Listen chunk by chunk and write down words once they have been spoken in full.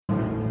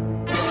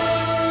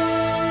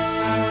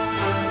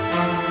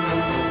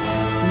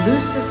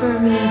Lucifer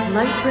Means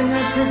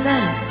Lightbringer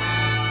presents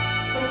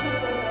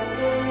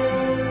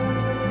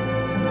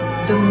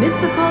The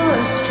Mythical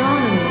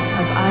Astronomy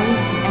of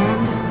Ice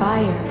and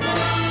Fire.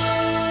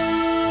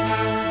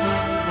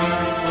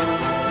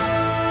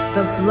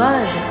 The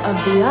Blood of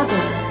the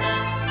Other.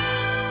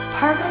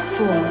 Part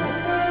 4.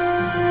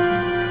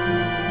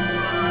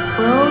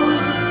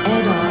 Prose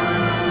Eddard.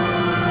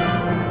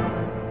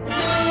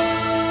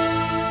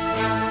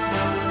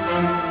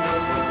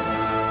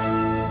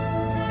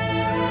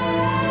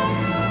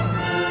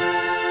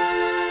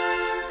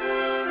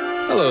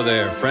 Hello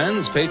there,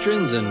 friends,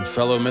 patrons, and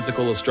fellow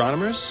mythical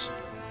astronomers.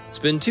 It's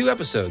been 2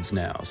 episodes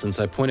now since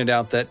I pointed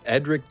out that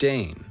Edric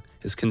Dane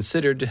is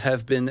considered to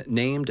have been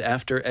named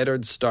after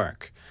Eddard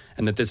Stark,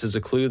 and that this is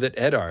a clue that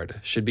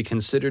Eddard should be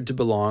considered to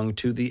belong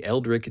to the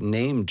Eldric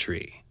name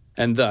tree.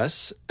 And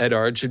thus,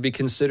 Eddard should be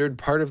considered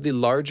part of the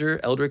larger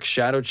Eldric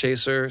Shadow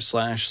Chaser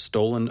 /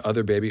 Stolen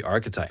Other Baby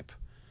archetype.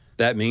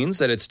 That means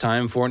that it's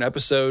time for an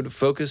episode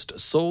focused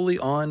solely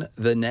on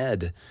the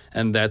Ned,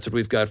 and that's what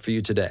we've got for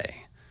you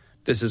today.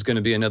 This is going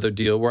to be another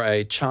deal where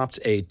I chopped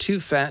a Too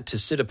Fat to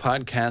Sit a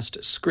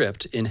Podcast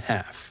script in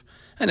half,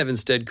 and have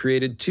instead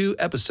created 2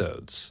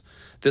 episodes.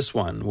 This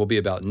one will be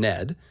about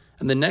Ned,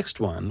 and the next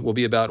one will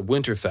be about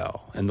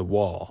Winterfell and the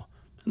Wall,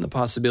 and the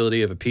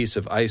possibility of a piece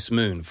of ice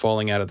moon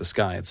falling out of the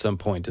sky at some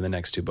point in the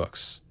next 2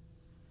 books.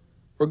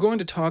 We're going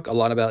to talk a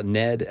lot about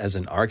Ned as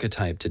an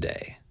archetype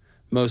today.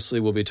 Mostly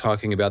we'll be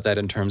talking about that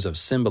in terms of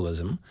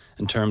symbolism,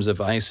 in terms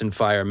of ice and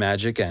fire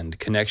magic and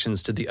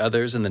connections to the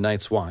others in the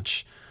Night's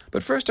Watch.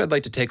 But first, I'd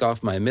like to take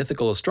off my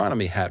mythical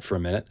astronomy hat for a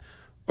minute,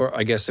 or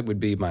I guess it would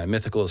be my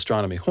mythical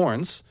astronomy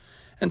horns,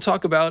 and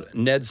talk about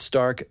Ned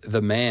Stark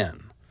the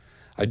Man.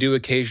 I do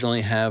occasionally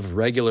have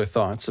regular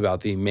thoughts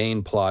about the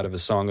main plot of A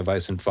Song of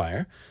Ice and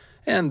Fire,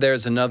 and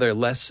there's another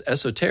less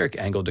esoteric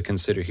angle to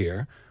consider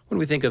here when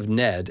we think of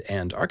Ned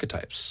and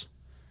archetypes.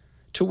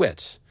 To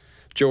wit,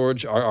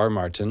 George R.R.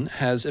 Martin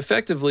has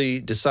effectively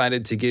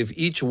decided to give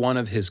each one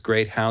of his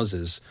great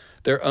houses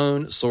their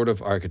own sort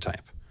of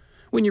archetype.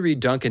 When you read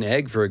Dunk and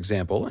Egg, for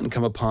example, and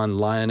come upon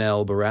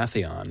Lionel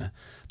Baratheon,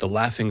 the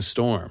Laughing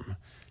Storm,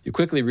 you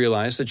quickly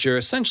realize that you're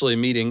essentially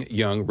meeting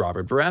young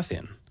Robert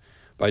Baratheon.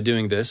 By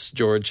doing this,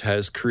 George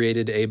has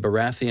created a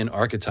Baratheon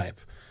archetype,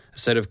 a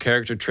set of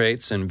character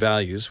traits and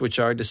values which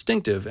are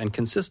distinctive and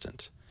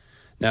consistent.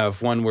 Now,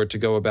 if one were to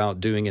go about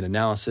doing an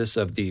analysis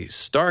of the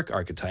Stark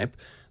archetype,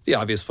 the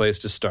obvious place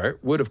to start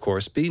would, of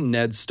course, be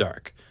Ned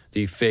Stark,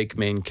 the fake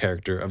main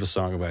character of A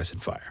Song of Ice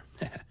and Fire.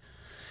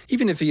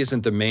 Even if he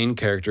isn't the main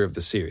character of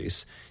the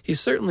series, he's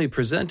certainly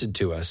presented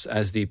to us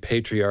as the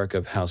patriarch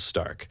of House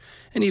Stark,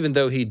 and even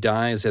though he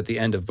dies at the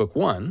end of Book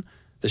 1,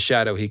 the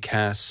shadow he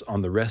casts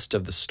on the rest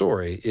of the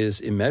story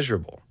is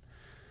immeasurable.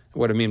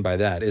 What I mean by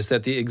that is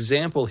that the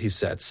example he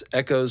sets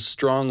echoes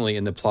strongly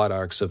in the plot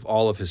arcs of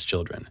all of his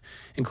children,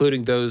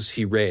 including those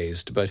he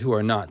raised but who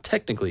are not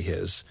technically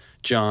his,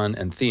 Jon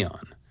and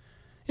Theon.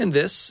 In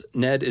this,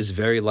 Ned is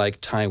very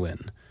like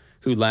Tywin,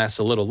 who lasts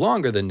a little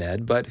longer than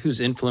Ned, but whose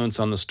influence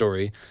on the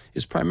story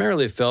is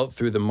primarily felt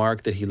through the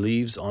mark that he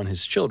leaves on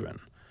his children.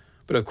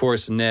 But of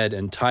course, Ned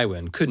and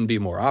Tywin couldn't be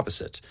more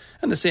opposite,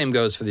 and the same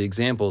goes for the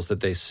examples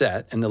that they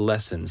set and the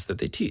lessons that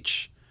they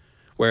teach.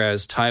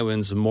 Whereas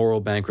Tywin's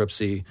moral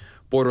bankruptcy,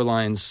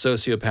 borderline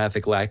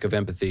sociopathic lack of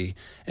empathy,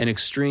 and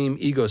extreme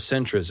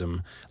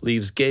egocentrism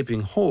leaves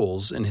gaping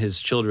holes in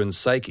his children's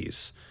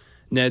psyches,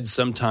 Ned's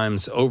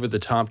sometimes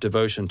over-the-top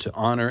devotion to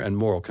honor and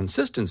moral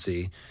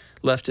consistency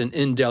left an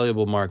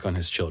indelible mark on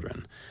his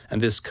children, and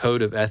this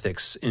code of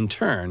ethics, in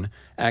turn,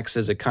 acts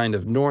as a kind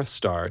of North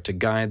Star to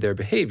guide their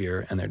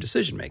behavior and their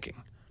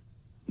decision-making.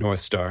 North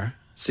Star,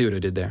 see what I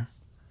did there?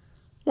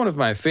 One of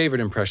my favorite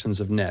impressions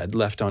of Ned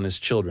left on his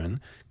children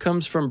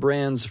comes from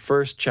Bran's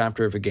first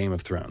chapter of A Game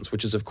of Thrones,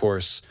 which is, of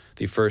course,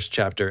 the first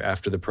chapter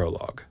after the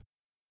prologue.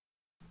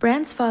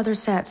 Bran's father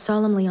sat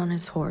solemnly on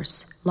his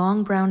horse,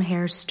 long brown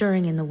hair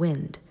stirring in the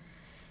wind.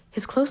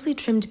 His closely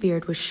trimmed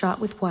beard was shot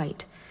with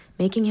white,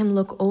 making him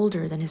look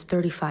older than his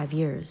 35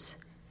 years.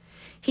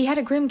 He had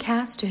a grim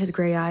cast to his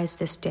gray eyes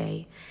this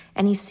day,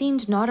 and he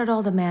seemed not at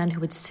all the man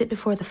who would sit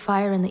before the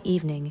fire in the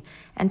evening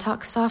and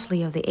talk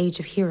softly of the age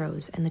of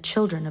heroes and the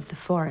children of the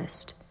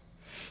forest.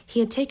 He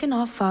had taken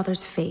off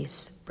father's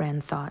face,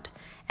 Bran thought,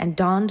 and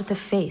donned the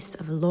face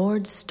of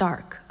Lord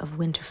Stark of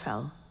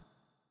Winterfell.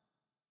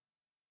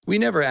 We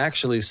never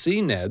actually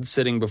see Ned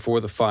sitting before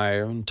the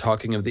fire and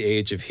talking of the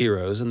age of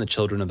heroes and the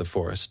children of the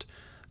forest,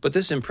 but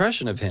this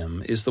impression of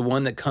him is the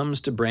one that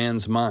comes to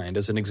Bran's mind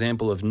as an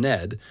example of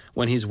Ned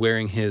when he's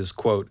wearing his,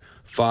 quote,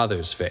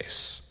 father's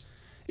face.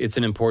 It's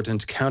an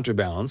important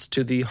counterbalance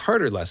to the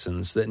harder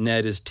lessons that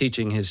Ned is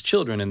teaching his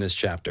children in this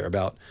chapter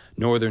about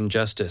northern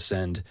justice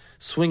and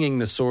swinging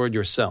the sword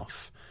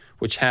yourself,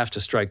 which have to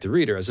strike the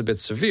reader as a bit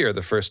severe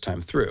the first time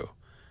through.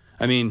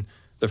 I mean,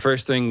 the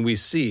first thing we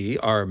see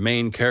our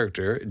main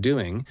character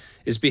doing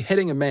is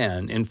beheading a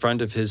man in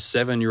front of his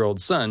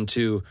 7-year-old son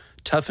to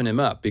toughen him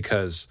up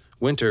because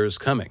winter's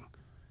coming.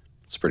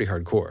 It's pretty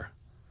hardcore.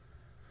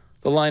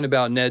 The line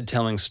about Ned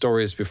telling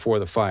stories before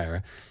the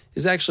fire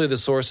is actually the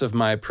source of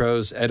my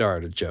Prose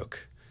Eddard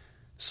joke.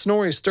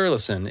 Snorri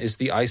Sturluson is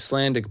the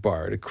Icelandic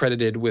bard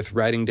credited with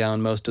writing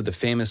down most of the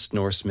famous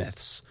Norse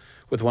myths,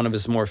 with one of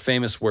his more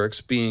famous works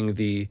being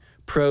the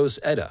Prose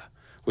Edda,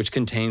 which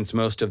contains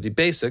most of the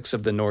basics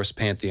of the Norse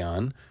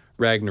pantheon,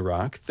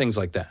 Ragnarok, things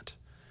like that.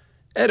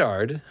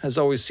 Eddard has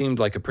always seemed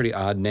like a pretty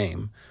odd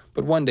name,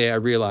 but one day I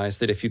realized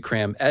that if you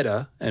cram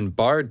Edda and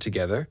bard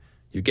together,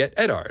 you get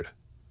Eddard.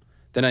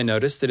 Then I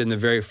noticed that in the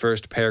very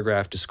first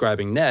paragraph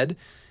describing Ned,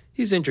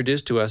 he's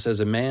introduced to us as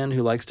a man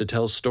who likes to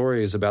tell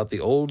stories about the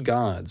old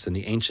gods and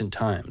the ancient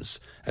times,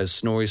 as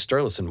Snorri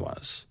Sturluson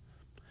was.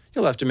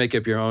 You'll have to make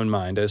up your own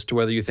mind as to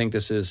whether you think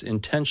this is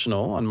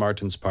intentional on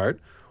Martin's part,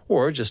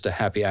 or just a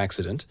happy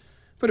accident,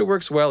 but it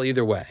works well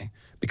either way,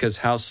 because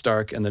House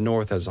Stark and the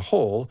North as a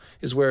whole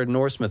is where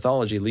Norse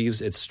mythology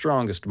leaves its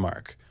strongest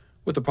mark,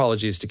 with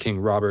apologies to King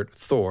Robert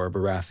Thor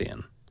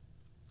Baratheon.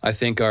 I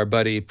think our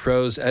buddy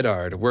Prose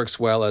Eddard works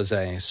well as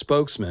a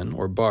spokesman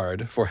or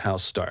bard for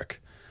House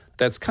Stark.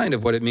 That's kind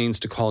of what it means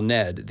to call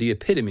Ned the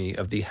epitome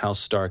of the House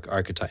Stark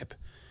archetype.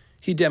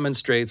 He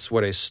demonstrates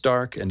what a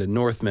Stark and a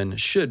Northman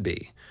should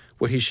be,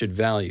 what he should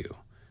value,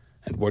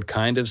 and what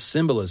kind of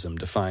symbolism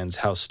defines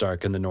House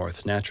Stark in the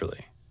North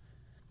naturally.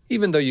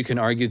 Even though you can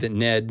argue that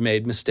Ned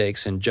made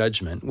mistakes in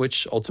judgment,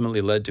 which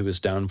ultimately led to his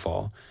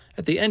downfall,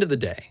 at the end of the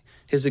day,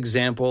 his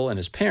example and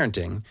his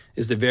parenting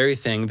is the very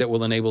thing that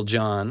will enable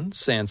Jon,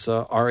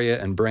 Sansa,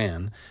 Arya, and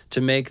Bran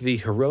to make the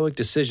heroic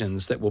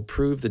decisions that will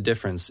prove the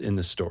difference in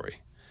the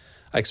story.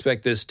 I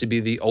expect this to be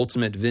the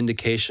ultimate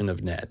vindication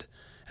of Ned,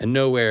 and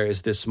nowhere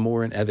is this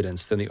more in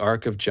evidence than the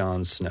arc of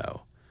Jon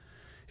Snow.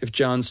 If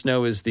Jon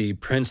Snow is the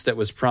prince that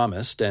was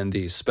promised and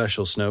the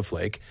special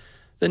snowflake,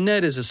 then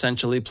Ned is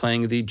essentially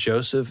playing the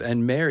Joseph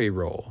and Mary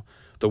role,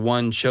 the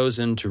one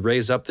chosen to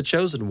raise up the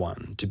chosen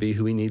one to be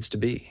who he needs to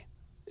be.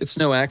 It's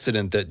no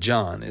accident that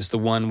Jon is the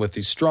one with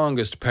the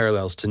strongest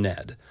parallels to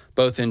Ned,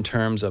 both in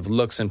terms of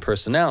looks and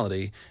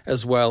personality,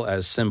 as well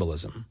as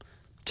symbolism.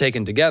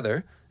 Taken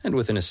together, and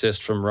with an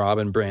assist from Robb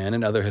and Bran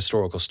and other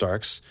historical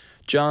Starks,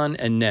 Jon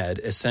and Ned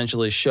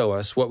essentially show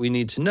us what we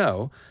need to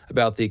know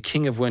about the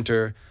King of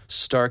Winter,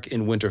 Stark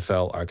in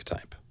Winterfell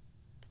archetype.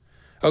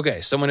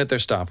 Okay, someone hit their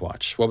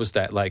stopwatch. What was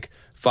that, like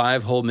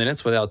 5 whole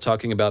minutes without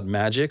talking about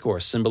magic or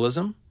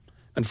symbolism?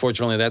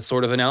 Unfortunately, that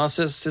sort of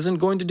analysis isn't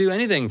going to do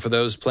anything for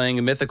those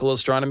playing mythical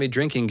astronomy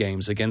drinking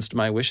games against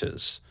my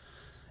wishes.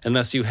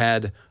 Unless you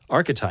had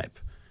archetype,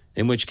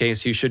 in which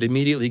case you should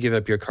immediately give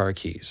up your car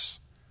keys.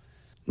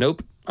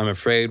 Nope, I'm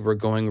afraid we're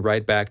going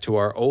right back to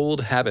our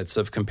old habits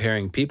of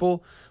comparing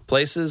people,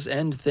 places,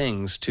 and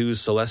things to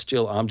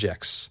celestial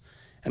objects,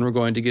 and we're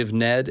going to give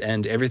Ned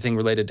and everything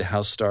related to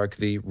House Stark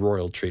the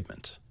royal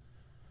treatment.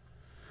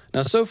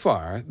 Now, so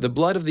far, the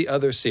Blood of the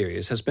Other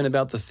series has been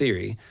about the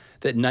theory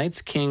that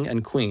Night's King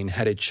and Queen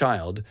had a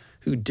child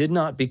who did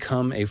not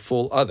become a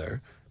full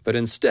other, but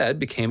instead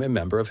became a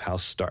member of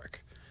House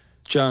Stark.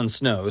 Jon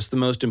Snow is the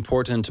most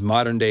important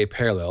modern-day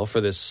parallel for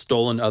this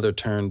stolen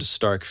other-turned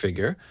Stark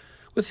figure,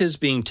 with his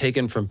being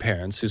taken from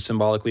parents who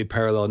symbolically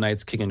parallel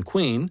Night's King and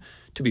Queen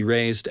to be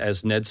raised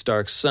as Ned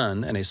Stark's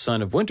son and a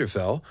son of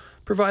Winterfell,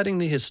 providing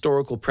the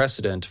historical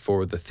precedent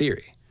for the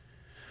theory.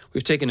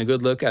 We've taken a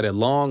good look at a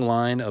long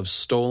line of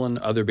stolen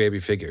other baby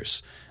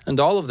figures, and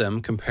all of them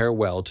compare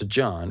well to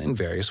Jon in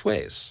various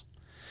ways.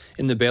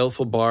 In the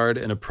Baleful Bard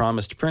and A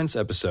Promised Prince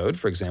episode,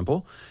 for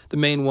example, the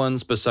main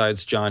ones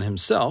besides Jon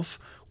himself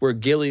were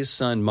Gilly's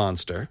son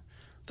Monster,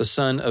 the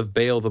son of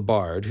Bale the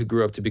Bard, who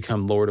grew up to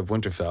become Lord of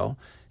Winterfell,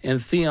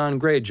 and Theon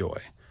Greyjoy,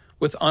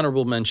 with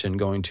honorable mention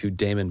going to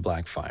Daemon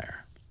Blackfyre.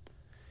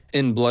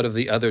 In Blood of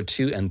the Other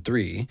 2 and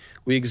 3,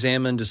 we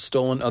examined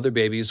stolen other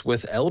babies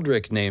with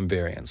Eldrick name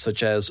variants,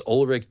 such as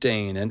Ulrich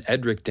Dane and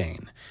Edric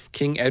Dane,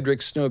 King Edric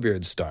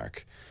Snowbeard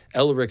Stark,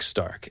 Elric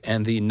Stark,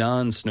 and the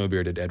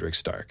non-snowbearded Edric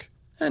Stark,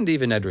 and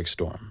even Edric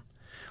Storm.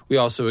 We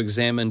also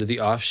examined the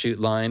offshoot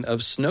line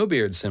of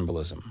Snowbeard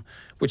symbolism,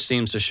 which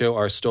seems to show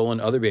our stolen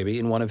other baby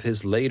in one of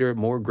his later,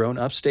 more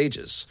grown-up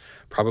stages,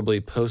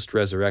 probably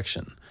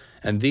post-resurrection,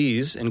 and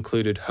these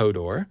included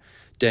Hodor,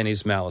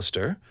 Denys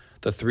Mallister,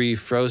 the 3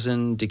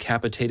 frozen,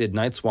 decapitated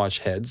Night's Watch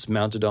heads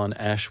mounted on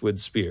ashwood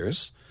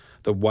spears,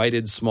 the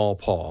whited Small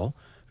Paul,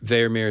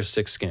 Vaemir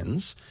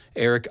Sixskins,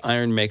 Eric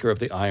Ironmaker of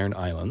the Iron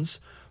Islands,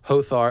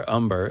 Hothar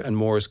Umber and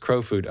Mor's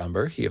Crowfoot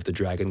Umber, he of the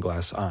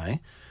Dragonglass Eye,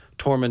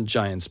 Tormund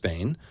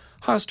Giantsbane,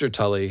 Hoster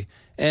Tully,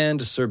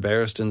 and Sir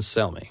Barristan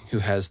Selmy, who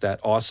has that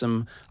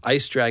awesome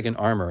ice dragon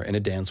armor in A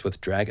Dance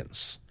with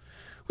Dragons.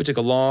 We took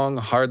a long,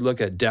 hard look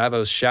at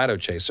Davos Shadow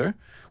Chaser,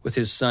 with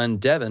his son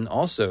Devon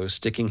also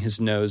sticking his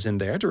nose in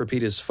there to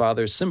repeat his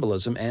father's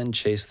symbolism and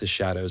chase the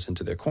shadows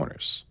into their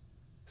corners.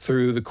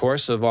 Through the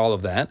course of all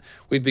of that,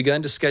 we've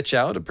begun to sketch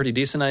out a pretty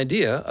decent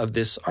idea of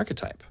this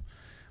archetype.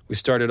 We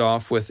started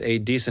off with a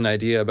decent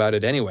idea about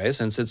it anyway,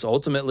 since it's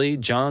ultimately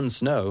Jon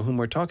Snow whom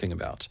we're talking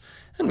about,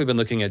 and we've been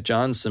looking at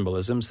Jon's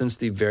symbolism since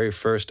the very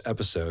first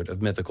episode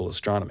of Mythical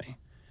Astronomy.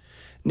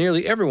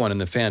 Nearly everyone in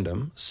the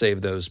fandom,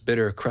 save those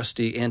bitter,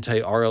 crusty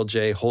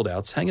anti-RLJ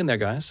holdouts, hang in there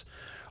guys,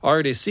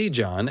 already see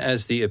Jon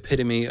as the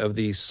epitome of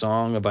the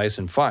Song of Ice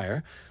and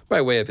Fire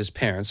by way of his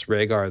parents,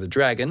 Rhaegar the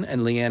Dragon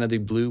and Lyanna the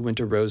Blue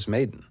Winter Rose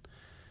Maiden.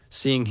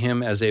 Seeing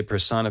him as a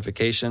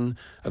personification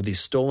of the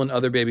stolen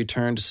other baby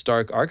turned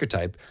Stark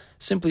archetype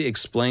simply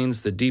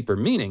explains the deeper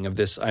meaning of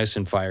this ice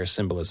and fire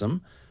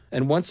symbolism,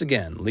 and once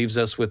again leaves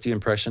us with the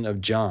impression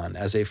of Jon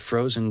as a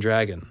frozen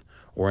dragon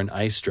or an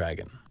ice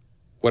dragon.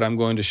 What I'm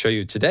going to show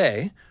you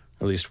today,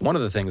 at least one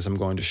of the things I'm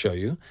going to show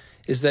you,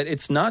 is that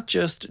it's not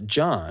just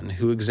Jon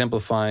who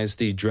exemplifies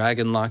the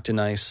dragon locked in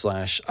ice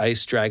 /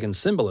 ice dragon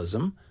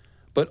symbolism,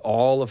 but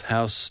all of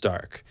House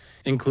Stark,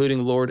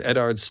 including Lord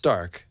Eddard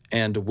Stark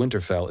and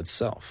Winterfell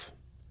itself.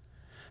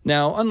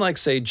 Now, unlike,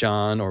 say,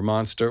 Jon or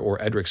Monster or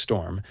Edric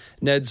Storm,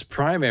 Ned's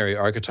primary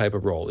archetypal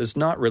role is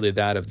not really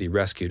that of the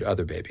rescued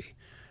other baby.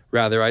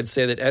 Rather, I'd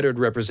say that Eddard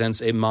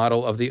represents a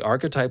model of the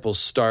archetypal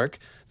Stark,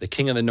 the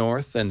King of the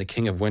North, and the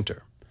King of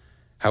Winter.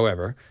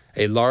 However,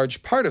 a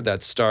large part of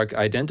that Stark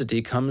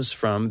identity comes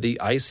from the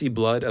icy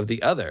blood of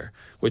the other,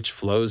 which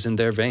flows in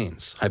their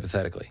veins,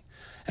 hypothetically.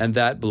 And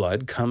that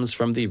blood comes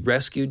from the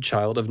rescued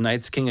child of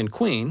Night's King and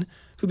Queen,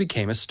 who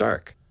became a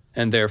Stark.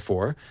 And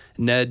therefore,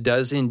 Ned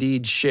does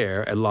indeed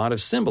share a lot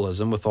of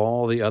symbolism with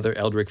all the other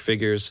Eldrick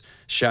figures,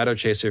 Shadow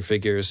Chaser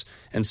figures,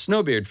 and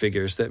Snowbeard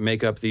figures that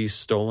make up the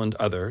stolen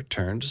other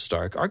turned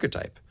Stark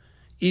archetype,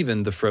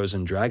 even the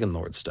frozen Dragon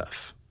Lord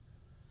stuff.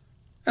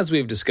 As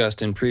we've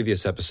discussed in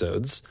previous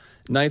episodes,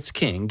 Night's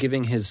King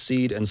giving his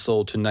seed and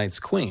soul to Night's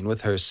Queen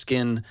with her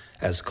skin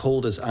as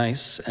cold as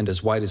ice and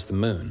as white as the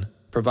moon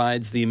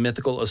provides the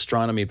mythical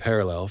astronomy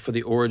parallel for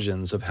the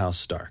origins of House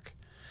Stark.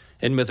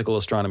 In mythical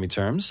astronomy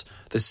terms,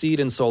 the seed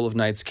and soul of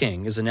Night's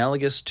King is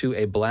analogous to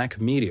a black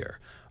meteor,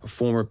 a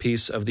former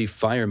piece of the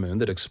fire moon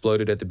that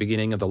exploded at the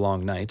beginning of the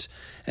Long Night,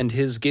 and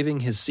his giving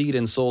his seed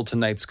and soul to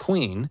Night's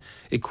Queen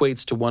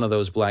equates to one of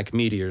those black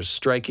meteors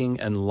striking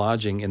and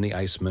lodging in the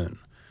ice moon.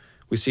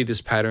 We see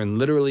this pattern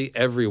literally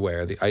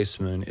everywhere the ice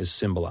moon is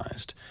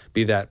symbolized,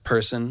 be that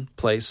person,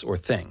 place, or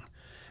thing,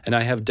 and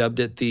I have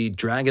dubbed it the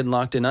dragon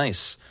locked in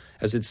ice,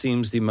 as it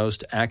seems the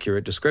most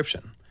accurate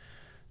description.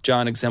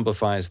 Jon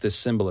exemplifies this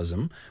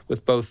symbolism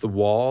with both the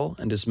wall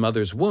and his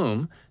mother's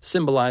womb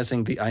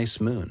symbolizing the ice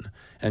moon,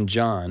 and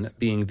Jon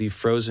being the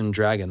frozen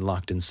dragon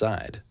locked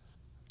inside.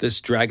 This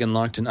dragon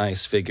locked in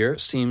ice figure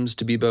seems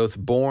to be both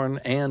born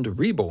and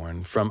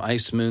reborn from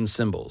ice moon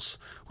symbols,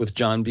 with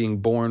Jon being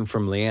born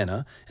from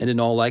Lyanna and in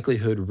all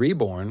likelihood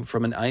reborn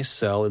from an ice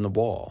cell in the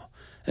wall,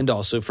 and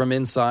also from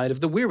inside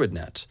of the Weirwood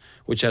net,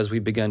 which as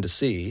we've begun to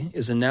see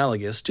is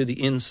analogous to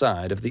the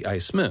inside of the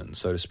ice moon,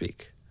 so to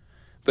speak.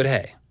 But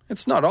hey,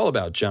 it's not all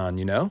about Jon,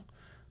 you know.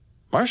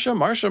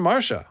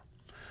 Marsha.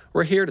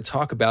 We're here to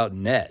talk about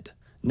Ned.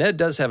 Ned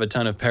does have a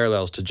ton of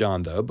parallels to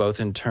Jon, though, both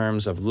in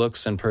terms of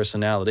looks and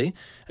personality,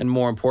 and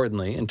more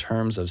importantly, in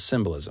terms of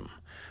symbolism.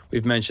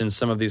 We've mentioned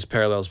some of these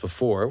parallels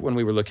before when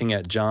we were looking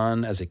at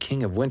Jon as a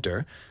King of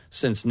Winter,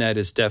 since Ned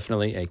is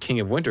definitely a King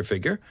of Winter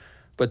figure,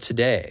 but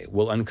today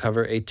we'll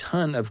uncover a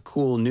ton of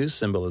cool new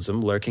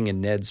symbolism lurking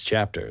in Ned's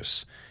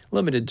chapters,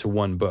 limited to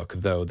one book,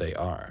 though they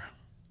are.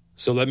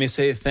 So let me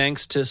say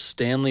thanks to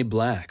Stanley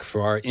Black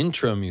for our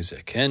intro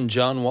music and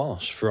John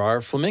Walsh for our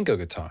flamenco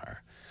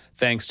guitar.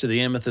 Thanks to the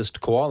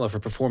Amethyst Koala for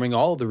performing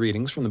all of the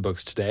readings from the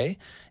books today,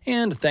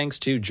 and thanks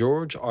to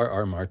George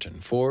R.R. Martin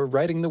for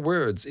writing the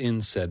words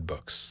in said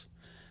books.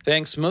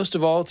 Thanks most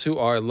of all to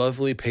our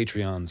lovely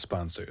Patreon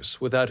sponsors,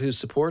 without whose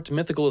support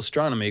Mythical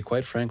Astronomy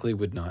quite frankly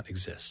would not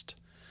exist.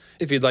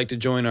 If you'd like to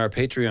join our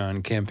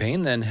Patreon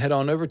campaign, then head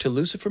on over to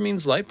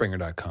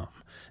lucifermeanslightbringer.com.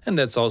 And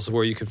that's also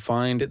where you can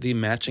find the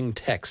matching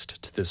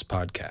text to this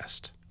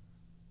podcast.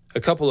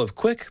 A couple of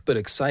quick but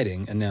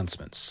exciting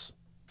announcements.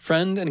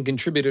 Friend and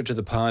contributor to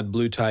the pod,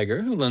 Blue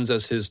Tiger, who lends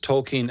us his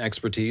Tolkien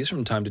expertise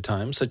from time to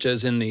time, such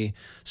as in the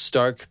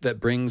Stark That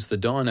Brings the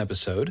Dawn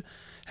episode,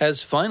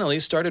 has finally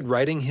started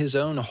writing his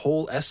own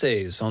whole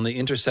essays on the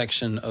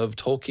intersection of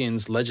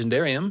Tolkien's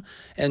Legendarium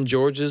and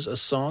George's A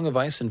Song of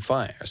Ice and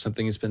Fire,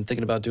 something he's been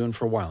thinking about doing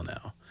for a while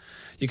now.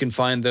 You can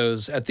find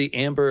those at the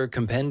Amber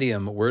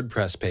Compendium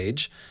WordPress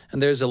page,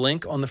 and there's a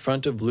link on the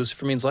front of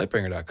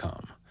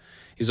lucifermeanslightbringer.com.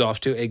 He's off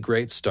to a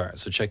great start,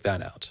 so check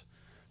that out.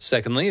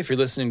 Secondly, if you're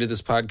listening to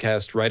this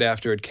podcast right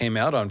after it came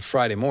out on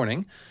Friday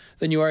morning,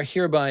 then you are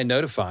hereby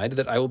notified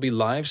that I will be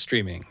live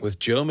streaming with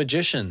Joe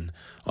Magician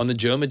on the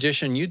Joe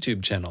Magician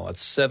YouTube channel at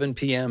 7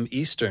 p.m.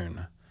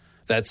 Eastern.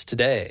 That's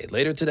today,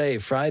 later today,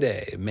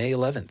 Friday, May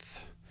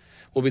 11th.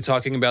 We'll be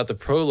talking about the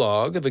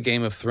prologue of A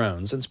Game of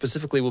Thrones, and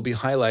specifically we'll be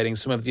highlighting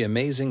some of the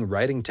amazing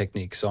writing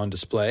techniques on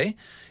display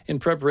in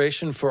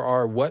preparation for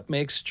our What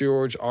Makes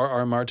George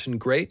R.R. Martin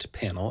Great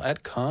panel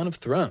at Con of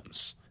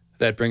Thrones.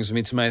 That brings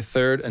me to my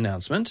third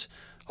announcement.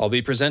 I'll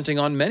be presenting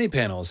on many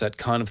panels at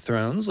Con of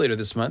Thrones later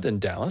this month in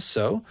Dallas,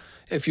 so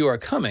if you are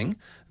coming,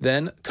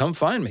 then come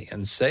find me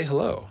and say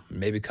hello.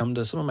 Maybe come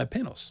to some of my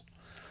panels.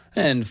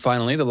 And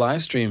finally, the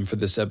live stream for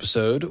this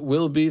episode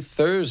will be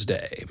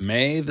Thursday,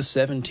 May the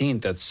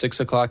 17th at 6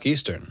 o'clock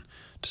Eastern,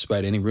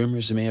 despite any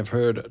rumors you may have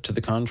heard to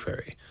the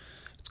contrary.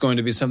 It's going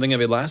to be something of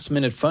a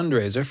last-minute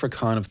fundraiser for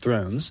Con of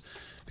Thrones,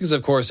 Because,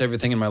 of course,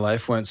 everything in my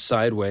life went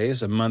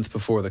sideways a month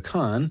before the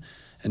con,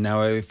 and now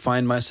I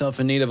find myself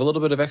in need of a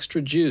little bit of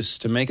extra juice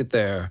to make it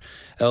there,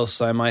 else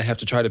I might have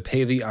to try to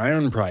pay the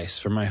iron price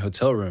for my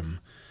hotel room.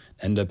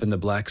 End up in the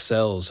black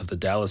cells of the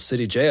Dallas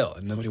City Jail,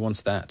 and nobody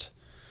wants that.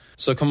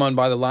 So come on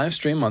by the live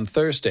stream on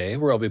Thursday,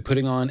 where I'll be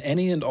putting on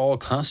any and all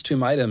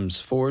costume items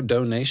for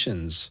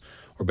donations,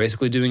 or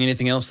basically doing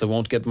anything else that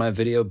won't get my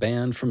video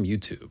banned from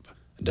YouTube.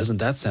 Doesn't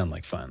that sound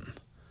like fun?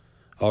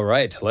 All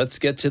right, let's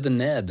get to the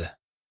Ned.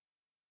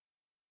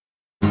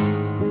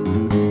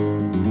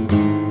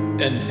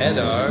 An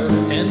Eddard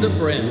and a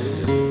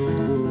Brandon.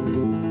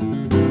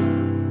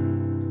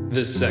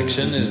 This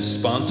section is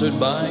sponsored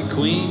by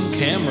Queen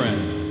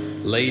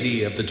Cameron,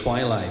 Lady of the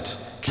Twilight,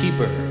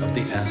 Keeper of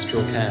the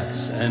Astral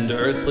Cats, and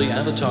Earthly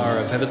Avatar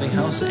of Heavenly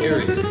House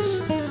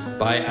Aries.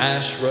 By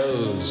Ash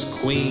Rose,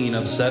 Queen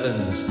of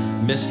Sevens,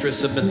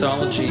 Mistress of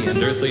Mythology and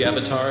Earthly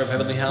Avatar of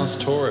Heavenly House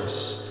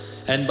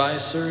Taurus. And by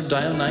Sir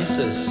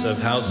Dionysus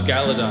of House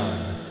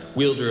Galadon,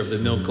 wielder of the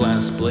milk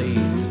glass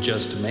blade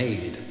just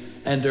made,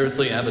 and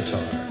Earthly Avatar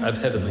of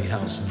Heavenly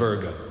House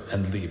Virgo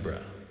and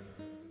Libra.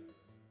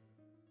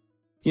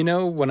 You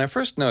know, when I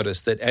first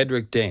noticed that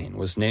Edric Dane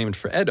was named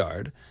for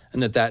Eddard,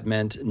 and that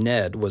meant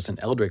Ned was an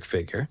Eldritch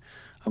figure,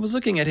 I was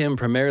looking at him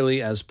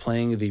primarily as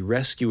playing the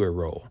rescuer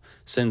role,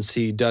 since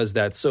he does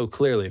that so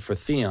clearly for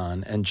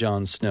Theon and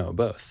Jon Snow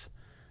both.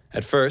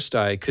 At first,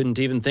 I couldn't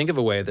even think of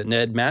a way that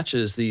Ned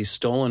matches the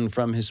stolen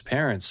from his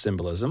parents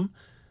symbolism,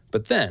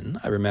 but then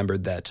I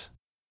remembered that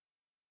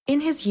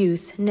in his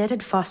youth, Ned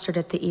had fostered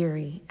at the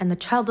Eyrie, and the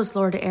childless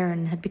Lord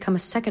Arryn had become a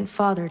second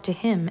father to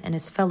him and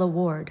his fellow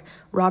ward,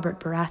 Robert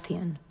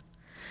Baratheon.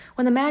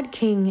 When the Mad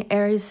King,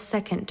 Aerys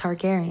II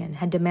Targaryen,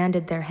 had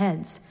demanded their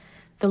heads,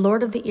 the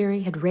Lord of the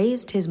Eyrie had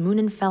raised his Moon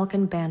and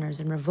Falcon banners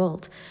in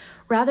revolt,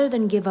 rather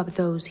than give up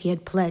those he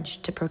had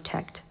pledged to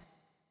protect.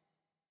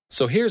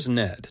 So here's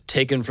Ned,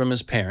 taken from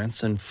his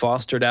parents and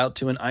fostered out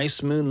to an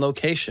Ice Moon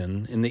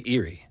location in the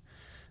Eyrie.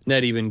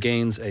 Ned even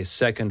gains a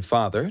second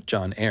father,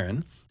 Jon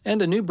Arryn, and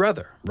a new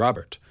brother,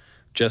 Robert,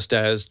 just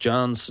as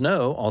Jon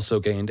Snow also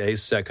gained a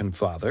second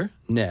father,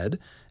 Ned,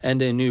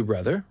 and a new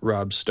brother,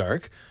 Robb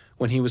Stark,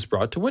 when he was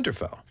brought to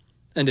Winterfell.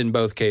 And in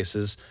both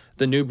cases,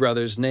 the new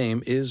brother's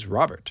name is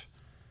Robert.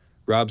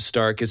 Robb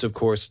Stark is, of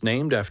course,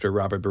 named after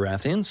Robert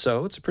Baratheon,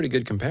 so it's a pretty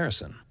good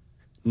comparison.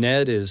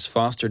 Ned is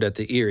fostered at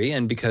the Eyrie,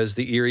 and because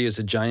the Eyrie is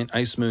a giant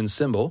Ice Moon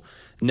symbol,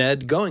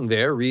 Ned going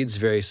there reads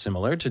very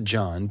similar to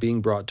Jon being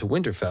brought to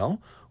Winterfell,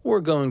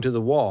 or going to the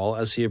Wall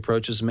as he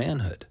approaches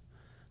manhood.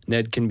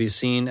 Ned can be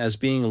seen as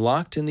being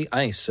locked in the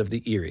ice of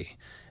the Eyrie,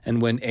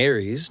 and when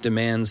Aerys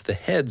demands the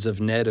heads of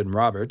Ned and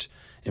Robert,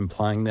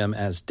 implying them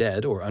as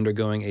dead or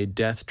undergoing a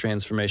death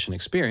transformation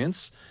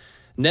experience,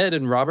 Ned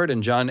and Robert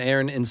and Jon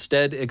Arryn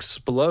instead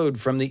explode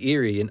from the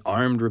Eyrie in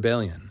armed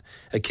rebellion,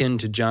 akin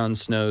to Jon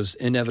Snow's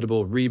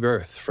inevitable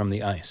rebirth from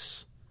the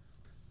ice.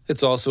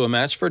 It's also a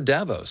match for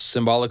Davos,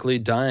 symbolically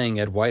dying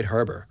at White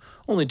Harbor,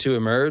 only to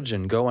emerge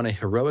and go on a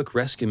heroic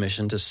rescue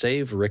mission to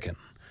save Rickon,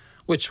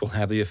 which will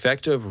have the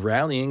effect of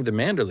rallying the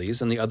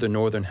Manderleys and the other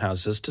northern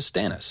houses to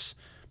Stannis,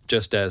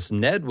 just as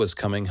Ned was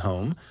coming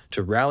home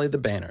to rally the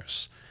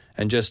banners,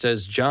 and just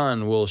as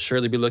Jon will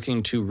surely be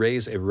looking to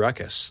raise a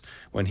ruckus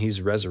when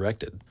he's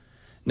resurrected.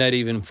 Ned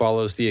even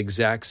follows the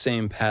exact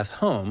same path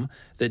home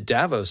that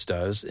Davos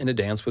does in A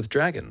Dance with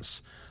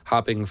Dragons,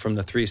 hopping from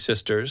the Three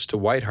Sisters to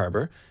White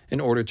Harbor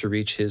in order to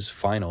reach his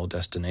final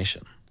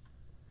destination.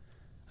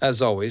 As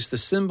always, the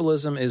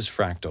symbolism is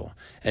fractal,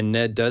 and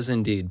Ned does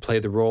indeed play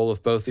the role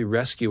of both the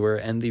rescuer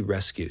and the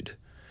rescued.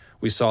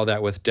 We saw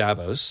that with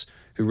Davos,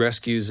 who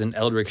rescues an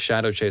Eldritch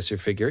Shadow Chaser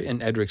figure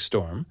in Edric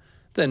Storm,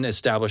 then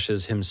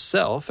establishes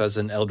himself as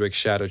an Eldritch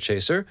Shadow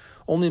Chaser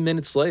only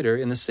minutes later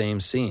in the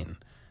same scene.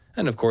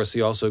 And of course,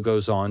 he also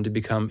goes on to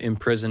become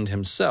imprisoned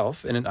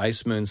himself in an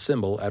Ice Moon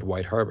symbol at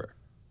White Harbor.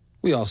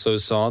 We also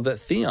saw that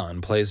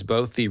Theon plays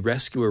both the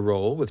rescuer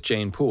role with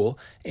Jane Poole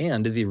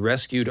and the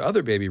rescued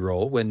other baby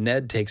role when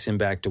Ned takes him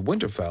back to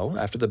Winterfell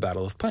after the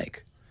Battle of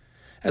Pike.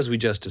 As we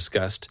just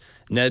discussed,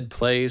 Ned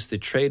plays the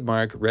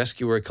trademark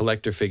rescuer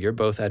collector figure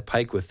both at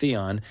Pike with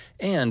Theon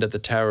and at the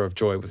Tower of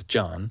Joy with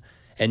Jon,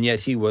 and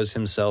yet he was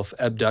himself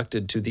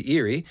abducted to the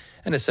Eyrie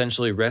and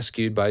essentially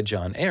rescued by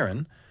Jon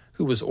Arryn,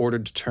 who was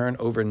ordered to turn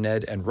over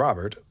Ned and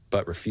Robert,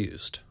 but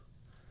refused.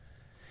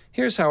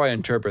 Here's how I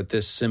interpret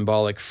this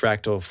symbolic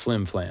fractal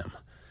flim-flam.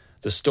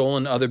 The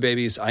stolen other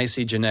baby's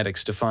icy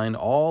genetics define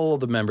all of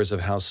the members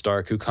of House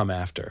Stark who come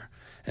after,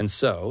 and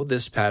so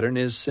this pattern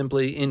is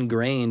simply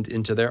ingrained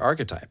into their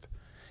archetype.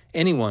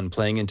 Anyone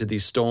playing into the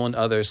stolen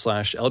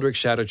other/Eldritch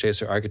Shadow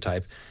Chaser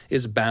archetype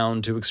is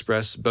bound to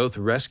express both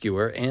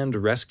rescuer and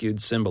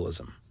rescued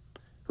symbolism.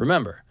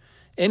 Remember,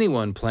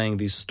 anyone playing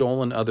the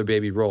stolen other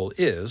baby role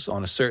is,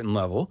 on a certain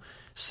level,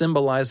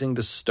 symbolizing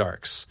the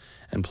Starks,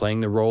 and playing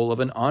the role of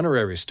an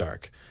honorary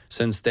Stark,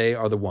 since they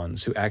are the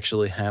ones who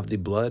actually have the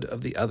blood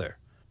of the other.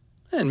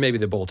 And maybe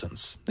the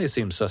Boltons. They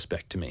seem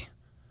suspect to me.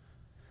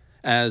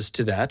 As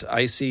to that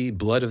icy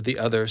blood of the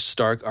other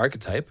Stark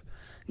archetype,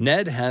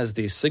 Ned has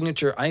the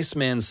signature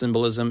Iceman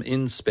symbolism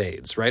in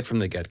spades right from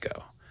the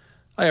get-go.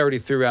 I already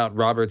threw out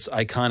Robert's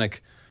iconic,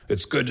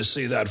 "It's good to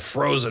see that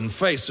frozen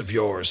face of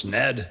yours,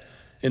 Ned,"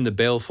 in the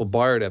Baleful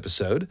Bard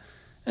episode,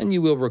 and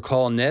you will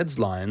recall Ned's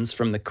lines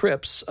from the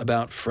crypts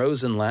about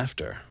frozen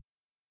laughter.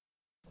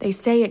 They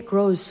say it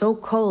grows so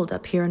cold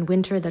up here in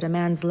winter that a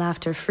man's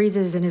laughter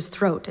freezes in his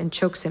throat and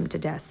chokes him to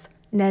death,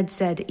 Ned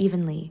said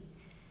evenly.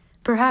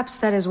 Perhaps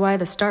that is why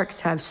the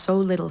Starks have so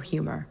little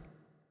humor.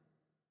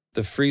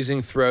 The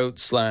freezing throat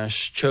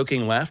 /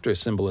 choking laughter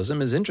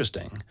symbolism is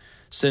interesting,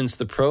 since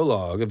the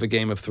prologue of A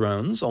Game of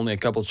Thrones, only a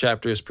couple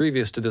chapters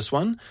previous to this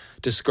one,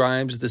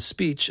 describes the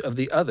speech of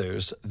the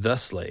others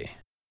thusly.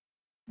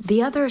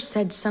 The other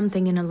said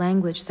something in a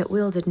language that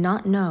Will did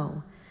not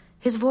know.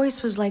 His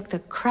voice was like the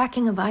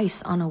cracking of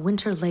ice on a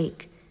winter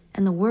lake,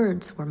 and the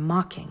words were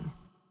mocking.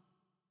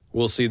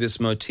 We'll see this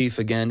motif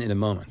again in a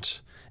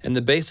moment, and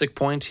the basic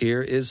point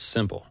here is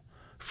simple.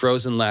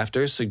 Frozen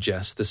laughter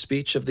suggests the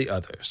speech of the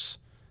others.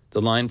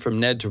 The line from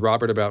Ned to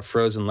Robert about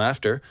frozen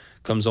laughter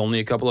comes only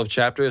a couple of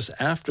chapters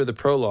after the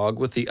prologue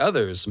with the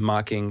others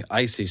mocking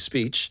icy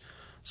speech,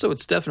 so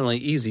it's definitely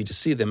easy to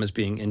see them as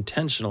being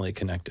intentionally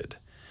connected.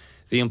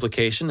 The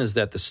implication is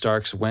that the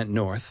Starks went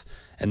north,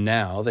 and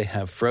now they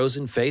have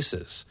frozen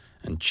faces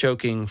and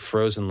choking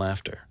frozen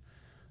laughter.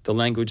 The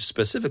language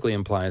specifically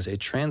implies a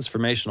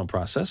transformational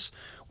process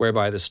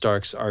whereby the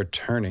Starks are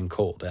turning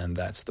cold, and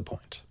that's the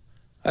point.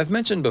 I've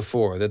mentioned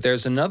before that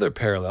there's another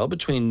parallel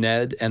between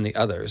Ned and the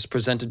others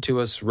presented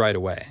to us right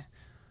away.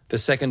 The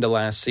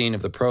second-to-last scene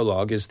of the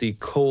prologue is the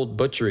cold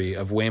butchery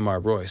of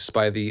Waymar Royce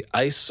by the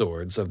ice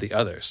swords of the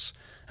others,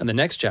 and the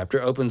next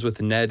chapter opens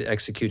with Ned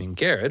executing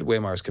Garrett,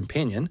 Waymar's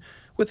companion,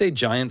 with a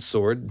giant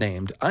sword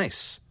named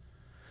Ice.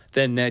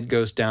 Then Ned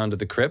goes down to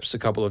the crypts a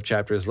couple of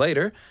chapters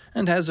later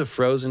and has a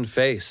frozen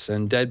face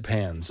and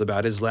deadpans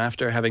about his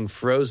laughter having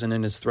frozen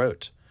in his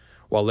throat,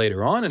 while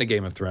later on in A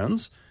Game of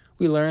Thrones,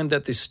 we learn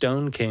that the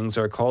Stone Kings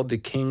are called the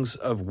Kings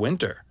of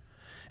Winter,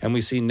 and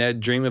we see Ned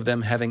dream of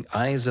them having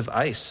eyes of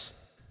ice.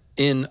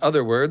 In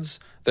other words,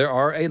 there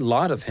are a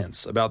lot of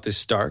hints about the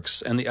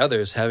Starks and the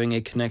others having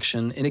a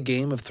connection in A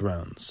Game of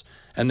Thrones,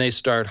 and they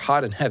start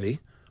hot and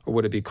heavy, or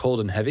would it be cold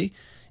and heavy,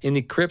 in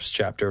the Crypts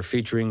chapter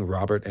featuring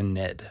Robert and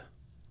Ned.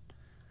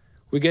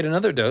 We get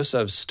another dose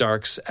of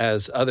Starks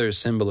as others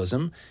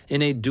symbolism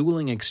in a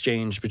dueling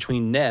exchange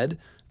between Ned,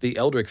 the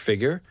Eldrick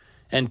figure,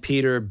 and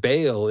Peter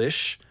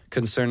Baelish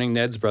concerning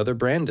Ned's brother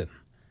Brandon.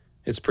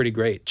 It's pretty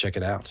great. Check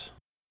it out.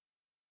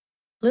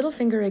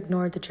 Littlefinger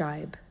ignored the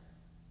jibe.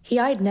 He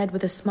eyed Ned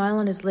with a smile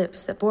on his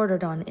lips that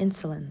bordered on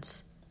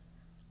insolence.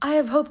 "I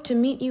have hoped to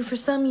meet you for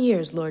some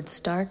years, Lord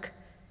Stark.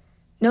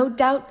 No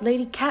doubt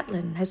Lady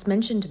Catelyn has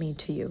mentioned me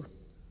to you."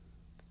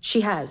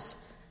 "She has,"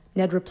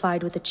 Ned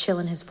replied with a chill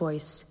in his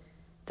voice.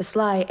 The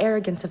sly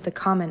arrogance of the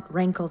comment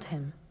rankled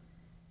him.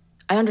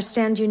 "I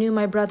understand you knew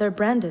my brother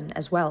Brandon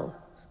as well."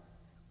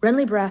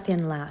 Renly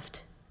Baratheon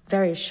laughed.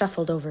 Varys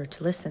shuffled over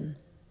to listen.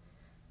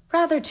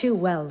 "Rather too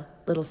well,"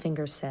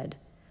 Littlefinger said.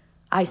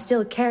 "I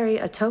still carry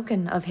a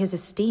token of his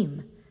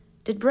esteem.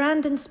 Did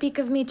Brandon speak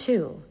of me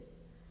too?"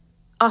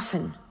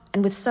 "Often,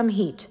 and with some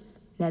heat,"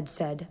 Ned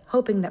said,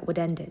 hoping that would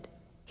end it.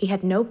 He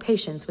had no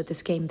patience with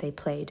this game they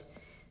played,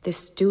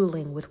 this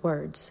dueling with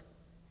words.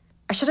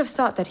 "I should have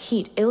thought that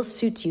heat ill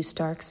suits you,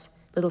 Starks,"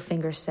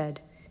 Littlefinger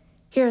said.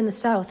 "Here in the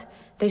south,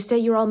 they say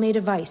you're all made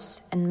of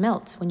ice and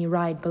melt when you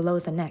ride below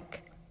the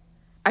neck.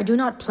 I do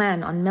not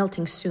plan on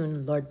melting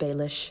soon, Lord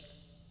Baelish.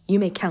 You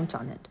may count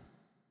on it."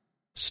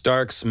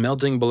 Starks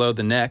melting below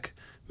the neck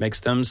makes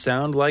them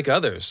sound like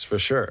others, for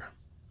sure.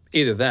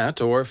 Either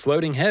that or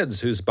floating heads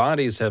whose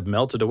bodies have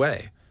melted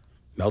away.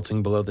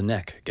 Melting below the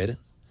neck, get it?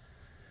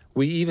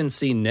 We even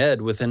see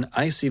Ned with an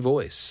icy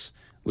voice,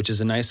 which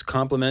is a nice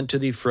compliment to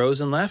the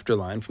frozen laughter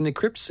line from the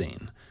crypt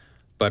scene,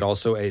 but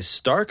also a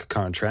stark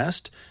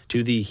contrast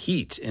to the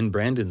heat in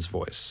Brandon's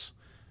voice.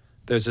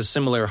 There's a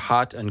similar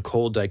hot and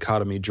cold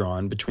dichotomy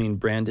drawn between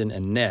Brandon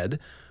and Ned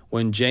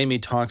when Jaime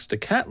talks to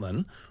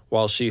Catelyn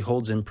while she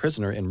holds him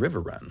prisoner in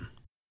Riverrun.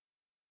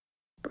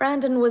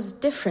 "Brandon was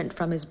different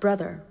from his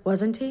brother,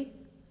 wasn't he?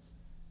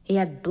 He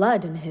had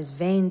blood in his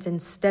veins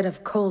instead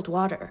of cold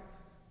water.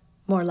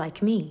 More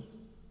like me.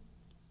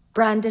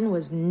 Brandon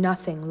was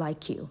nothing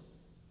like you.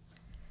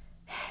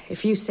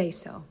 If you say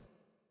so."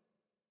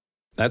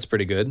 That's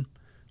pretty good.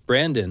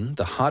 Brandon,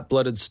 the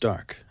hot-blooded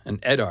Stark, and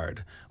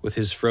Eddard with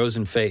his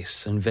frozen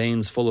face and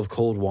veins full of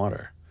cold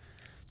water.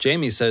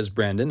 Jaime says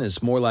Brandon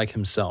is more like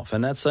himself,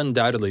 and that's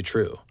undoubtedly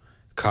true.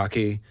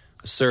 Cocky,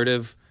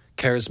 assertive,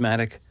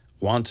 charismatic,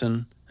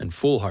 wanton, and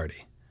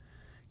foolhardy.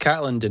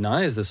 Catelyn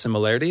denies the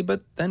similarity,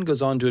 but then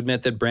goes on to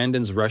admit that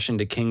Brandon's rushing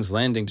to King's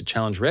Landing to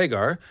challenge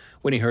Rhaegar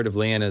when he heard of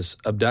Lyanna's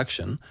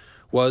abduction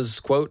was,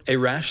 quote, a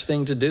rash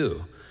thing to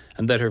do,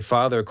 and that her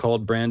father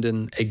called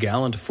Brandon a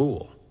gallant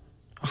fool.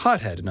 A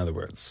hothead, in other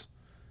words.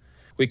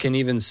 We can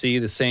even see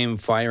the same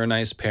fire and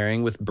ice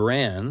pairing with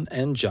Bran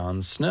and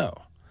Jon Snow.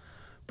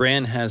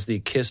 Bran has the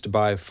kissed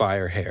by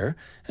fire hair,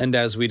 and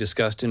as we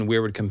discussed in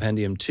Weirwood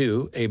Compendium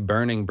 2, a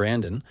burning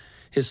Brandon,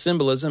 His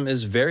symbolism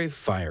is very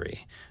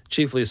fiery,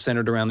 chiefly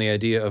centered around the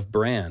idea of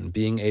Bran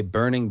being a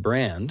burning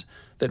brand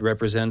that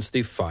represents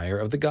the fire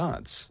of the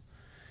gods.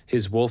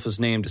 His wolf is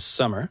named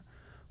Summer,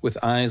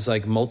 with eyes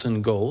like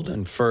molten gold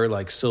and fur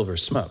like silver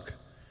smoke.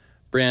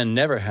 Bran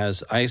never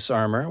has ice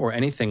armor or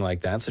anything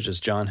like that, such as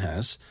Jon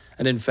has,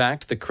 and in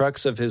fact, the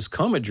crux of his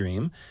coma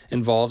dream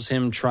involves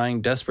him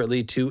trying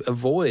desperately to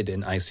avoid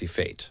an icy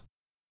fate.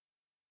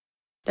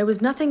 There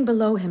was nothing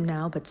below him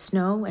now but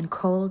snow and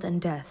cold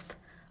and death,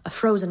 a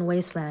frozen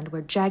wasteland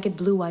where jagged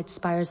blue-white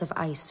spires of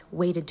ice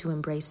waited to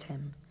embrace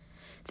him.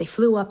 They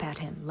flew up at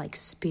him like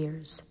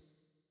spears.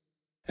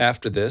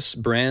 After this,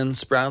 Bran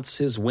sprouts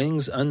his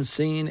wings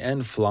unseen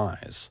and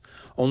flies,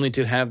 only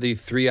to have the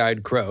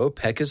three-eyed crow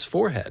peck his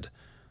forehead,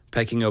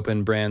 pecking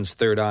open Bran's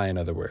third eye, in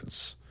other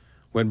words.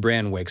 When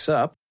Bran wakes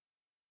up,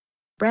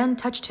 Bran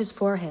touched his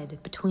forehead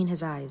between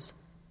his eyes.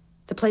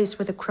 The place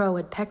where the crow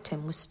had pecked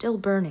him was still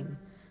burning,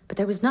 but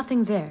there was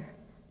nothing there,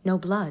 no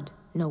blood,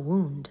 no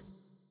wound.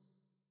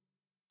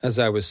 As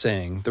I was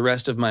saying, the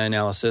rest of my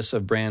analysis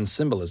of Bran's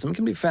symbolism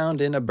can be found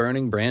in A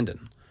Burning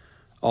Brandon.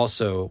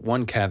 Also,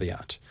 one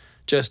caveat.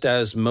 Just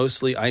as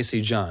mostly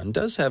icy Jon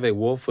does have a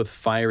wolf with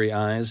fiery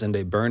eyes and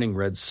a burning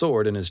red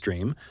sword in his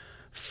dream,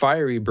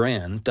 fiery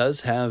Bran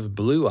does have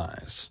blue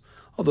eyes,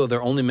 although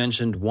they're only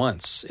mentioned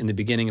once in the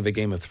beginning of A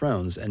Game of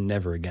Thrones and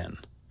never again.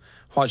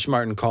 Watch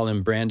Martin call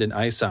him Brandon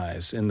Ice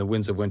Eyes in The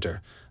Winds of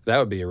Winter. That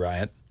would be a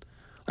riot.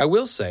 I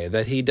will say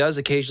that he does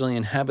occasionally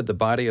inhabit the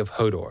body of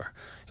Hodor,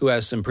 who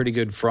has some pretty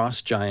good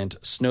frost giant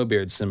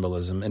Snowbeard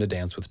symbolism in A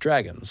Dance with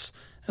Dragons,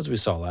 as we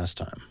saw last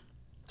time.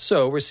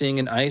 So we're seeing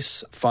an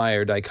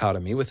ice-fire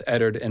dichotomy with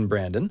Eddard and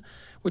Brandon,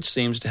 which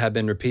seems to have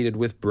been repeated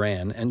with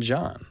Bran and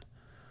Jon.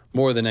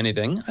 More than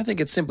anything, I think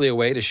it's simply a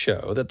way to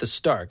show that the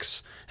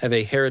Starks have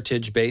a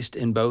heritage based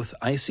in both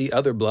icy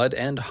other blood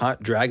and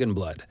hot dragon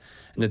blood,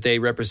 and that they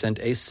represent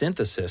a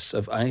synthesis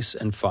of ice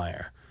and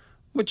fire,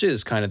 which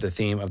is kind of the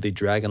theme of the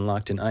dragon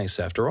locked in ice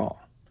after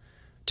all.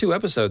 2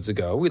 episodes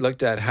ago, we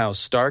looked at how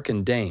Stark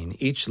and Dayne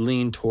each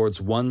lean towards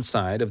one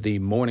side of the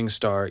Morning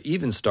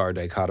Star-Even Star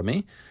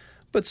dichotomy,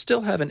 but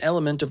still have an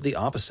element of the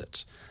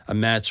opposite, a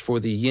match for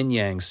the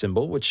yin-yang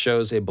symbol, which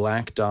shows a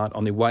black dot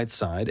on the white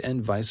side,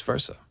 and vice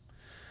versa.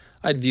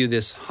 I'd view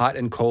this hot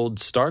and cold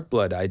Stark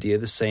blood idea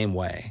the same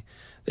way.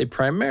 They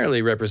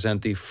primarily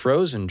represent the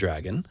frozen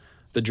dragon,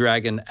 the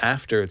dragon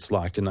after it's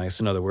locked in ice,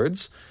 in other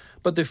words,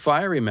 but the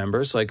fiery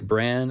members like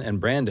Bran and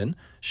Brandon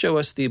show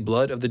us the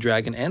blood of the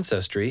dragon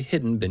ancestry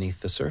hidden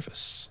beneath the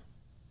surface.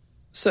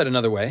 Said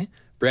another way,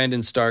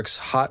 Brandon Stark's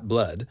hot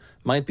blood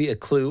might be a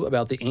clue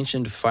about the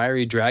ancient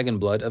fiery dragon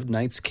blood of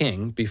Night's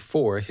King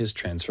before his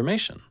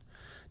transformation.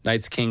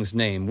 Night's King's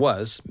name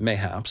was,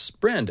 mayhaps,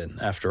 Brandon,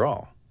 after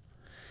all.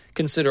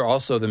 Consider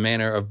also the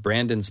manner of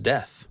Brandon's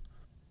death.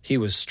 He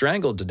was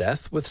strangled to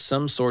death with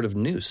some sort of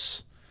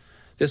noose.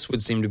 This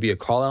would seem to be a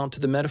call-out to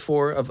the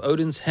metaphor of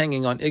Odin's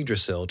hanging on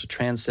Yggdrasil to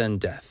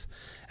transcend death,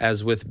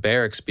 as with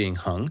Barracks being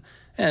hung,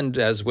 and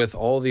as with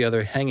all the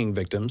other hanging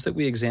victims that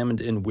we examined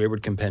in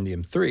Weirwood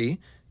Compendium 3,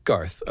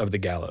 Garth of the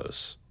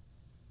Gallows.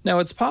 Now,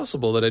 it's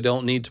possible that I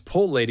don't need to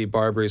pull Lady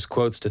Barbary's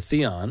quotes to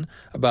Theon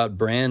about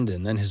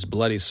Brandon and his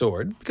bloody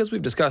sword, because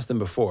we've discussed them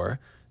before,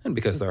 and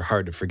because they're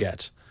hard to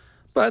forget.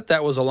 But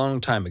that was a long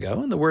time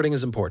ago, and the wording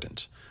is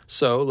important.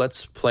 So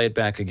let's play it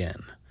back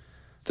again.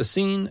 The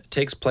scene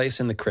takes place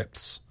in the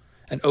crypts,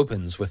 and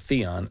opens with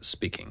Theon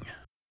speaking.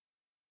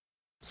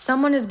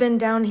 Someone has been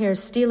down here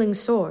stealing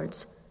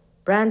swords.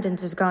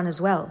 Brandon's is gone as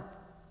well.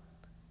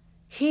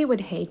 He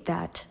would hate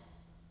that.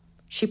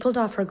 She pulled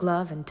off her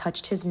glove and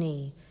touched his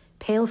knee,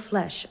 pale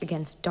flesh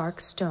against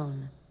dark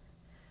stone.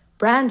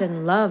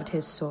 Brandon loved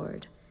his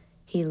sword.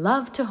 He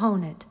loved to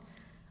hone it.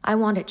 I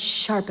want it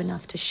sharp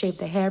enough to shave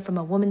the hair from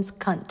a woman's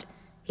cunt,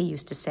 he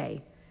used to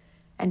say.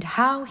 And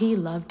how he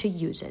loved to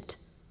use it.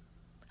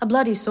 A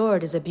bloody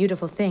sword is a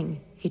beautiful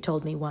thing, he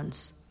told me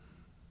once.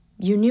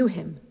 You knew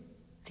him,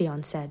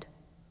 Theon said.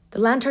 The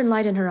lantern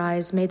light in her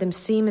eyes made them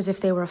seem as if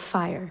they were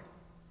afire.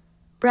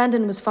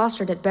 Brandon was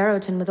fostered at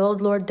Barrowton with old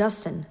Lord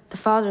Dustin, the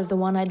father of the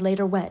one I'd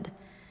later wed,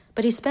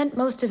 but he spent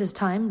most of his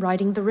time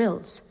riding the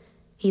rills.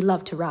 He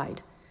loved to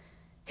ride.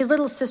 His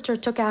little sister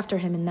took after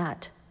him in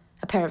that.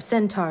 A pair of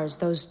centaurs,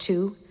 those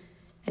two,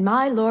 and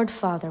my lord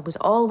father was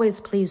always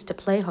pleased to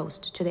play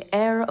host to the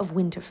heir of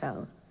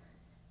Winterfell.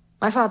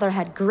 My father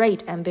had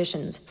great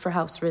ambitions for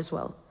House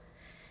Riswell.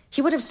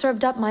 He would have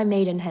served up my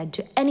maidenhead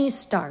to any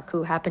Stark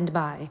who happened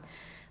by,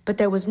 but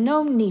there was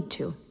no need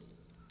to.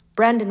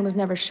 Brandon was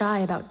never shy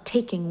about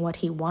taking what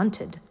he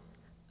wanted.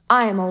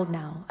 I am old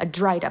now, a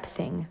dried-up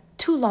thing,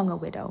 too long a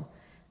widow,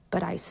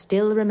 but I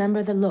still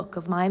remember the look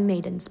of my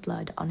maiden's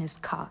blood on his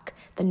cock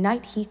the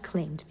night he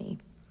claimed me.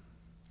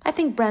 I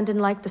think Brandon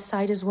liked the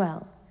sight as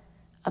well.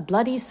 A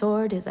bloody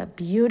sword is a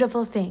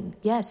beautiful thing,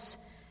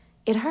 yes.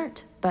 It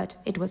hurt, but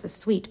it was a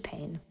sweet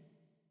pain.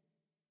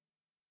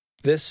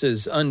 This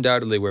is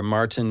undoubtedly where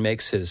Martin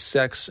makes his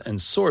sex and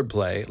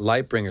swordplay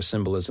Lightbringer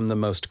symbolism the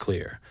most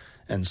clear,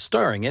 and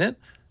starring in it,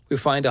 we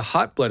find a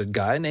hot-blooded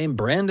guy named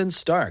Brandon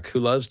Stark who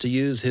loves to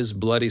use his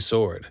bloody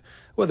sword,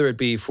 whether it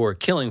be for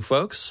killing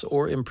folks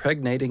or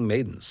impregnating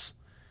maidens.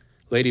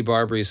 Lady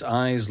Barbary's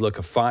eyes look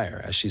afire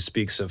as she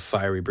speaks of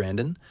fiery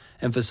Brandon,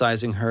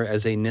 emphasizing her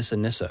as a Nissa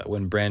Nissa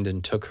when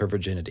Brandon took her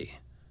virginity.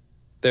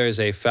 There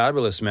is a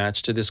fabulous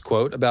match to this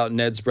quote about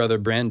Ned's brother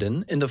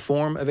Brandon in the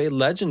form of a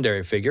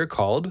legendary figure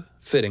called,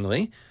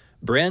 fittingly,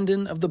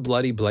 Brandon of the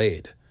Bloody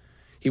Blade.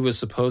 He was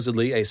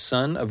supposedly a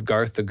son of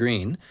Garth the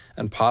Green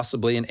and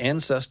possibly an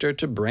ancestor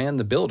to Bran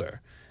the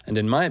Builder, and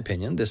in my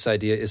opinion, this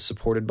idea is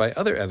supported by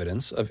other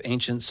evidence of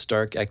ancient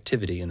Stark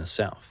activity in the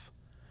South.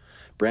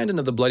 Brandon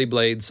of the Bloody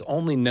Blade's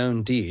only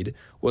known deed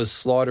was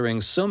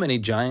slaughtering so many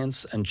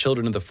giants and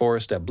children of the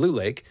forest at Blue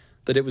Lake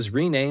that it was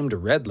renamed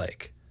Red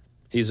Lake.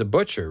 He's a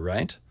butcher,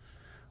 right?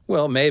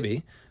 Well,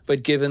 maybe,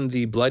 but given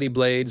the Bloody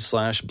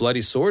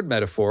Blade/Bloody Sword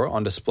metaphor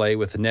on display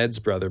with Ned's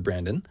brother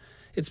Brandon,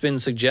 it's been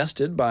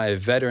suggested by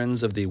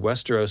veterans of the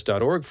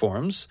Westeros.org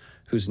forums,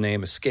 whose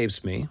name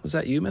escapes me. Was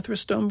that you,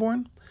 Mithras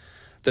Stoneborn?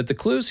 That the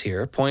clues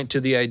here point to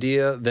the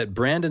idea that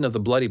Brandon of the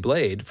Bloody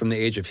Blade from the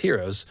Age of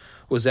Heroes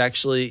was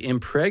actually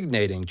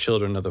impregnating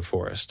children of the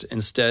forest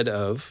instead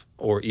of,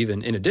 or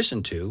even in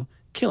addition to,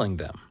 killing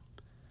them.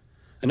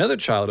 Another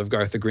child of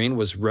Garth the Green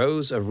was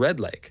Rose of Red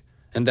Lake,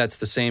 and that's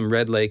the same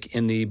Red Lake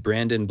in the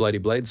Brandon Bloody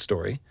Blade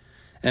story,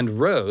 and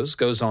Rose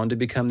goes on to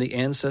become the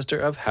ancestor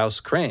of House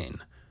Crane,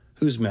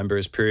 whose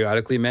members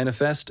periodically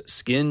manifest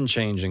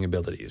skin-changing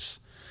abilities.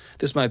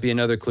 This might be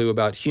another clue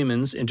about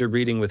humans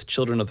interbreeding with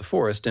children of the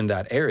forest in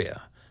that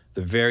area,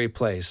 the very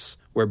place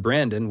where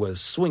Brandon was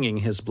swinging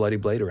his bloody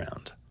blade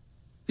around.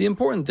 The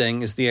important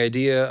thing is the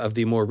idea of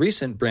the more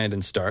recent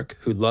Brandon Stark,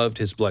 who loved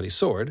his bloody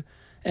sword,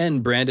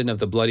 and Brandon of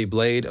the Bloody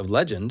Blade of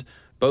legend,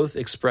 both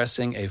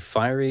expressing a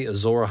fiery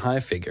Azor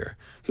Ahai figure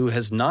who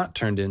has not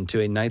turned into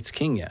a Night's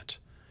King yet.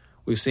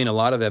 We've seen a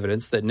lot of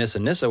evidence that Nissa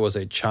Nissa was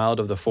a child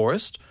of the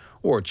forest,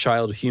 or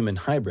child-human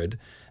hybrid,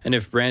 and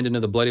if Brandon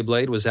of the Bloody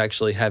Blade was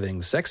actually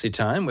having sexy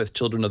time with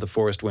children of the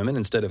forest women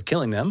instead of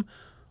killing them,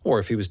 or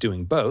if he was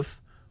doing both,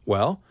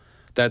 well,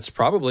 that's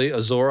probably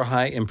Azor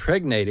Ahai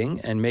impregnating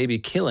and maybe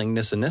killing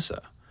Nissa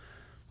Nissa.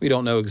 We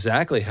don't know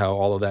exactly how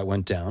all of that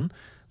went down,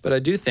 but I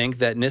do think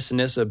that Nissa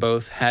Nissa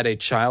both had a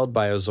child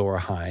by Azor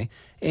Ahai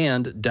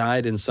and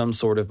died in some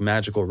sort of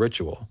magical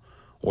ritual,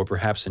 or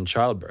perhaps in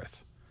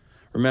childbirth.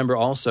 Remember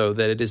also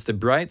that it is the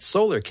bright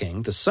Solar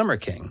King, the Summer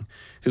King,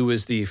 who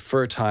is the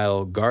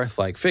fertile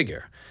Garth-like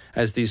figure,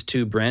 as these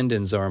two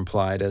Brandons are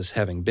implied as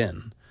having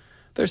been.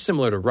 They're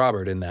similar to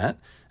Robert in that,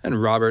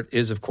 and Robert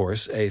is, of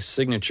course, a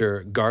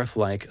signature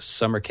Garth-like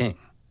Summer King.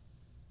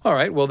 All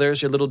right, well,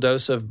 there's your little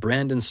dose of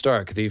Brandon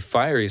Stark, the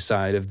fiery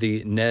side of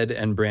the Ned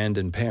and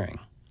Brandon pairing.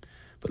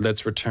 But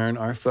let's return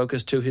our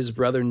focus to his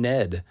brother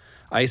Ned,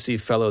 icy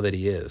fellow that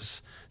he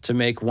is, to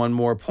make one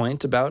more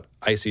point about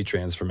icy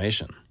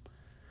transformation.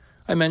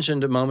 I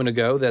mentioned a moment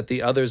ago that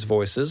the others'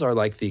 voices are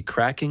like the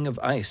cracking of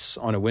ice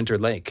on a winter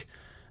lake,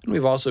 and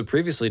we've also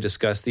previously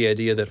discussed the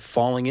idea that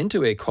falling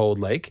into a cold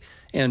lake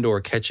and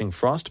or catching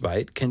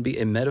frostbite can be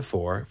a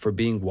metaphor for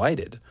being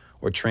whited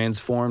or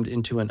transformed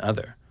into an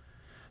other.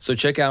 So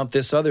check out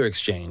this other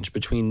exchange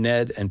between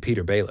Ned and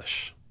Petyr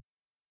Baelish.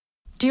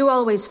 Do you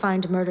always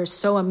find murder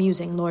so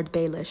amusing, Lord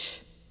Baelish?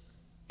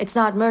 It's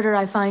not murder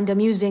I find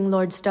amusing,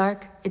 Lord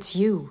Stark. It's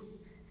you.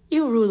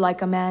 You rule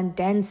like a man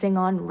dancing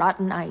on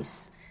rotten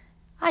ice.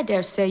 I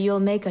dare say you'll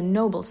make a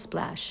noble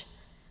splash.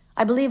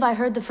 I believe I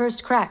heard the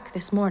first crack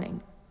this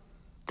morning.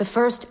 The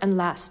first and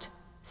last,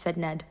 said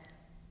Ned.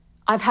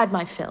 I've had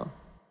my fill.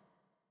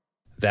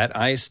 That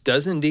ice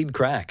does indeed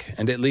crack,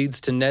 and it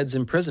leads to Ned's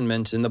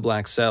imprisonment in the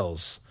Black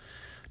Cells.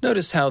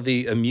 Notice how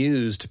the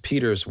amused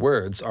Petyr's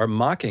words are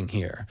mocking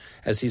here,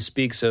 as he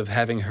speaks of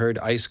having heard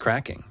ice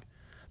cracking.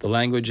 The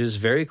language is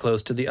very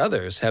close to the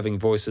others, having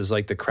voices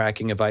like the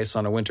cracking of ice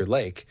on a winter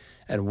lake,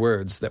 and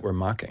words that were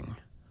mocking.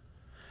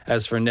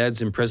 As for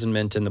Ned's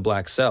imprisonment in the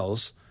Black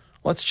Cells,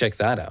 let's check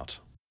that out.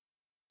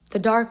 The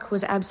dark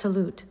was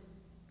absolute.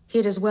 He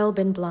had as well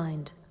been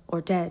blind, or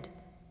dead,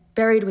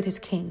 buried with his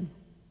king.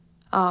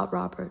 Ah,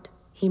 Robert,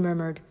 he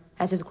murmured,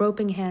 as his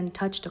groping hand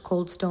touched a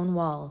cold stone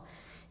wall,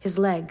 his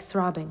leg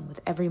throbbing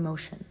with every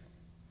motion.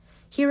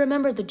 He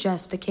remembered the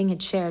jest the king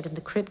had shared in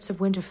the crypts of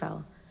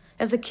Winterfell,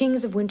 as the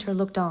kings of winter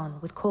looked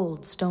on with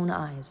cold stone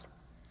eyes.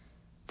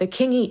 The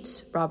king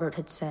eats, Robert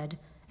had said,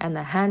 and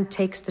the hand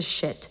takes the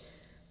shit.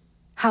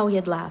 How he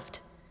had laughed.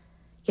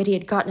 Yet he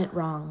had gotten it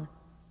wrong.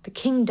 The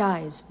king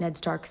dies, Ned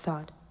Stark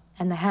thought,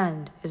 and the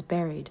hand is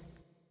buried.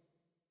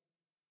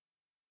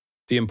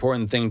 The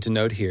important thing to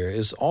note here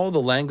is all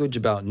the language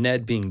about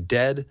Ned being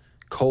dead,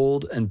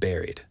 cold, and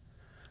buried.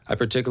 I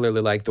particularly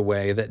like the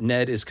way that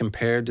Ned is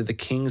compared to the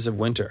kings of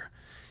winter.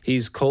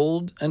 He's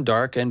cold and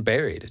dark and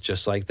buried,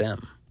 just like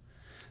them.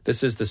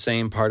 This is the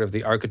same part of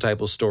the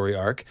archetypal story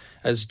arc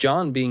as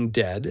Jon being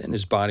dead and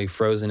his body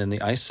frozen in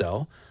the ice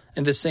cell,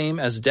 and the same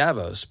as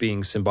Davos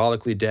being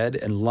symbolically dead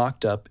and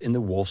locked up in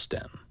the wolf's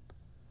den.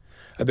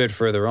 A bit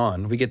further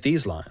on, we get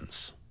these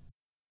lines.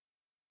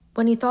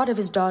 When he thought of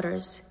his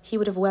daughters, he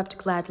would have wept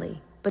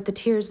gladly, but the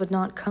tears would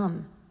not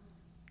come.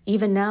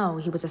 Even now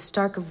he was a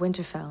Stark of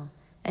Winterfell,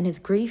 and his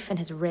grief and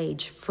his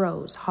rage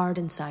froze hard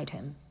inside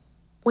him.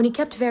 When he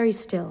kept very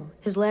still,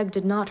 his leg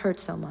did not hurt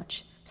so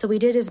much, so he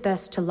did his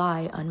best to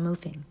lie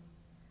unmoving.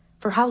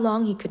 For how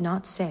long he could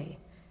not say.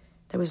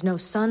 There was no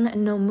sun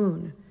and no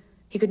moon.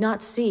 He could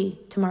not see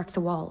to mark the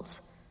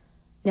walls.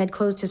 Ned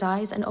closed his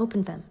eyes and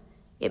opened them.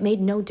 It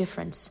made no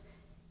difference.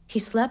 He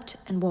slept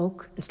and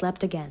woke and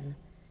slept again.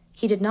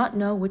 He did not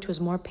know which was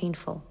more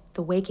painful,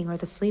 the waking or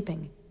the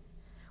sleeping.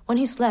 When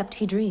he slept,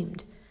 he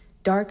dreamed,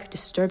 dark,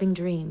 disturbing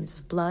dreams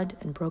of blood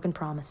and broken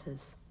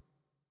promises.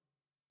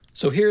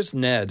 So here's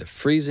Ned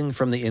freezing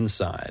from the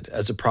inside,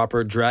 as a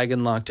proper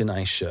dragon locked in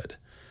ice should.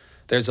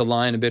 There's a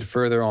line a bit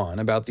further on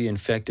about the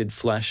infected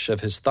flesh of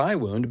his thigh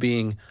wound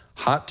being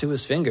hot to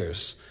his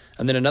fingers,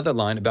 and then another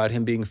line about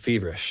him being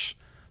feverish.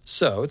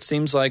 So it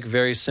seems like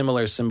very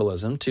similar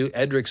symbolism to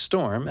Edric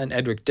Storm and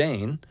Edric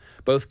Dane,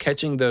 both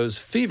catching those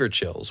fever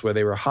chills where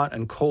they were hot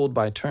and cold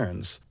by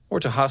turns, or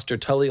to Hoster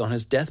Tully on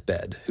his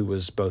deathbed, who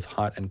was both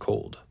hot and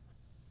cold.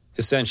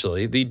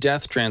 Essentially, the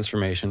death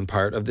transformation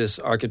part of this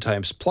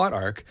archetype's plot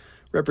arc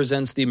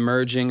represents the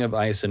merging of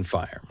ice and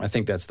fire. I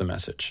think that's the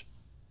message.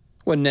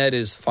 When Ned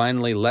is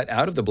finally let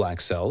out of the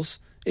Black Cells,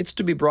 it's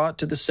to be brought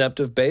to the Sept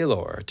of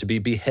Baelor to be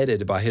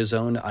beheaded by his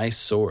own ice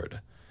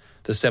sword.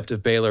 The Sept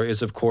of Baelor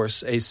is, of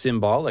course, a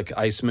symbolic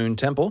Ice Moon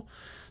temple,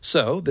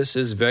 so this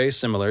is very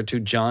similar to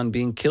Jon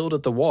being killed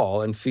at the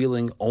wall and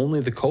feeling only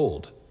the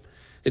cold.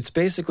 It's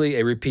basically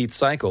a repeat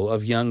cycle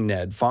of young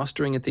Ned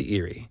fostering at the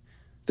Eyrie.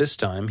 This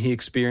time, he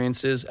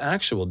experiences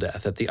actual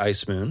death at the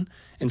Ice Moon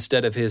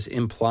instead of his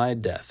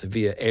implied death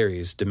via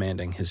Ares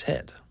demanding his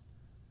head.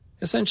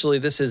 Essentially,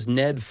 this is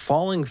Ned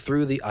falling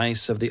through the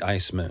ice of the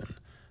Ice Moon,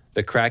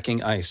 the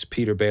cracking ice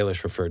Peter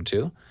Baelish referred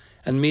to,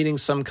 and meeting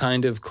some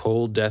kind of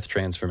cold death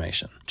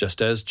transformation,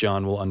 just as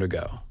Jon will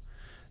undergo.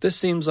 This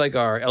seems like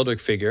our Eldrick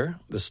figure,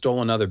 the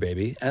Stolen Other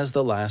baby, as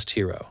the last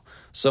hero,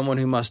 someone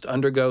who must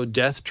undergo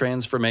death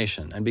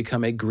transformation and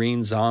become a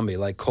green zombie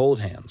like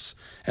Cold Hands,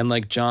 and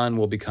like Jon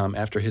will become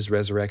after his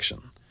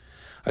resurrection.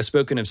 I've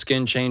spoken of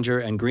Skin Changer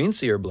and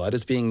Greenseer blood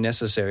as being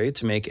necessary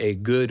to make a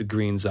good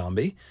green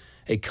zombie,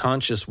 a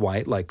conscious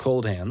white like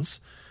Cold Hands,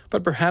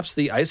 but perhaps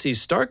the icy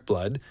Stark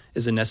blood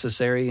is a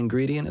necessary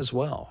ingredient as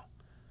well.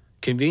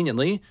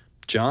 Conveniently,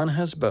 Jon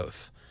has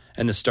both,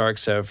 and the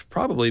Starks have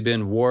probably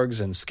been wargs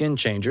and skin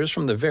changers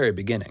from the very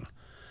beginning.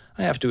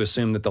 I have to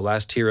assume that the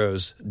last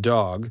hero's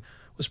dog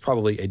was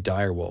probably a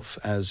direwolf,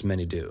 as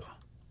many do.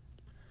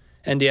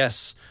 And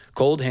yes,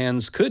 Cold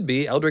Hands could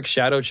be Eldric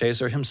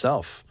Shadowchaser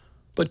himself,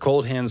 but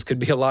Cold Hands could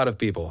be a lot of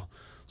people,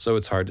 so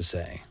it's hard to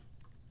say.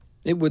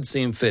 It would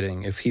seem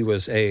fitting if he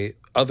was a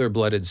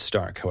other-blooded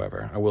Stark,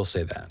 however, I will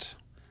say that.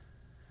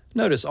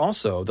 Notice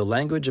also the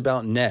language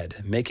about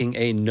Ned making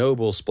a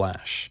noble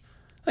splash.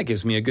 That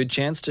gives me a good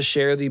chance to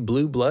share the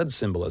blue blood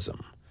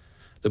symbolism.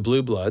 The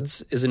blue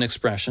bloods is an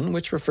expression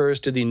which refers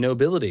to the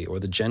nobility or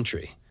the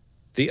gentry.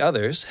 The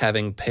others,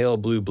 having pale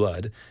blue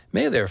blood,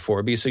 may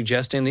therefore be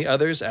suggesting the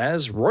others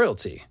as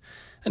royalty.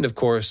 And of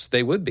course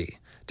they would be,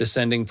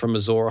 descending from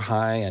Azor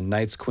High and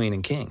Knights Queen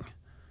and King.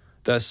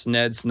 Thus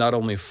Ned's not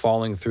only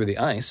falling through the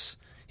ice,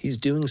 he's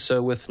doing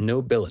so with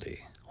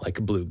nobility,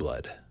 like blue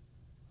blood.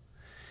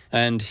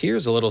 And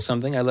here's a little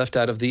something I left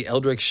out of the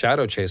Eldric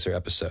Shadowchaser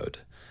episode.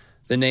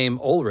 The name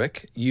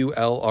Ulrich,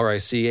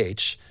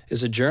 U-L-R-I-C-H,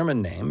 is a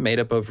German name made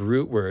up of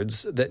root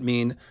words that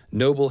mean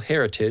noble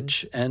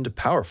heritage and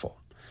powerful.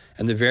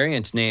 And the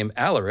variant name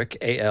Alaric,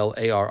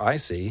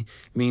 A-L-A-R-I-C,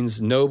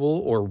 means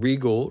noble or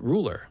regal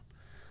ruler.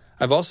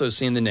 I've also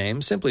seen the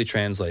name simply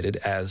translated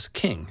as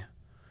king.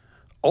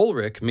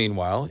 Ulric,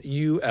 meanwhile,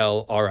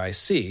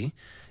 U-L-R-I-C,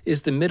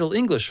 is the Middle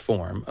English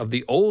form of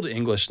the Old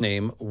English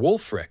name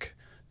Wulfric,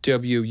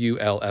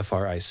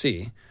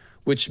 W-U-L-F-R-I-C,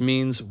 which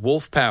means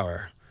wolf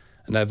power,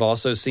 and I've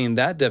also seen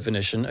that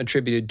definition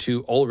attributed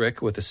to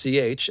Ulrich with a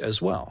CH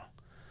as well.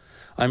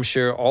 I'm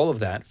sure all of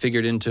that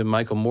figured into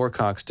Michael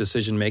Moorcock's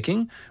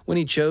decision-making when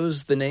he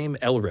chose the name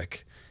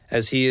Elric,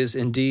 as he is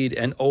indeed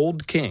an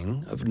old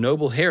king of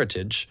noble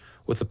heritage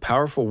with a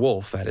powerful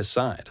wolf at his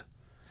side.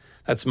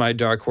 That's my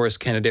dark horse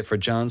candidate for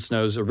Jon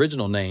Snow's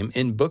original name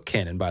in book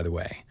canon, by the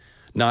way.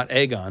 Not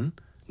Aegon,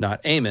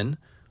 not Aemon,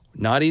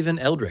 not even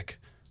Eldric,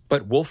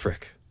 but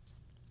Wulfric.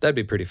 That'd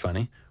be pretty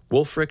funny.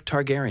 Wulfric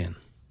Targaryen.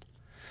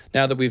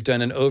 Now that we've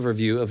done an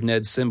overview of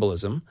Ned's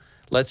symbolism,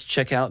 let's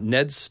check out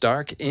Ned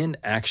Stark in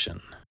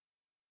action.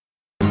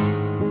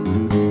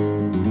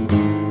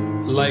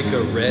 Like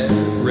a red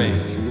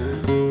rain.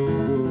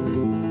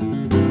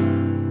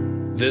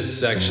 This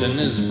section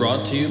is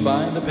brought to you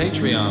by the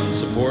Patreon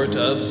support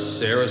of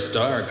Sarah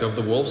Stark of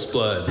the Wolf's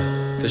Blood,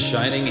 the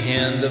Shining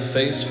Hand of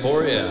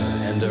Phaesphoria,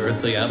 and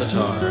Earthly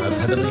Avatar of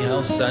Heavenly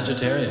House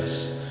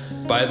Sagittarius.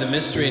 By the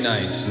Mystery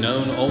Knight,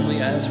 known only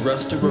as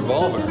Rusted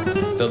Revolver,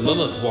 the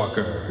Lilith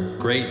Walker,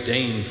 Great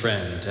Dane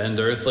Friend, and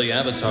Earthly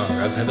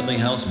Avatar of Heavenly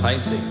House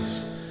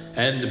Pisces.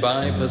 And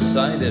by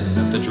Poseidon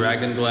of the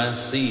Dragonglass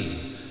Sea,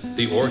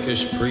 the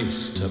Orcish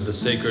Priest of the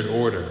Sacred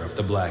Order of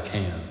the Black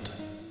Hand.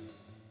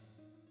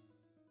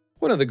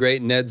 One of the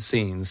great Ned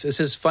scenes is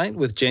his fight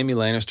with Jaime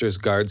Lannister's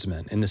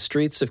guardsmen in the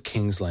streets of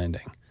King's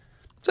Landing.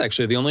 It's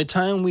actually the only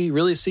time we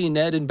really see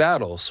Ned in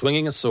battle,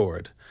 swinging a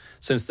sword,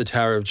 since the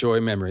Tower of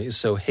Joy memory is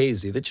so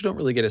hazy that you don't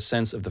really get a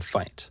sense of the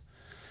fight.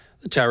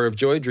 The Tower of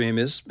Joy dream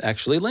is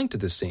actually linked to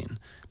this scene,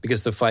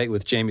 because the fight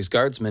with Jaime's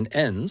guardsmen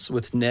ends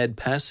with Ned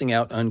passing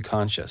out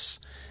unconscious,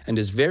 and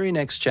his very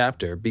next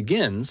chapter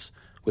begins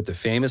with the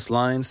famous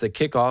lines that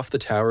kick off the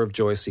Tower of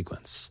Joy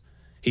sequence.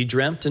 He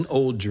dreamt an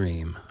old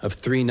dream of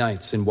 3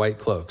 knights in white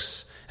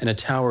cloaks, and a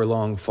tower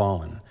long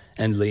fallen,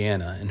 and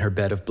Lyanna in her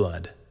bed of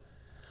blood.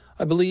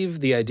 I believe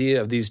the idea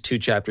of these 2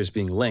 chapters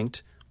being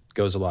linked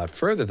goes a lot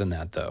further than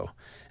that, though,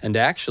 and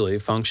actually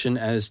function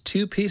as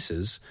 2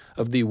 pieces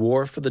of the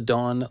War for the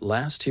Dawn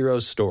last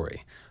hero's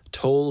story,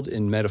 told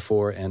in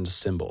metaphor and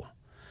symbol.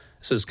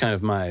 This is kind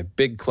of my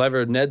big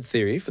clever Ned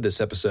theory for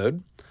this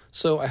episode,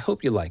 so I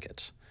hope you like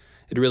it.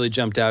 It really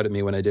jumped out at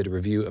me when I did a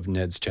review of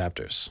Ned's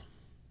chapters.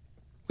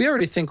 We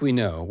already think we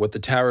know what the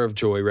Tower of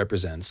Joy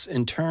represents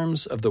in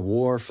terms of the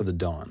War for the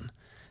Dawn.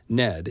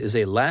 Ned is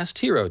a last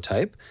hero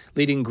type,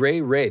 leading gray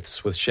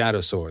wraiths with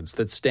shadow swords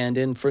that stand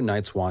in for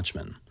Night's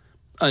Watchmen.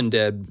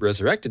 Undead,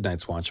 resurrected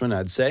Night's Watchmen,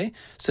 I'd say,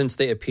 since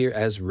they appear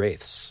as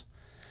wraiths.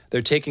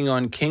 They're taking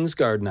on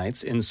Kingsguard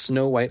knights in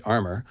snow-white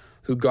armor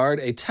who guard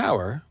a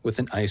tower with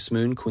an Ice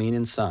Moon Queen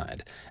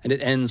inside, and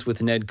it ends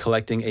with Ned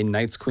collecting a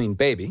Night's Queen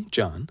baby,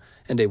 Jon,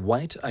 and a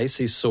white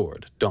icy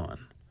sword,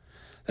 Dawn.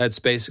 That's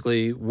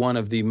basically one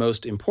of the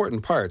most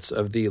important parts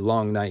of the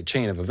Long Night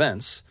chain of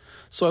events,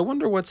 so I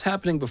wonder what's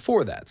happening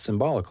before that,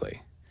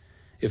 symbolically.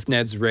 If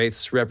Ned's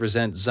wraiths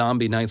represent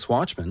zombie Night's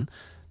Watchmen,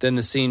 then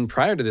the scene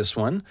prior to this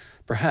one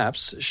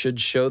perhaps should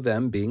show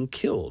them being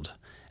killed.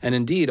 And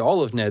indeed,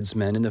 all of Ned's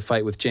men in the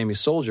fight with Jaime's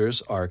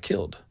soldiers are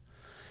killed.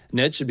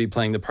 Ned should be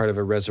playing the part of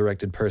a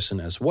resurrected person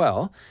as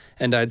well,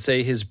 and I'd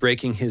say his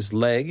breaking his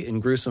leg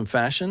in gruesome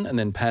fashion and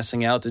then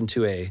passing out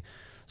into a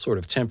sort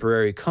of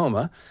temporary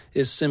coma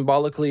is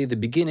symbolically the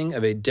beginning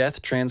of a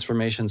death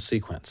transformation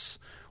sequence,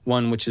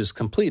 one which is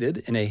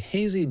completed in a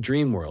hazy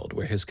dream world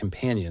where his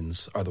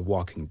companions are the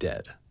walking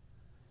dead.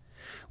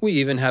 We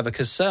even have a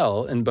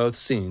Cassell in both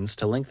scenes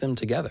to link them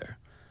together.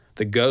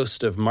 The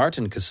ghost of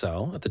Martin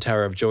Cassell at the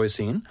Tower of Joy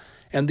scene,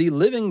 and the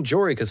living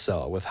Jory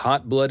Cassell with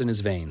hot blood in his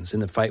veins in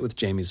the fight with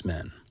Jaime's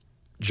men.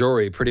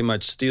 Jory pretty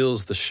much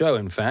steals the show,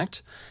 in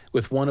fact,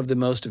 with one of the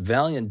most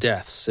valiant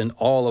deaths in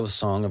all of A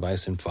Song of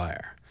Ice and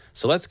Fire.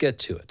 So let's get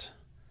to it.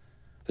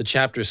 The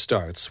chapter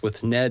starts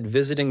with Ned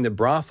visiting the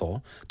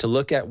brothel to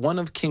look at one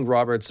of King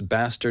Robert's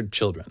bastard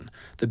children,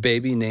 the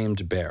baby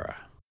named Bera.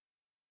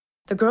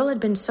 The girl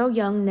had been so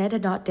young Ned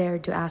had not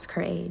dared to ask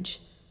her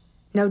age.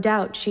 No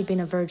doubt she'd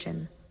been a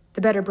virgin.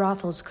 The better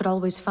brothels could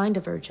always find a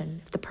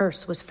virgin if the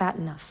purse was fat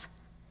enough.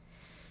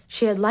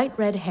 She had light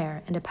red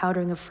hair and a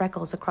powdering of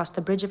freckles across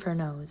the bridge of her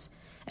nose,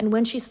 and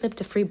when she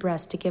slipped a free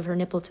breast to give her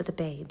nipple to the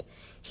babe,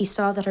 he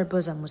saw that her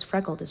bosom was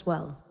freckled as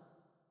well.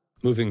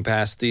 Moving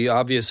past the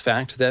obvious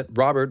fact that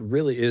Robert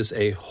really is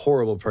a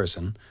horrible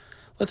person,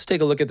 let's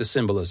take a look at the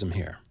symbolism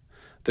here.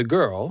 The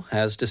girl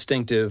has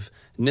distinctive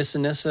Nissa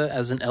Nissa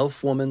as an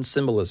elf woman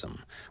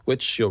symbolism,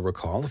 which you'll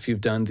recall if you've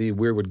done the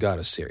Weirwood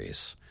Goddess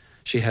series.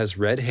 She has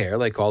red hair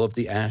like all of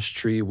the ash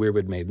tree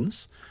Weirwood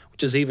maidens,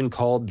 which is even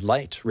called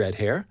light red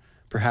hair,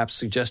 perhaps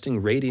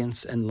suggesting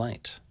radiance and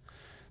light.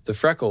 The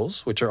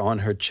freckles, which are on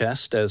her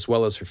chest as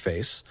well as her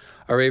face,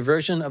 are a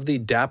version of the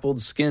dappled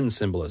skin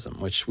symbolism,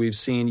 which we've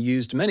seen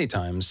used many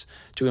times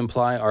to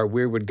imply our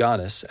Weirwood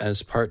Goddess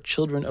as part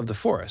children of the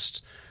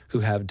forest, who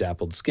have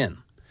dappled skin.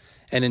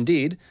 And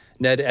indeed,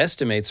 Ned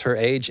estimates her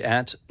age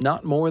at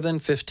not more than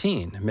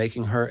 15,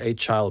 making her a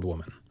child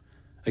woman.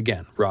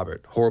 Again,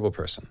 Robert, horrible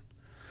person.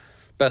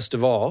 Best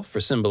of all, for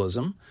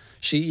symbolism,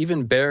 she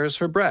even bears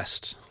her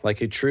breast,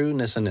 like a true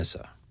Nissa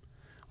Nissa.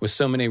 With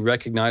so many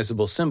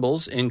recognizable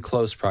symbols in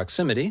close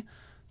proximity,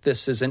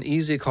 this is an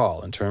easy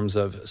call in terms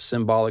of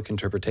symbolic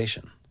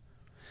interpretation.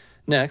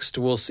 Next,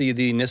 we'll see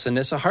the Nissa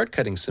Nissa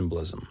heart-cutting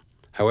symbolism.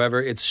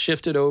 However, it's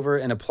shifted over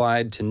and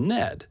applied to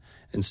Ned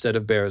instead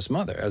of Bera's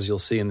mother, as you'll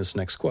see in this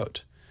next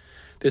quote.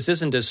 This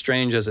isn't as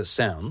strange as it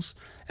sounds,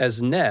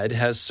 as Ned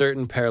has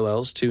certain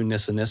parallels to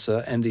Nissa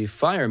Nissa and the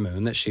fire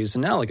moon that she's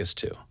analogous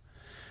to.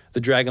 The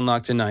dragon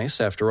locked in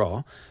ice, after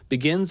all,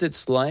 begins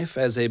its life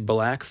as a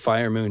black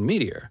fire moon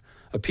meteor,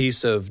 a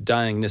piece of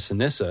dying Nissa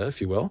Nissa,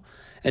 if you will,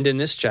 and in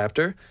this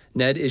chapter,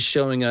 Ned is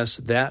showing us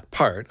that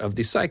part of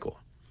the cycle.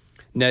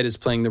 Ned is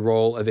playing the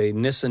role of a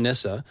Nissa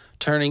Nissa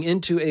turning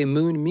into a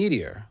moon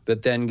meteor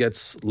that then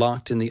gets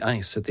locked in the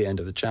ice at the end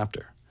of the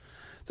chapter.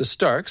 The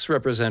Starks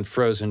represent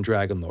frozen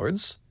dragon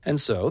lords, and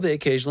so they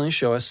occasionally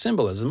show us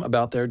symbolism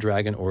about their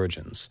dragon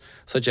origins,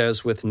 such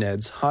as with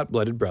Ned's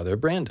hot-blooded brother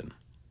Brandon.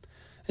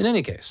 In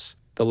any case,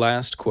 the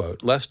last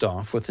quote left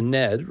off with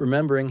Ned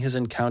remembering his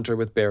encounter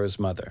with Bera's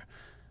mother,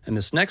 and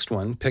this next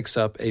one picks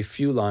up a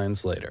few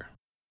lines later.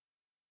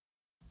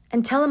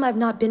 And tell him I've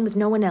not been with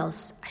no one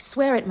else. I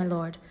swear it, my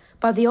lord,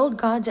 by the old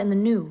gods and the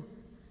new.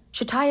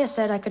 Shataya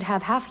said I could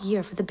have half a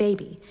year for the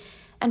baby,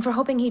 and for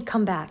hoping he'd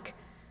come back.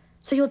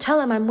 So you'll tell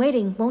him I'm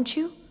waiting, won't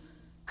you?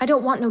 I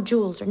don't want no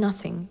jewels or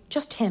nothing,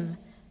 just him.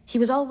 He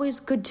was always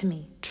good to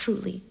me,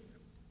 truly.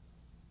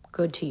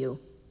 Good to you,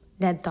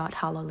 Ned thought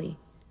hollowly.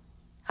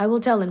 I will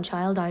tell him,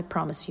 child, I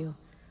promise you.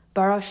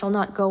 Bara shall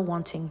not go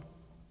wanting.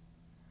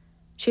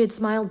 She had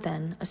smiled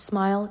then, a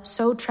smile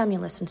so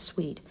tremulous and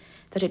sweet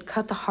that it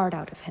cut the heart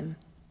out of him.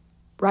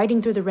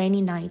 Riding through the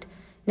rainy night,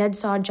 Ned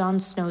saw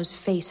Jon Snow's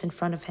face in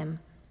front of him,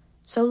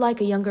 so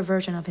like a younger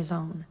version of his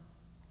own.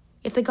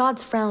 If the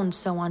gods frowned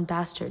so on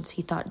bastards,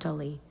 he thought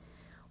dully,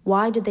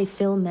 why did they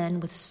fill men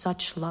with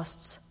such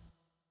lusts?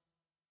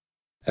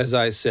 As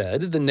I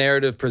said, the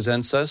narrative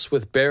presents us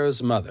with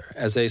Bera's mother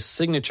as a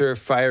signature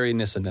fiery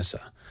Nissa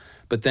Nissa,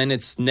 but then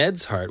it's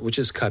Ned's heart which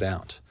is cut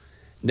out.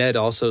 Ned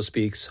also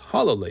speaks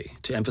hollowly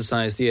to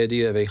emphasize the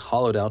idea of a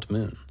hollowed-out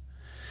moon.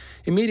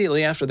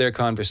 Immediately after their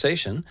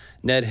conversation,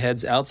 Ned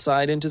heads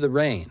outside into the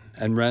rain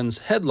and runs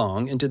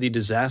headlong into the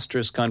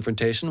disastrous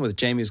confrontation with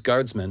Jaime's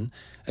guardsmen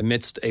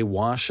amidst a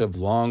wash of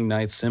long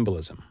night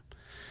symbolism.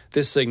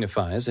 This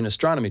signifies, in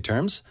astronomy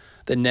terms,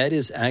 that Ned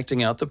is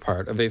acting out the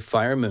part of a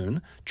fire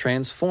moon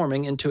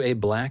transforming into a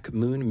black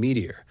moon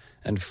meteor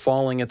and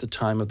falling at the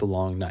time of the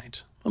long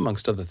night,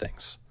 amongst other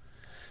things.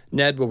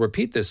 Ned will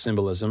repeat this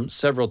symbolism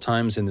several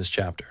times in this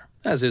chapter,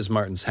 as is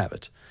Martin's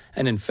habit,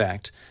 and in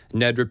fact,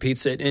 Ned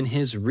repeats it in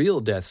his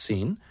real death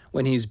scene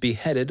when he's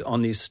beheaded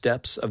on the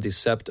steps of the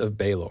Sept of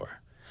Baelor.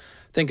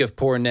 Think of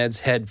poor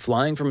Ned's head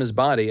flying from his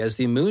body as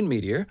the moon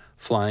meteor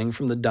flying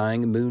from the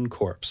dying moon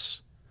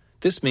corpse.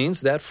 This means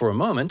that, for a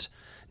moment,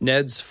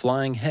 Ned's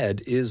flying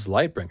head is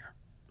Lightbringer.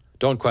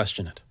 Don't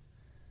question it.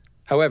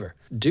 However,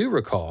 do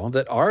recall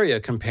that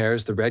Arya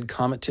compares the red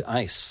comet to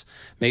ice,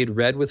 made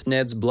red with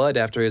Ned's blood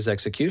after his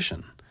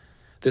execution.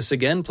 This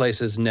again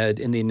places Ned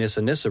in the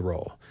Nissa Nissa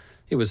role.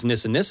 It was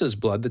Nissa Nissa's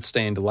blood that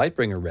stained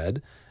Lightbringer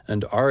red,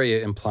 and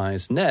Arya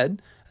implies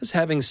Ned as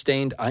having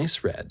stained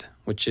ice red,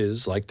 which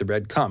is, like the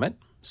red comet,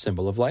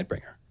 symbol of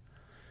Lightbringer.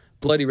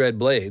 Bloody red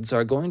blades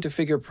are going to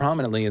figure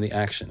prominently in the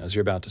action, as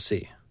you're about to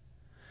see.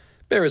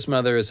 Bera's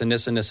mother is a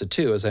Nissa Nissa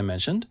too, as I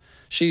mentioned.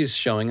 She's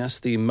showing us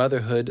the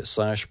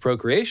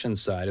motherhood/procreation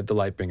side of the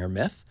Lightbringer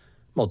myth,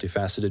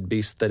 multifaceted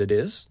beast that it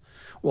is,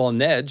 while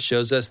Ned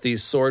shows us the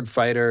sword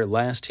fighter,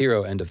 last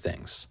hero end of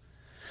things.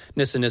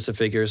 Nissa Nissa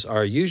figures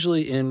are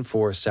usually in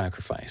for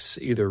sacrifice,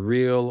 either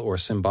real or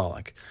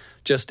symbolic,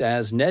 just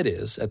as Ned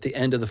is at the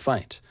end of the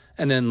fight,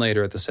 and then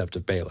later at the Sept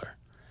of Baelor.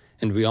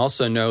 And we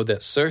also know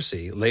that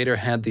Cersei later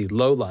had the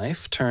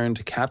lowlife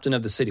turned captain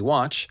of the City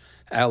Watch,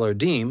 Alor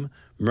Deem,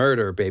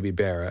 murder baby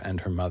Bera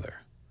and her mother.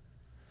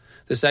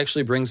 This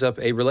actually brings up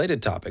a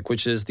related topic,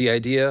 which is the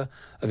idea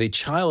of a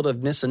child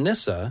of Nissa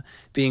Nissa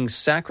being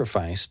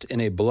sacrificed in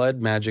a blood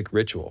magic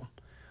ritual.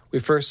 We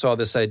first saw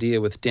this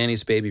idea with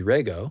Dany's baby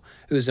Rhaego,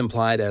 who is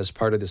implied as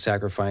part of the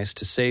sacrifice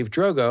to save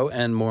Drogo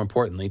and, more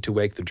importantly, to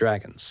wake the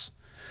dragons.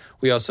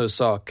 We also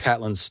saw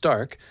Catelyn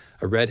Stark,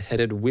 a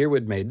red-headed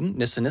weirwood maiden,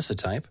 Nissa Nissa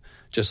type,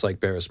 just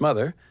like Bera's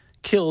mother,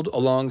 killed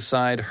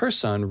alongside her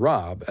son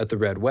Robb at the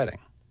Red Wedding.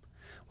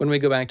 When we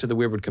go back to the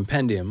Weirwood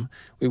Compendium,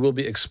 we will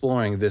be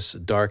exploring this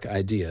dark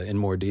idea in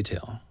more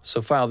detail,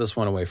 so file this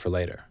one away for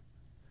later.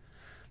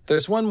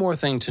 There's one more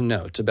thing to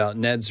note about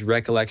Ned's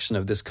recollection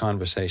of this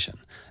conversation,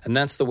 and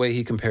that's the way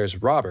he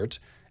compares Robert,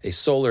 a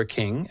solar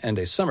king and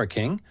a summer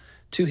king,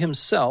 to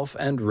himself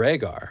and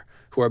Rhaegar,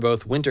 who are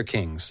both winter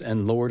kings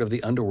and lord of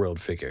the underworld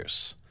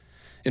figures.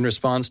 In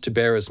response to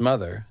Bera's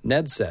mother,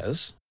 Ned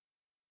says,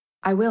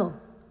 I will,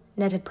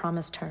 Ned had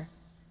promised her.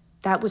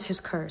 That was his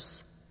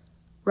curse.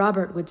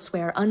 Robert would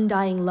swear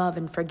undying love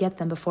and forget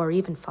them before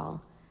evenfall,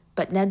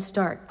 but Ned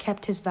Stark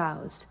kept his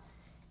vows.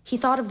 He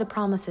thought of the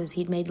promises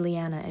he'd made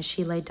Lyanna as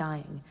she lay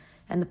dying,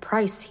 and the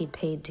price he'd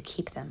paid to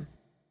keep them.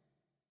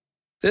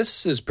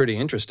 This is pretty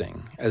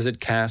interesting, as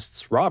it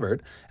casts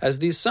Robert as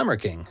the Summer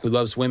King who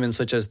loves women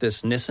such as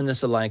this Nissa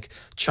Nissa-like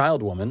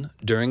child woman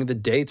during the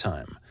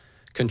daytime.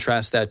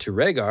 Contrast that to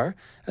Rhaegar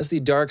as the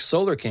Dark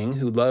Solar King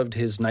who loved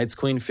his Night's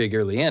Queen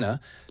figure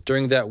Lyanna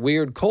during that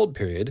weird cold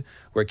period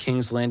where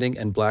King's Landing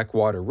and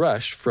Blackwater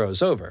Rush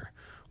froze over,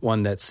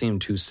 one that seemed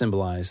to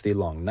symbolize the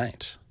long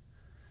night.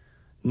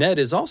 Ned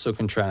is also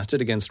contrasted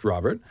against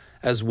Robert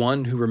as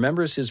one who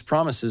remembers his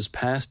promises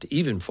past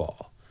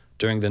evenfall,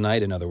 during the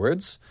night in other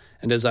words,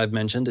 and as I've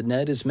mentioned,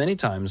 Ned is many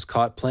times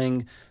caught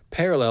playing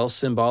parallel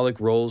symbolic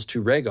roles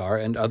to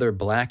Rhaegar and other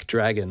Black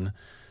Dragon,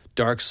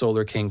 Dark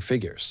Solar King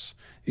figures,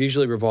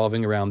 usually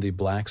revolving around the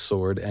Black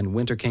Sword and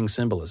Winter King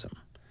symbolism.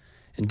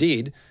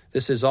 Indeed,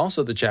 this is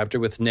also the chapter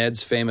with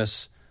Ned's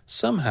famous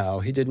 "somehow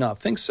he did not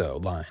think so"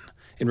 line,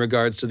 in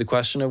regards to the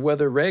question of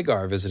whether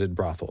Rhaegar visited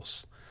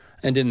brothels.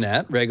 And in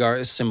that, Rhaegar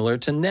is similar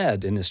to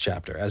Ned in this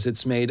chapter, as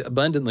it's made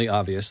abundantly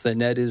obvious that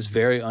Ned is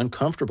very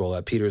uncomfortable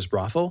at Peter's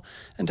brothel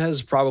and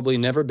has probably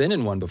never been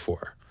in one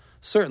before,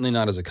 certainly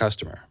not as a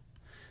customer.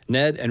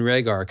 Ned and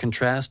Rhaegar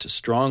contrast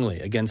strongly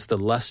against the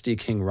lusty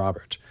King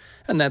Robert,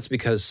 and that's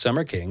because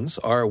Summer Kings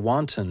are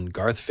wanton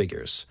Garth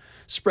figures,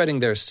 spreading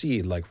their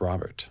seed like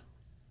Robert.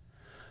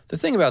 The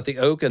thing about the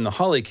Oak and the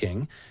Holly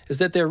King is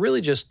that they're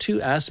really just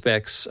two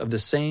aspects of the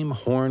same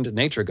horned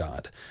nature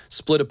god,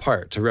 split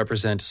apart to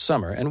represent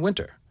summer and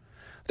winter.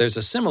 There's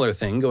a similar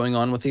thing going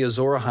on with the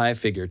Azor Ahai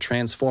figure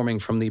transforming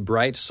from the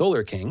bright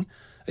Solar King,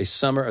 a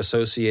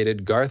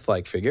summer-associated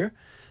Garth-like figure,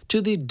 to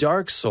the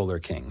Dark Solar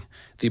King,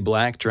 the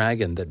black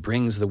dragon that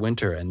brings the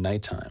winter and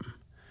nighttime.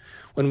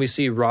 When we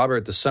see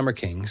Robert the Summer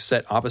King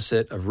set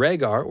opposite of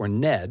Rhaegar or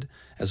Ned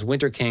as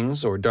Winter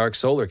Kings or Dark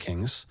Solar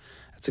Kings,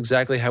 that's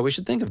exactly how we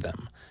should think of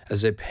them,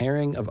 as a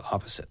pairing of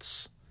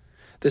opposites.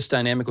 This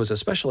dynamic was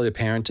especially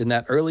apparent in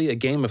that early A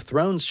Game of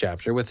Thrones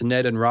chapter with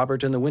Ned and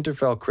Robert in the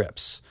Winterfell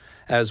crypts,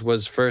 as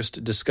was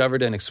first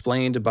discovered and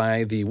explained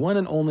by the one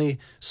and only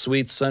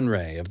Sweet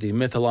Sunray of the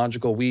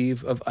Mythological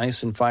Weave of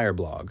Ice and Fire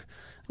blog.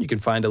 You can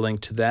find a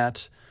link to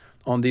that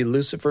on the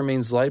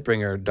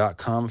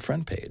LuciferMeansLightbringer.com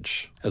front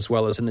page, as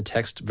well as in the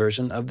text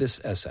version of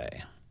this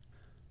essay.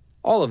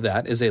 All of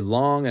that is a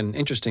long and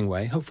interesting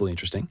way, hopefully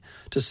interesting,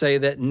 to say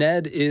that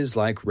Ned is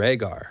like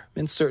Rhaegar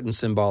in certain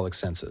symbolic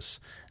senses,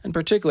 and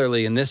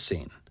particularly in this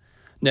scene.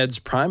 Ned's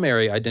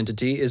primary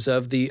identity is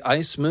of the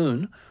Ice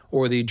Moon,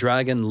 or the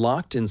dragon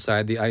locked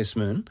inside the Ice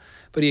Moon,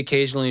 but he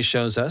occasionally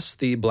shows us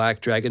the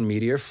black dragon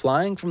meteor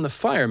flying from the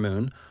Fire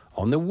Moon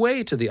on the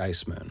way to the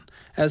Ice Moon,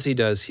 as he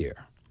does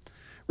here.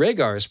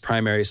 Rhaegar's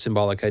primary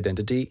symbolic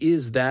identity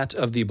is that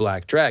of the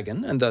black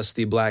dragon, and thus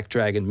the black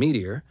dragon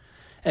meteor,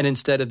 and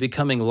instead of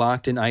becoming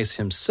locked in ice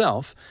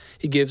himself,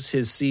 he gives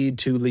his seed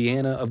to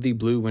Lyanna of the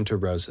Blue Winter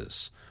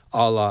Roses,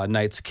 a la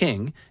Night's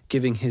King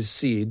giving his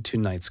seed to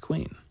Night's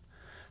Queen.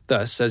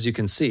 Thus, as you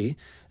can see,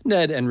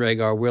 Ned and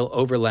Rhaegar will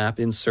overlap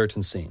in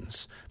certain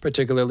scenes,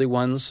 particularly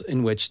ones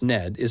in which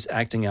Ned is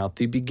acting out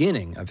the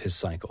beginning of his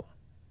cycle.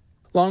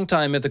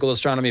 Longtime mythical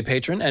astronomy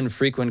patron and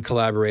frequent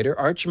collaborator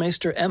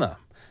Archmaester Emma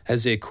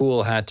has a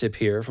cool hat tip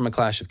here from A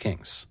Clash of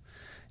Kings.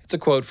 It's a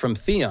quote from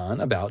Theon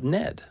about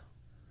Ned.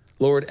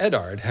 Lord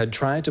Eddard had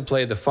tried to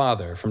play the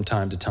father from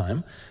time to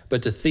time,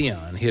 but to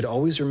Theon he had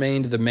always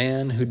remained the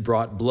man who'd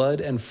brought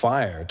blood and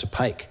fire to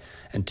Pike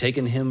and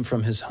taken him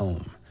from his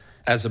home.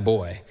 As a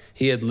boy,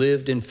 he had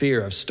lived in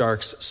fear of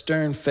Stark's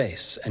stern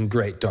face and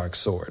great dark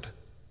sword.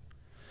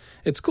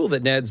 It's cool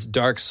that Ned's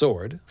dark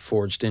sword,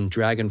 forged in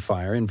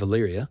Dragonfire in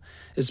Valyria,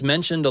 is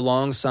mentioned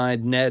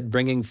alongside Ned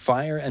bringing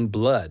fire and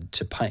blood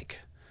to Pike.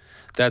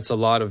 That's a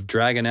lot of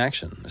dragon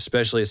action,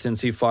 especially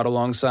since he fought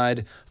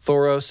alongside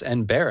Thoros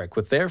and Beric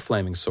with their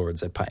flaming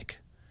swords at Pike.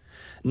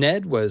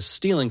 Ned was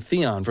stealing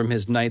Theon from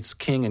his Night's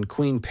King and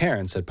Queen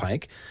parents at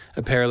Pike,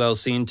 a parallel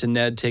scene to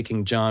Ned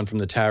taking Jon from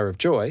the Tower of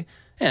Joy,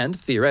 and,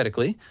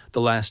 theoretically, the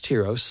last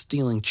hero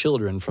stealing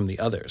children from the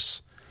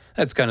others.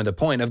 That's kind of the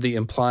point of the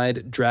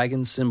implied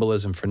dragon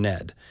symbolism for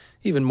Ned,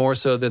 even more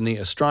so than the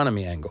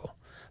astronomy angle.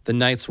 The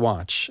Night's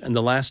Watch and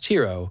the last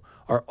hero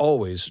are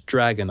always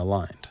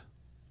dragon-aligned.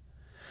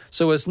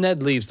 So as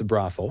Ned leaves the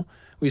brothel,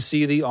 we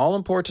see the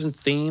all-important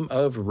theme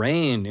of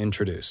rain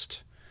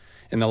introduced.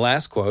 In the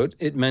last quote,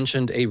 it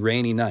mentioned a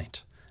rainy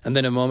night, and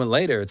then a moment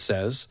later it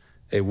says,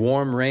 "A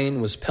warm rain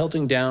was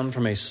pelting down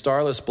from a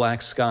starless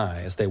black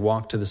sky as they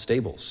walked to the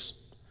stables."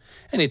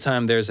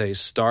 Anytime there's a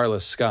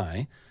starless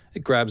sky,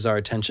 it grabs our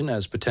attention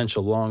as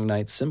potential long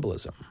night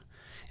symbolism.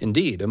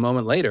 Indeed, a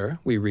moment later,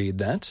 we read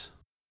that,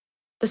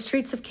 "The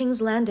streets of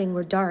King's Landing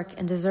were dark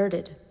and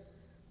deserted.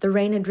 The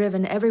rain had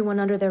driven everyone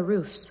under their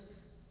roofs.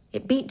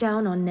 It beat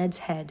down on Ned's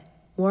head,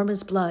 warm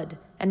as blood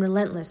and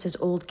relentless as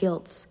old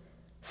guilts.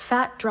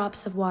 Fat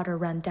drops of water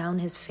ran down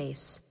his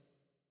face."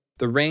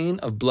 The rain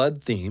of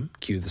blood theme,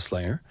 cue the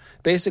Slayer,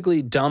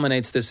 basically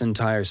dominates this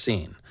entire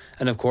scene,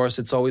 and of course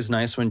it's always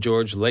nice when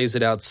George lays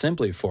it out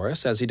simply for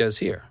us, as he does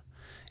here.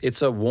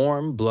 It's a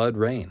warm blood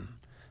rain.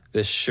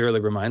 This surely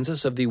reminds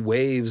us of the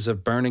waves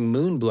of burning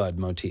moon blood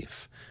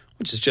motif,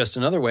 which is just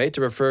another way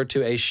to refer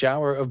to a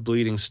shower of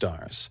bleeding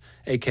stars,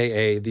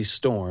 aka the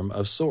Storm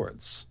of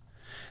Swords.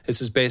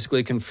 This is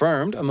basically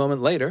confirmed a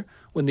moment later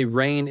when the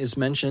rain is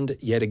mentioned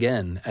yet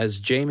again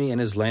as Jaime and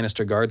his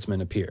Lannister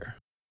guardsmen appear.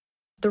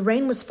 The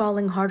rain was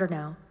falling harder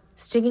now,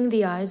 stinging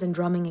the eyes and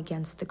drumming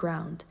against the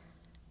ground.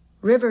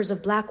 Rivers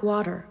of black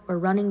water were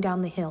running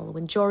down the hill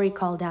when Jory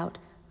called out,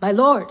 "My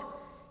lord!"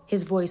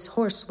 his voice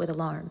hoarse with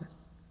alarm.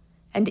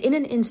 And in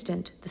an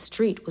instant the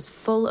street was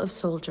full of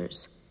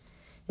soldiers.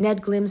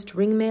 Ned glimpsed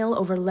ringmail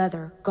over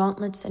leather,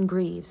 gauntlets and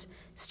greaves,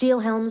 steel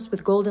helms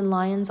with golden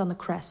lions on the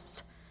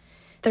crests.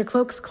 Their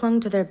cloaks clung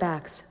to their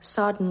backs,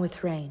 sodden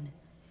with rain.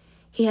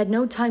 He had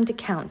no time to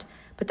count,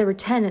 but there were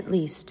 10 at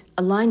least,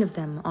 a line of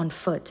them on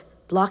foot,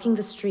 blocking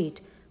the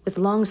street with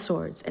long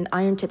swords and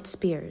iron-tipped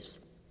spears.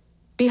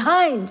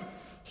 "Behind!"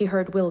 he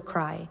heard Will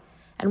cry,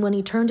 and when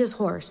he turned his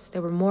horse,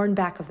 there were more in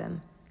back of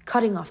them,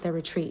 cutting off their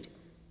retreat.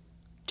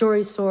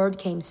 Jory's sword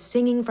came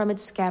singing from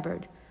its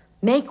scabbard.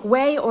 "Make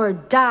way or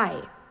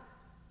die!"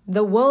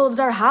 "The wolves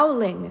are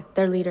howling,"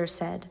 their leader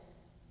said.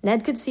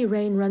 Ned could see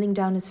rain running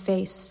down his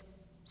face.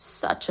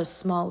 Such a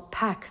small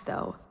pack,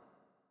 though.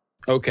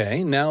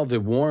 Okay, now the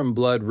warm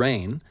blood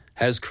rain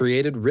has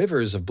created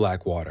rivers of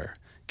black water,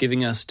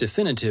 giving us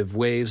definitive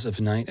waves of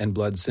night and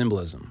blood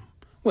symbolism,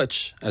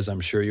 which, as I'm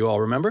sure you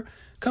all remember,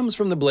 comes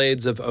from the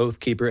blades of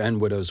Oathkeeper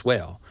and Widow's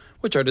Wail,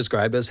 which are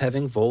described as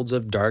having folds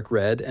of dark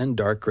red and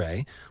dark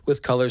gray,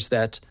 with colors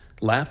that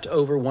lapped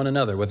over one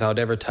another without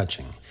ever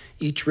touching,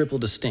 each ripple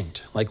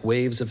distinct, like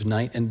waves of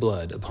night and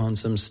blood upon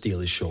some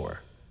steely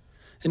shore.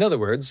 In other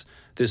words,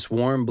 this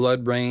warm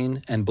blood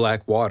rain and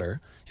black water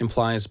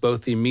implies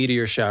both the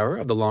meteor shower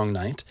of the long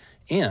night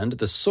and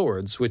the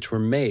swords which were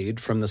made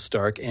from the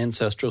Stark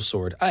ancestral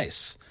sword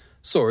Ice,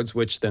 swords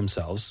which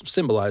themselves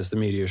symbolize the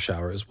meteor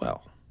shower as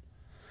well.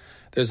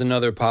 There's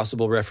another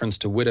possible reference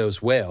to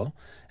Widow's Wail,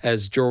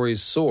 as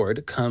Jory's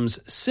sword comes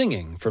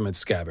singing from its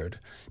scabbard,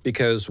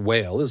 because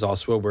wail is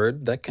also a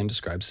word that can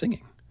describe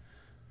singing.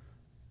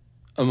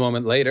 A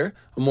moment later,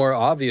 a more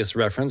obvious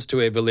reference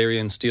to a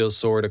Valyrian steel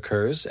sword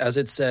occurs, as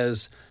it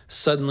says,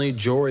 "Suddenly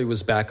Jory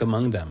was back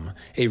among them,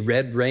 a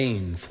red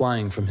rain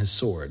flying from his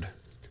sword."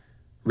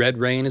 Red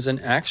Rain is an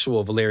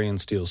actual Valyrian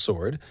steel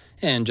sword,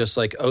 and just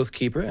like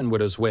Oathkeeper and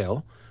Widow's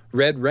Wail,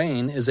 Red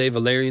Rain is a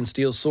Valyrian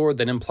steel sword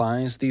that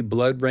implies the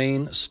Blood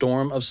Rain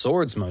Storm of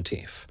Swords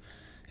motif.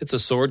 It's a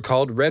sword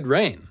called Red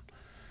Rain.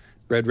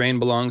 Red Rain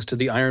belongs to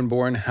the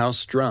Ironborn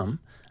House Drum,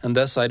 and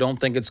thus I don't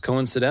think it's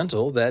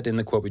coincidental that in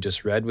the quote we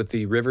just read with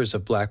the rivers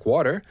of black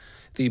water,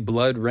 the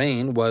blood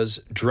rain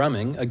was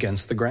drumming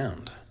against the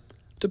ground.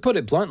 To put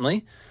it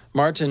bluntly,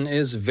 Martin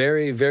is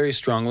very, very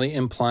strongly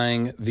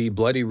implying the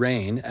bloody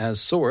rain as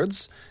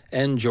swords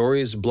and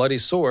Jory's bloody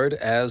sword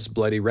as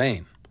bloody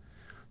rain.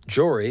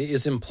 Jory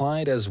is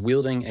implied as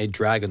wielding a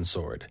dragon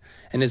sword,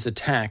 and his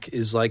attack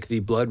is like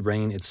the blood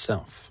rain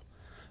itself.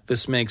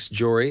 This makes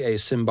Jory a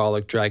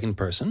symbolic dragon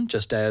person,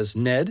 just as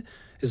Ned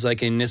is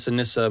like a Nissa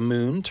Nissa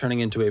moon turning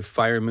into a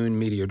fire moon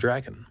meteor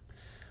dragon.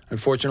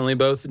 Unfortunately,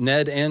 both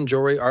Ned and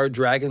Jory are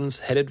dragons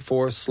headed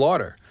for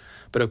slaughter,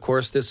 but of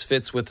course this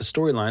fits with the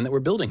storyline that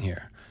we're building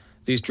here.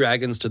 These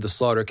dragons to the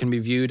slaughter can be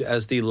viewed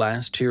as the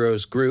last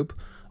heroes group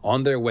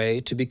on their way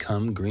to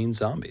become green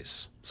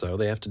zombies, so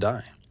they have to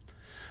die.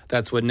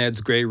 That's what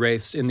Ned's Grey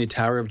Wraiths in the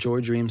Tower of Joy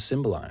Dream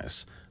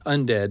symbolize,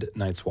 undead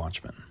Night's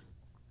Watchmen.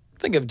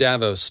 Think of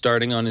Davos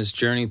starting on his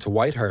journey to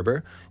White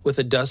Harbor with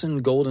a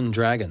dozen golden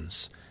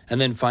dragons, and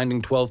then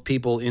finding 12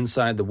 people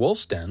inside the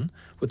Wolf's Den,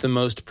 with the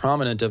most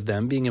prominent of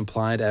them being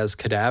implied as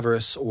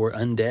cadaverous or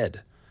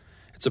undead.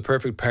 It's a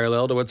perfect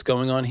parallel to what's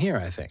going on here,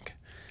 I think.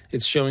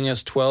 It's showing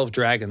us 12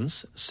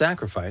 dragons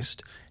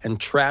sacrificed and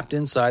trapped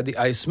inside the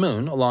Ice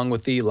Moon along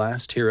with the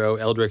last hero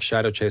Eldrick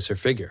Shadowchaser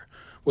figure,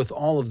 with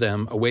all of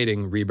them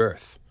awaiting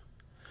rebirth.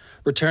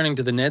 Returning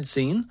to the Ned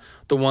scene,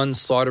 the one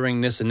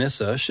slaughtering Nissa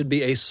Nissa should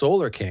be a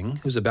Solar King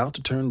who's about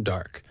to turn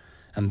dark,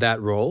 and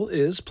that role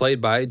is played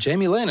by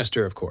Jaime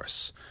Lannister, of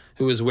course,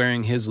 who is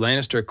wearing his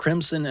Lannister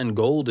crimson and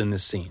gold in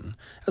this scene,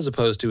 as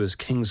opposed to his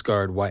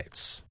Kingsguard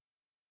whites.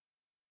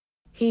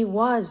 He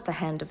was the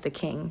hand of the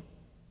king.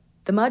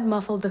 The mud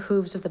muffled the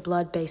hooves of the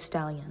blood-bay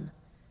stallion.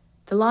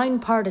 The line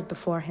parted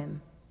before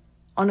him.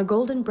 On a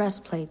golden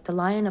breastplate, the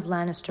Lion of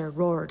Lannister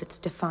roared its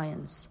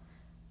defiance.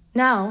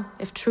 Now,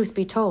 if truth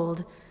be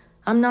told,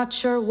 I'm not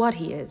sure what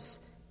he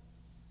is.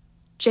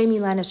 Jaime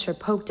Lannister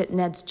poked at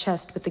Ned's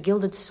chest with the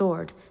gilded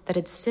sword that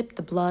had sipped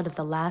the blood of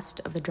the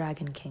last of the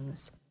Dragon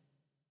Kings.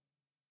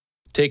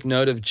 Take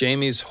note of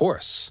Jaime's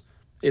horse.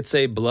 It's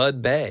a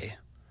blood bay.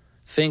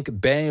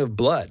 Think Bay of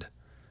Blood.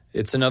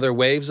 It's another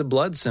Waves of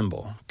Blood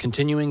symbol,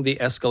 continuing the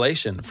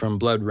escalation from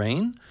blood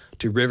rain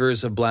to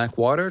rivers of black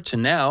water to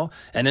now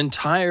an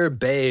entire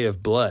bay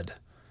of blood.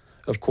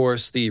 Of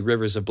course, the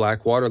Rivers of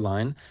Blackwater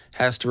line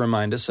has to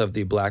remind us of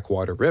the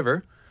Blackwater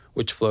River,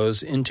 which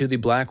flows into the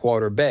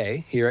Blackwater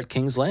Bay here at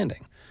King's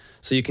Landing.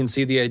 So you can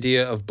see the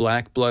idea of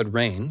black blood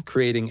rain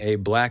creating a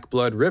black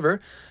blood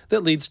river that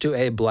leads to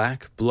a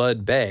black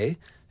blood bay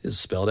is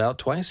spelled out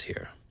twice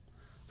here.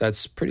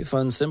 That's pretty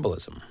fun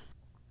symbolism.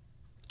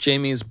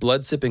 Jaime's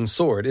blood-sipping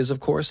sword is, of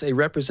course, a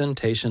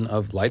representation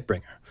of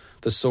Lightbringer,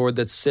 the sword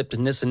that sipped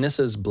Nissa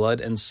Nissa's blood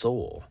and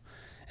soul.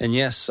 And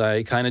yes,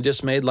 I kind of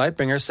just made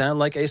Lightbringer sound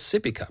like a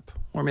sippy cup,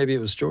 or maybe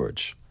it was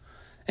George.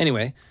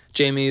 Anyway,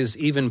 Jaime is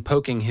even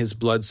poking his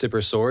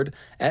blood-sipper sword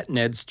at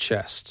Ned's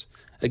chest,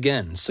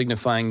 again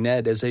signifying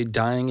Ned as a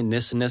dying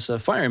Nissa Nissa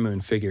Fire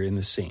Moon figure in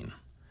this scene.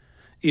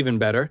 Even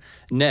better,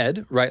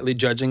 Ned, rightly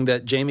judging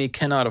that Jaime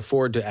cannot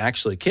afford to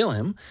actually kill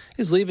him,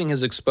 is leaving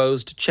his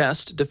exposed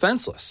chest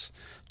defenseless,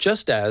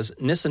 just as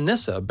Nissa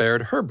Nissa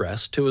bared her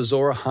breast to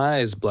Azor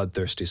Ahai's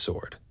bloodthirsty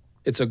sword.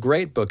 It's a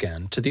great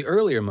bookend to the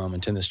earlier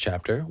moment in this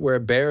chapter where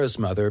Bera's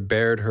mother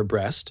bared her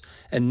breast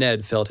and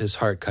Ned felt his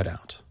heart cut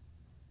out.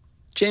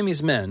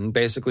 Jaime's men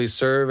basically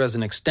serve as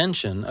an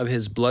extension of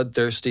his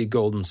bloodthirsty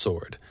golden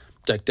sword,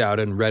 decked out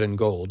in red and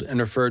gold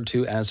and referred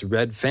to as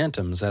Red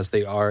Phantoms as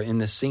they are in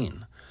this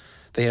scene.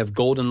 They have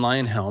golden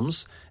lion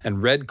helms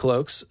and red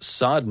cloaks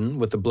sodden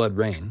with the blood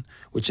rain,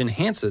 which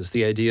enhances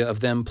the idea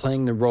of them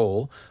playing the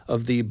role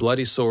of the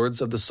bloody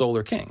swords of the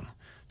Solar King.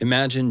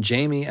 Imagine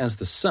Jaime as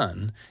the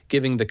sun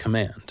giving the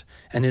command,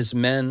 and his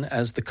men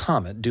as the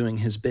comet doing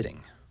his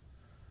bidding.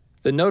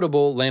 The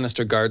notable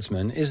Lannister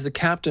guardsman is the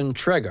Captain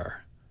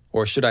Tregar,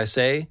 or should I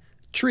say,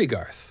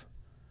 Tregarth.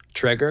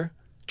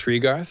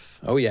 Tregarth?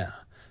 Oh yeah,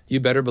 you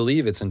better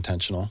believe it's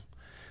intentional.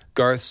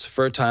 Garth's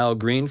fertile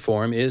green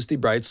form is the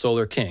bright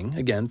Solar King,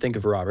 again, think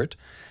of Robert,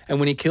 and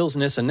when he kills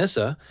Nissa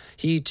Nissa,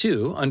 he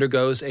too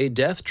undergoes a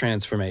death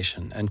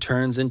transformation and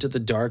turns into the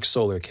dark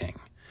Solar King.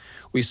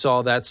 We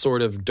saw that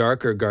sort of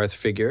darker Garth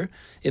figure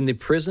in the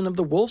prison of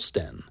the Wolf's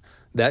Den.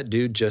 That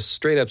dude just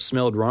straight up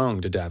smelled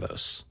wrong to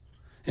Davos.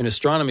 In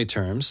astronomy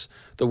terms,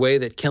 the way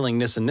that killing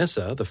Nissa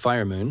Nissa, the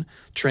fire moon,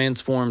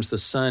 transforms the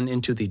sun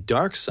into the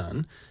dark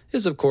sun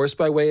is, of course,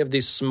 by way of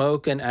the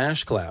smoke and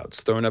ash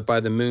clouds thrown up by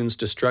the moon's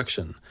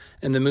destruction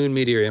and the moon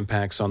meteor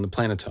impacts on the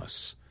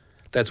planetos.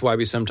 That's why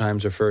we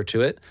sometimes refer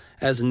to it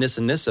as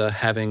Nissa Nissa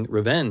having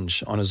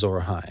revenge on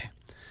Azor Ahai.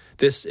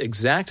 This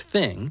exact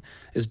thing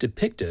is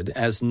depicted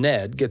as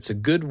Ned gets a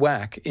good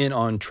whack in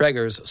on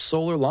Tregor's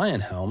solar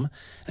lion helm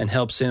and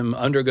helps him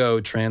undergo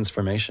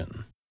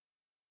transformation.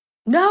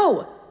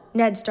 "No!"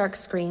 Ned Stark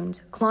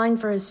screamed, clawing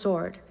for his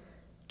sword.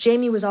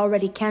 Jaime was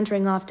already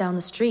cantering off down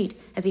the street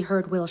as he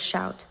heard Will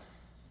shout.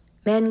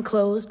 Men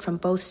closed from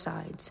both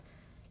sides.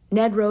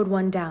 Ned rode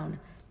one down,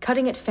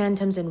 cutting at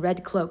phantoms in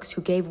red cloaks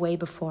who gave way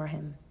before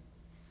him.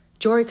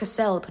 Jory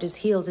Cassell put his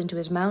heels into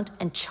his mount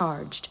and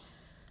charged.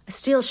 A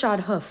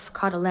steel-shod hoof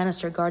caught a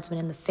Lannister guardsman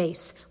in the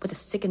face with a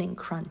sickening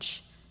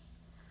crunch.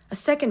 A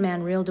second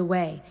man reeled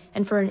away,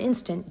 and for an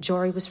instant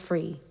Jory was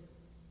free.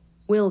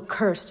 Will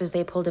cursed as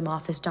they pulled him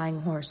off his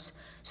dying horse,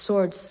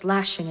 swords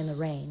slashing in the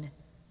rain.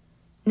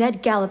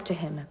 Ned galloped to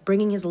him,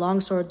 bringing his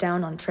longsword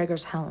down on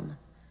Tregor's helm.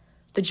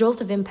 The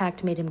jolt of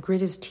impact made him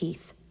grit his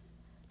teeth.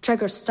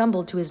 Tregor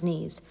stumbled to his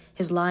knees,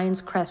 his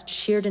lion's crest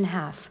sheared in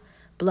half,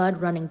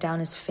 blood running down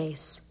his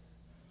face.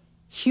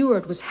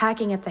 Heward was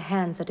hacking at the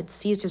hands that had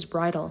seized his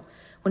bridle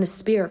when a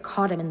spear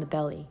caught him in the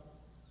belly.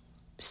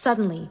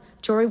 Suddenly,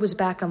 Jory was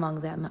back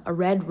among them, a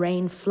red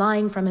rain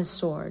flying from his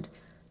sword.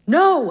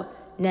 "No!"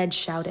 Ned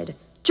shouted.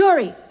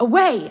 "Jory,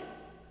 away!"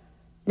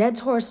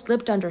 Ned's horse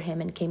slipped under him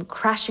and came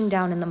crashing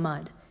down in the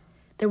mud.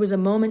 There was a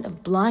moment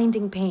of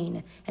blinding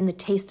pain and the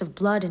taste of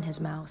blood in his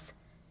mouth.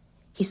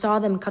 He saw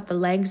them cut the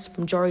legs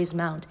from Jory's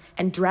mount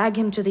and drag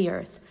him to the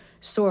earth,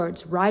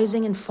 swords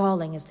rising and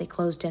falling as they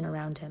closed in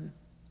around him.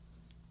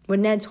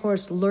 When Ned's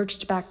horse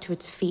lurched back to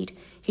its feet,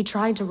 he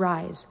tried to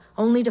rise,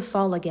 only to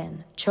fall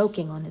again,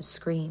 choking on his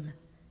scream.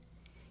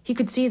 He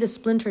could see the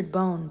splintered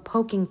bone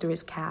poking through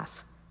his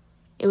calf.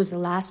 It was the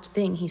last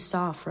thing he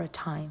saw for a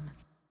time.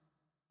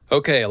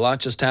 Okay, a lot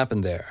just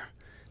happened there.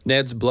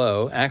 Ned's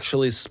blow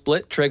actually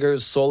split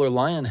Tregor's solar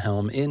lion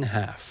helm in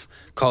half,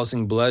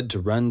 causing blood to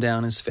run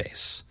down his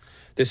face.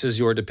 This is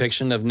your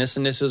depiction of Nissa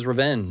Nissa's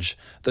revenge,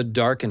 the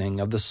darkening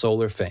of the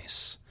solar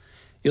face.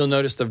 You'll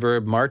notice the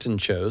verb Martin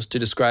chose to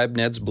describe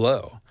Ned's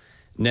blow.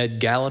 Ned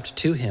galloped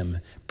to him,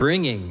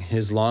 bringing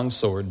his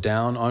longsword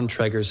down on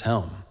Tregor's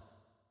helm.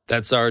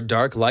 That's our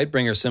dark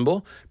lightbringer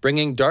symbol,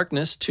 bringing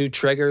darkness to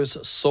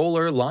Tregor's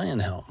solar lion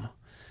helm.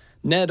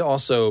 Ned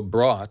also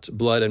brought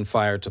blood and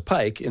fire to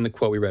Pike in the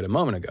quote we read a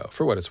moment ago,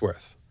 for what it's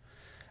worth.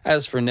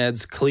 As for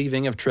Ned's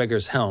cleaving of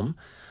Tregor's helm,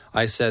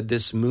 I said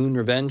this moon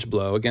revenge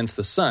blow against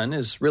the sun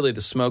is really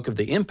the smoke of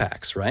the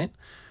impacts, right?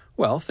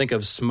 Well, think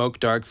of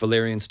smoke-dark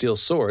Valyrian steel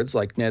swords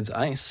like Ned's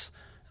ice,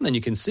 and then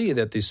you can see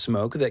that the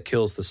smoke that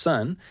kills the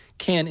sun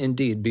can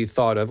indeed be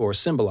thought of or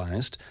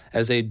symbolized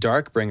as a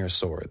Darkbringer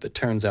sword that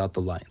turns out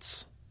the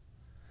lights.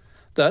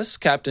 Thus,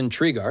 Captain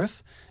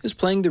Treegarth is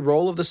playing the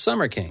role of the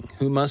Summer King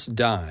who must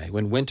die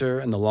when winter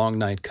and the long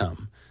night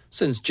come,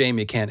 since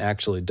Jaime can't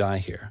actually die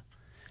here.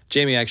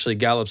 Jaime actually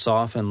gallops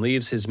off and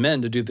leaves his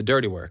men to do the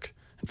dirty work,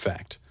 in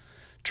fact.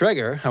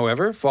 Tregor,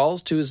 however,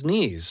 falls to his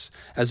knees,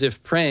 as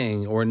if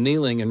praying or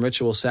kneeling in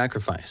ritual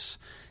sacrifice,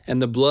 and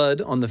the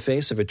blood on the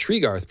face of a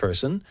Treegarth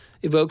person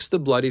evokes the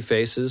bloody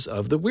faces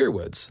of the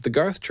weirwoods, the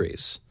Garth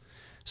trees.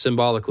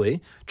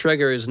 Symbolically,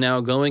 Tregor is now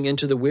going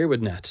into the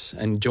weirwood net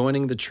and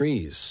joining the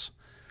trees.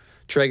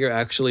 Tregor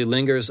actually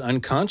lingers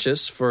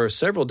unconscious for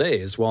several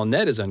days while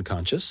Ned is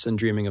unconscious and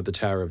dreaming of the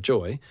Tower of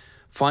Joy,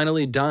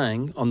 finally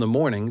dying on the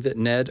morning that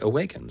Ned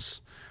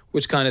awakens,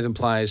 which kind of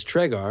implies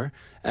Tregor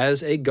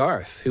as a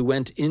Garth who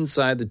went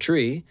inside the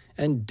tree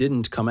and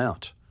didn't come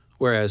out,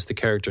 whereas the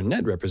character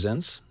Ned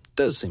represents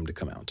does seem to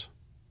come out.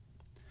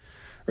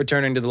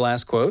 Returning to the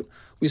last quote,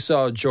 we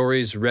saw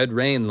Jory's Red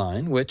Rain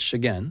line, which,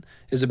 again,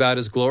 is about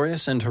as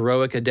glorious and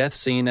heroic a death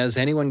scene as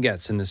anyone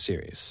gets in this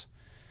series.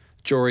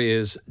 Jory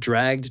is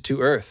dragged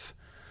to Earth,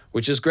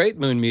 which is great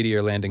moon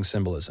meteor landing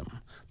symbolism,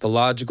 the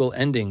logical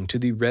ending to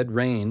the red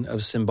rain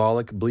of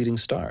symbolic bleeding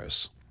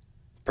stars.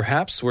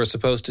 Perhaps we're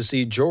supposed to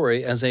see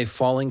Jory as a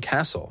falling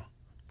castle.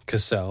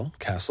 Cassell,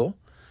 castle,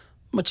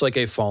 much like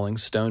a falling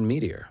stone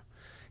meteor.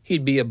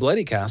 He'd be a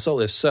bloody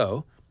castle if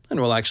so, and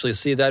we'll actually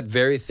see that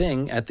very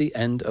thing at the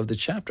end of the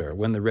chapter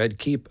when the Red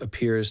Keep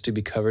appears to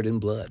be covered in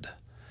blood.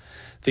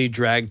 The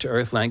dragged to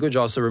earth language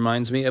also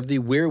reminds me of the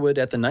weirwood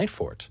at the Night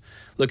Fort,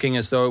 looking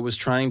as though it was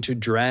trying to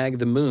drag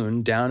the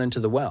moon down into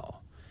the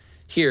well.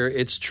 Here,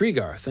 it's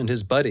Treegarth and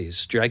his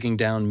buddies dragging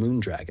down moon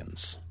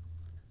dragons.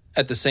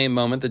 At the same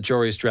moment that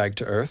Jory's dragged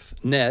to earth,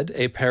 Ned,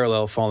 a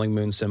parallel falling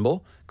moon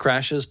symbol,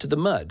 crashes to the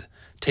mud,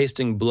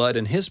 tasting blood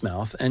in his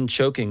mouth and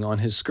choking on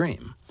his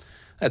scream.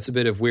 That's a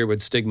bit of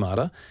weirwood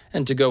stigmata,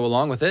 and to go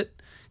along with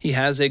it, he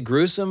has a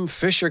gruesome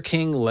Fisher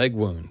King leg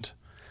wound.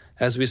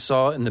 As we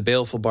saw in the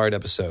Baleful Bard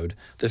episode,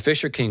 the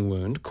Fisher King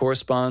wound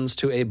corresponds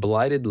to a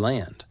blighted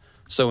land.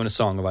 So in A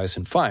Song of Ice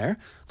and Fire,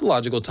 the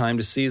logical time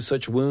to see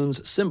such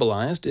wounds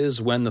symbolized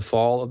is when the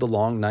fall of the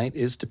long night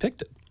is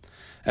depicted.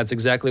 That's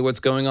exactly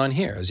what's going on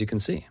here, as you can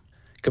see.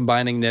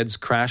 Combining Ned's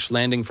crash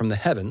landing from the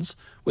heavens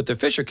with the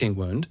Fisher King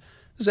wound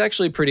is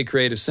actually pretty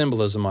creative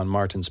symbolism on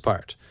Martin's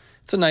part.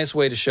 It's a nice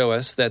way to show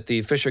us that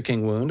the Fisher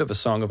King wound of A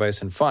Song of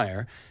Ice and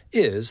Fire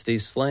is the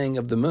slaying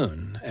of the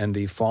moon and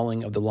the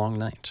falling of the long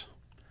night.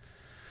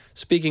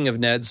 Speaking of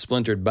Ned's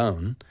splintered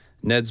bone,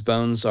 Ned's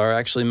bones are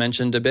actually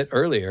mentioned a bit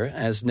earlier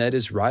as Ned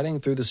is riding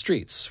through the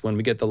streets when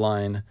we get the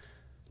line,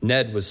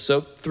 "Ned was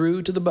soaked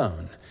through to the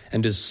bone,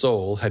 and his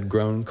soul had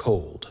grown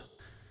cold."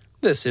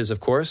 This is, of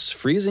course,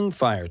 freezing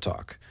fire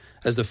talk,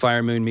 as the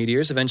fire moon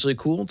meteors eventually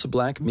cool to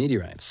black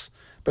meteorites,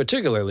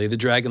 particularly the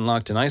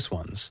dragon-locked and ice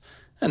ones,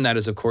 and that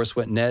is, of course,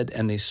 what Ned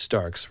and the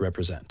Starks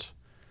represent.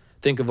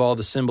 Think of all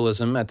the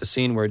symbolism at the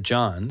scene where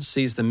Jon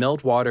sees the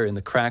meltwater in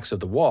the cracks of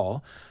the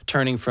wall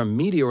turning from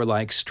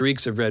meteor-like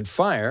streaks of red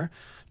fire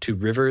to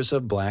rivers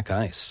of black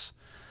ice.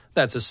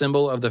 That's a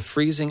symbol of the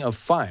freezing of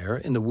fire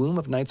in the womb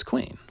of Night's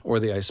Queen, or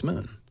the Ice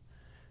Moon.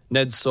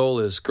 Ned's soul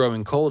is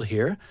growing cold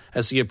here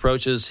as he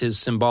approaches his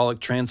symbolic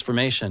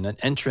transformation and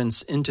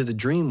entrance into the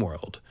dream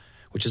world,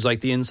 which is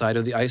like the inside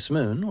of the Ice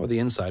Moon or the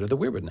inside of the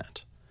Weirwood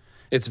Net.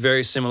 It's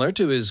very similar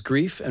to his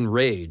grief and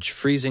rage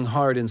freezing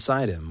hard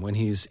inside him when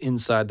he's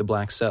inside the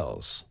black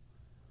cells.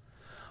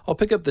 I'll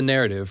pick up the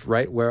narrative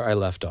right where I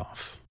left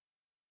off.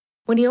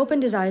 When he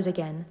opened his eyes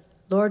again,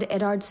 Lord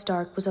Eddard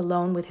Stark was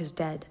alone with his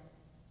dead.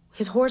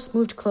 His horse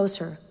moved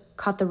closer,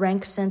 caught the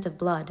rank scent of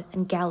blood,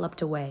 and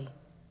galloped away.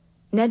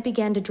 Ned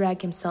began to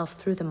drag himself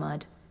through the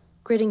mud,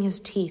 gritting his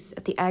teeth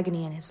at the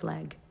agony in his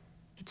leg.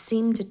 It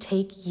seemed to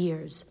take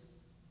years.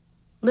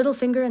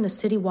 Littlefinger and the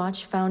city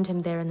watch found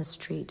him there in the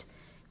street,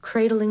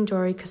 cradling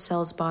Jory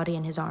Cassell's body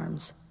in his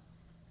arms.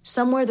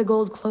 Somewhere the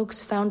gold cloaks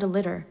found a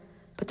litter,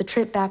 but the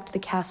trip back to the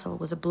castle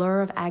was a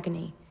blur of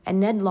agony, and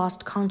Ned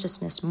lost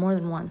consciousness more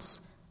than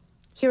once.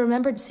 He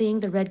remembered seeing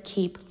the red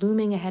keep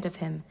looming ahead of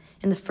him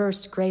in the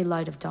first gray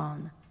light of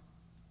dawn.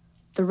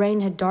 The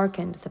rain had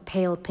darkened the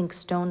pale pink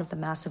stone of the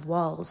massive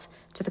walls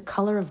to the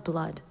color of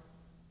blood.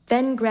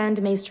 Then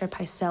Grand Maester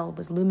Pycelle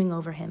was looming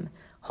over him,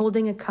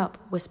 holding a cup,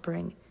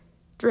 whispering,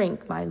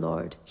 "Drink, my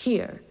lord,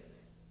 here.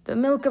 The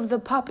milk of the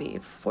poppy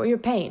for your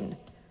pain."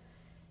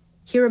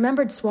 He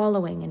remembered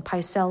swallowing, and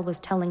Pycelle was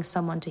telling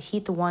someone to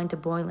heat the wine to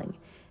boiling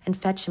and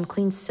fetch him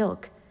clean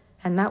silk,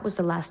 and that was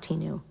the last he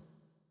knew.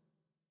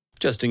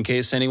 Just in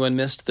case anyone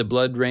missed the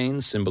blood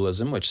rain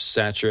symbolism which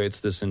saturates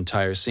this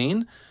entire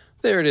scene,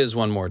 there it is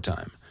one more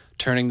time,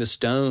 turning the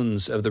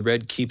stones of the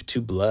Red Keep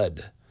to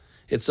blood.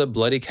 It's a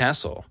bloody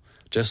castle,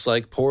 just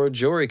like poor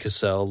Jory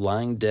Cassell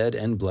lying dead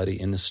and bloody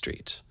in the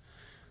street.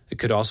 It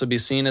could also be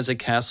seen as a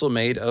castle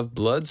made of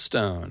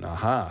bloodstone,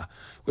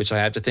 which I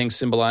have to think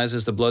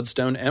symbolizes the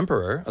Bloodstone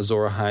Emperor,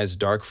 Azor Ahai's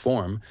dark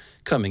form,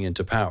 coming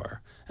into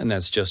power, and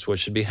that's just what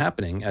should be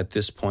happening at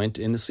this point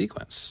in the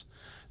sequence.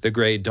 The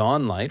gray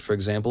dawn light, for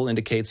example,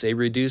 indicates a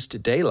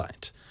reduced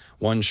daylight,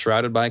 one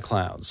shrouded by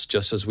clouds,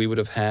 just as we would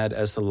have had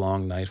as the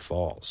long night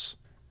falls.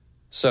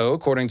 So,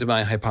 according to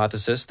my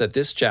hypothesis that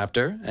this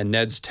chapter and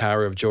Ned's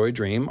Tower of Joy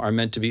dream are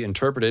meant to be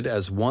interpreted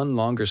as one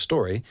longer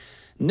story,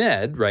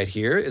 Ned, right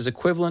here, is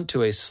equivalent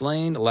to a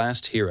slain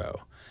last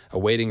hero,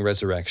 awaiting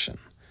resurrection.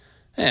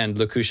 And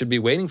look who should be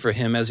waiting for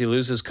him as he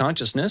loses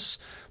consciousness,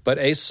 but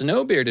a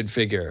snow-bearded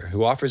figure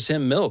who offers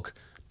him milk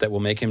that will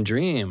make him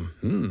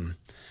dream.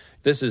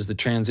 This is the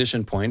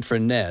transition point for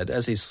Ned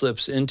as he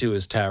slips into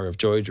his Tower of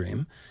Joy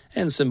dream,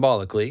 and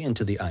symbolically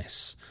into the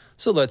ice.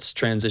 So let's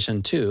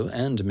transition to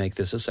and make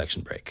this a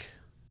section break.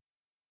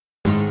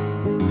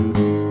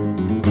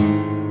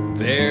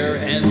 There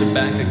and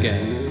back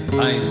again.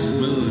 Ice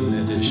Moon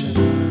Edition.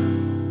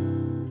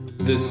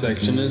 This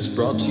section is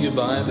brought to you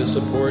by the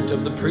support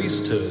of the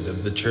priesthood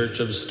of the Church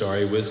of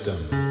Starry Wisdom.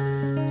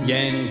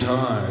 Yang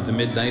Tar, the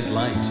Midnight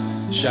Light,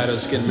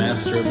 Shadowskin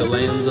Master of the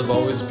lands of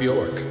Always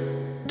Bjork.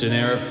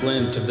 Daenerys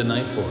Flint of the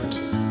Night Fort,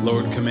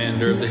 Lord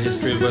Commander of the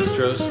History of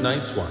Westeros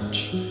Night's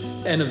Watch.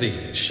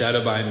 Enevi,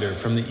 Shadowbinder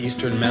from the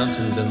Eastern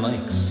Mountains and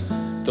Lakes.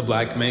 The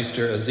Black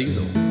Maester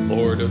Azazel,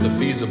 Lord of the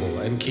Feasible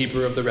and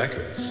Keeper of the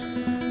Records.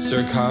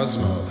 Sir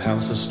Cosmo of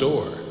House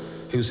Astor,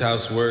 whose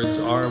house words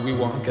are "We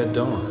walk at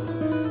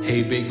dawn."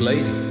 Hey Big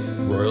Lady,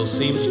 Royal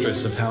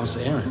Seamstress of House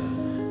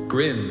Aaron.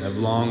 Grin of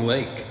Long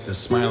Lake, the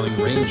Smiling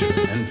Ranger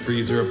and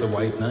Freezer of the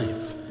White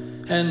Knife.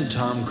 And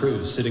Tom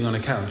Cruise sitting on a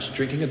couch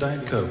drinking a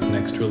Diet Coke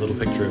next to a little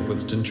picture of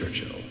Winston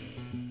Churchill.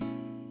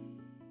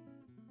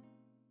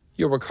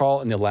 You'll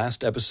recall in the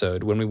last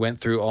episode when we went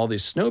through all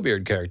these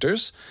Snowbeard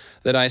characters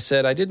that I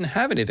said I didn't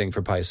have anything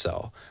for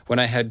Pycelle when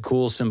I had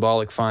cool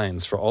symbolic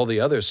finds for all the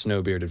other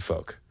Snowbearded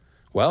folk.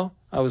 Well,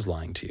 I was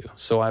lying to you,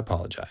 so I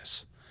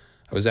apologize.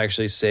 I was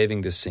actually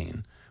saving this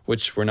scene,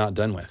 which we're not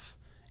done with.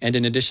 And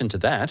in addition to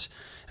that,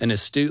 an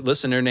astute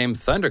listener named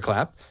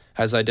Thunderclap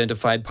has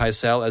identified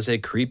Pycelle as a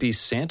creepy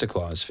Santa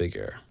Claus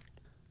figure.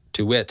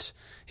 To wit,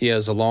 he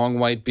has a long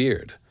white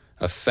beard,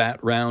 a fat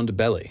round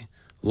belly,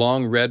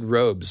 long red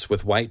robes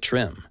with white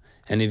trim,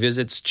 and he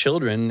visits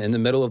children in the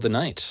middle of the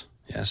night.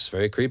 Yes,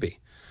 very creepy.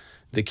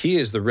 The key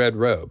is the red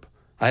robe.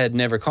 I had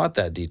never caught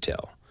that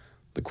detail.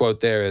 The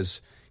quote there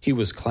is, He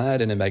was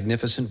clad in a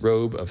magnificent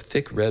robe of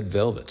thick red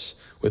velvet,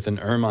 with an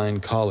ermine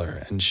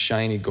collar and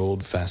shiny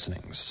gold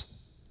fastenings.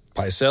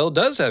 Pycelle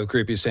does have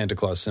creepy Santa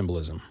Claus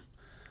symbolism.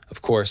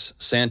 Of course,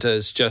 Santa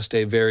is just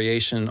a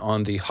variation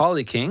on the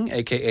Holly King,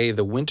 aka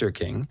the Winter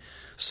King,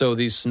 so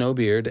the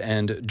snowbeard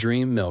and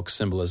dream milk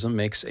symbolism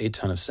makes a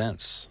ton of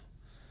sense.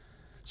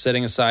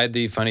 Setting aside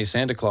the funny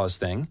Santa Claus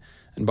thing,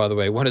 and by the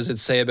way, what does it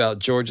say about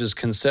George's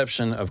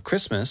conception of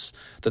Christmas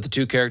that the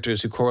two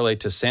characters who correlate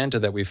to Santa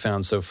that we've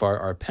found so far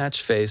are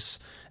Patchface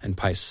and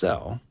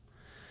Pycelle?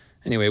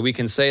 Anyway, we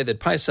can say that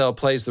Pycelle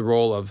plays the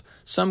role of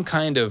some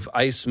kind of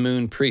ice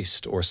moon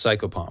priest or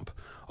psychopomp,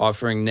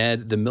 offering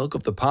Ned the milk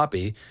of the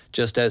poppy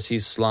just as he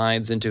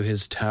slides into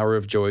his Tower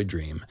of Joy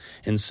dream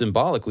and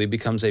symbolically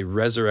becomes a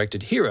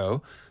resurrected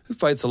hero who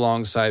fights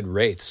alongside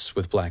wraiths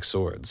with black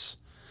swords.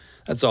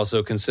 That's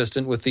also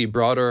consistent with the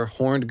broader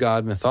horned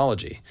god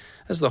mythology,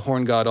 as the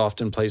horned god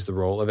often plays the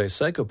role of a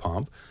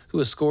psychopomp who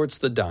escorts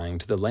the dying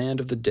to the land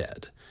of the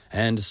dead,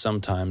 and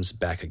sometimes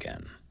back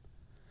again.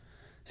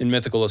 In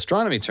mythical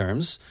astronomy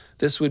terms,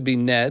 this would be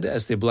Ned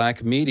as the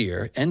black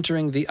meteor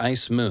entering the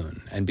ice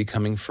moon and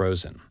becoming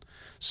frozen.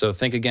 So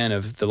think again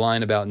of the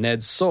line about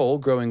Ned's soul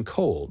growing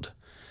cold.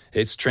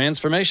 It's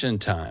transformation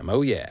time,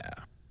 oh yeah.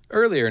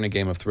 Earlier in A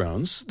Game of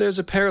Thrones, there's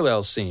a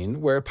parallel scene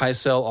where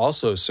Pycelle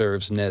also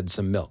serves Ned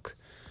some milk.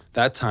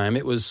 That time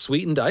it was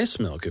sweetened ice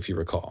milk, if you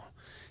recall.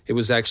 It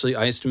was actually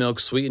iced milk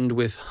sweetened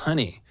with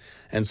honey,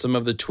 and some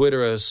of the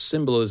Twitteros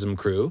symbolism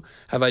crew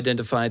have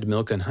identified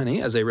milk and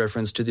honey as a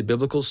reference to the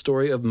biblical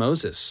story of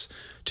Moses,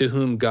 to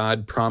whom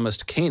God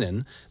promised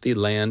Canaan, the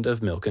land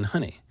of milk and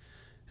honey.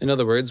 In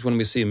other words, when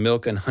we see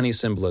milk and honey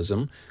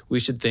symbolism, we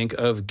should think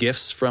of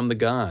gifts from the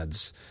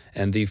gods,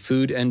 and the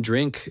food and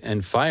drink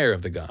and fire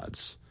of the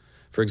gods.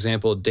 For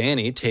example,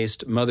 Dany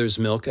tastes mother's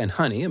milk and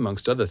honey,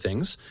 amongst other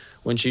things,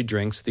 when she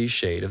drinks the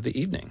shade of the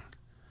evening.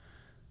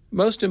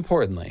 Most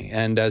importantly,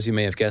 and as you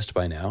may have guessed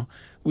by now,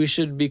 we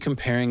should be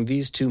comparing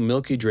these two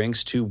milky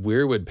drinks to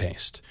weirwood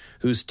paste,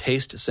 whose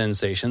taste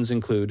sensations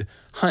include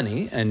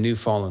honey and new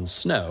fallen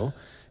snow,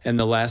 and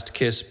the last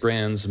kiss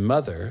Bran's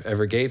mother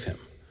ever gave him.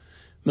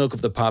 Milk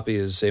of the Poppy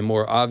is a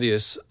more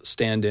obvious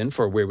stand-in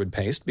for weirwood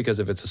paste because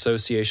of its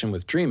association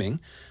with dreaming,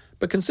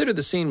 but consider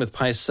the scene with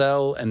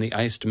Pycelle and the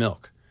iced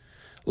milk.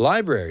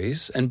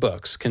 Libraries and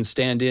books can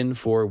stand in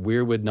for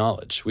weirwood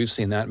knowledge. We've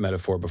seen that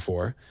metaphor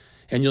before.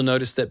 And you'll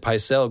notice that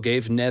Pycelle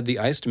gave Ned the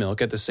iced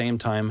milk at the same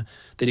time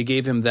that he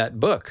gave him that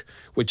book,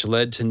 which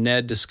led to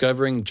Ned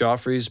discovering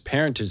Joffrey's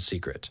parentage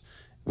secret,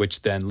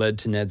 which then led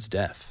to Ned's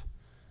death.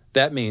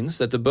 That means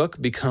that the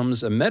book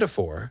becomes a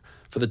metaphor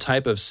for the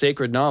type of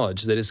sacred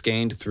knowledge that is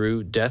gained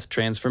through death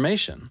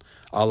transformation,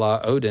 a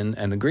la Odin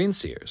and the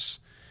Greenseers.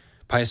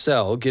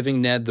 Pycelle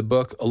giving Ned the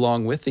book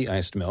along with the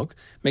iced milk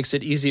makes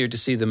it easier to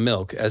see the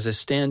milk as a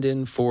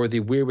stand-in for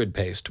the weirwood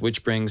paste,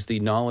 which brings the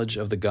knowledge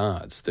of the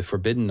gods, the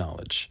forbidden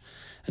knowledge.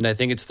 And I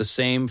think it's the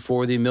same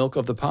for the milk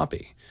of the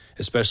poppy,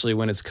 especially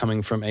when it's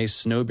coming from a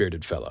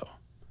snow-bearded fellow.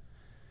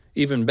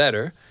 Even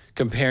better,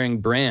 comparing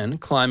Bran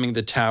climbing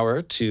the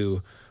tower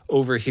to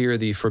overhear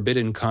the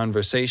forbidden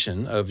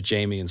conversation of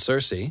Jaime and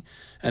Cersei,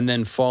 and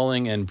then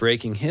falling and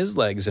breaking his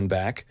legs and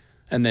back,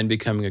 and then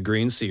becoming a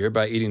Greenseer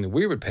by eating the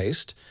weirwood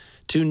paste,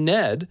 to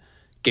Ned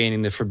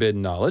gaining the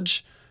forbidden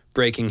knowledge,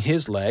 breaking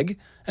his leg,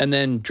 and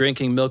then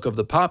drinking milk of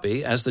the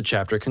poppy as the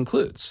chapter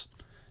concludes.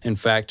 In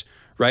fact,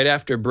 right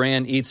after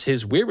Bran eats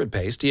his weirwood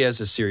paste, he has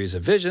a series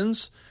of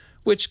visions,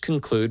 which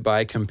conclude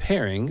by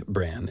comparing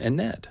Bran and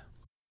Ned.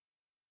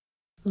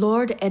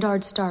 Lord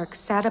Eddard Stark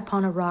sat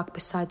upon a rock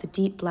beside the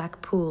deep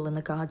black pool in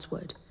the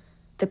Godswood,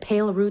 the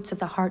pale roots of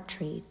the heart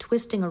tree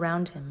twisting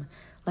around him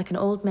like an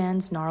old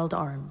man's gnarled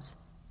arms.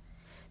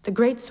 The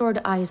great sword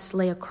ice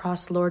lay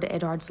across Lord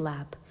Eddard's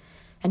lap,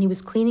 and he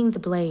was cleaning the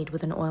blade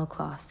with an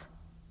oilcloth.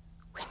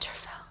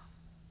 "Winterfell,"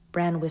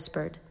 Bran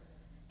whispered.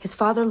 His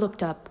father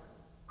looked up.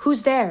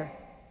 "Who's there?"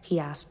 he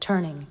asked,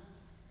 turning.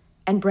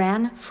 And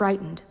Bran,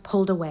 frightened,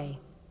 pulled away.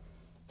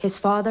 His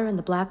father and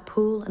the black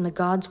pool and the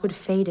Godswood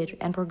faded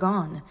and were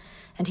gone,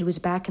 and he was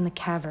back in the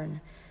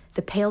cavern,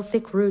 the pale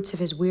thick roots of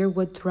his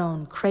weirwood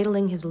throne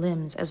cradling his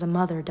limbs as a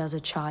mother does a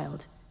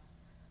child.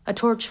 A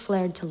torch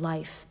flared to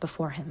life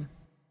before him.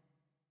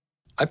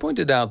 I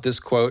pointed out this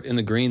quote in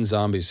the Green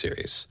Zombie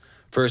series.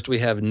 First we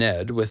have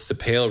Ned with the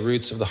pale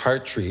roots of the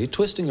heart tree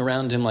twisting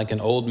around him like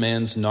an old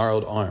man's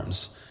gnarled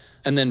arms.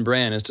 And then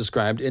Bran is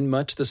described in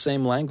much the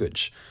same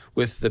language,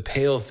 with the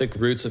pale thick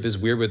roots of his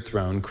weirwood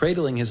throne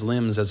cradling his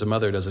limbs as a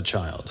mother does a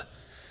child.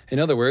 In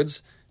other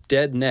words,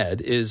 dead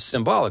Ned is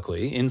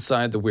symbolically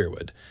inside the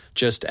weirwood,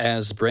 just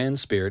as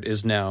Bran's spirit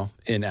is now,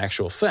 in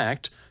actual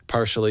fact,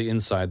 partially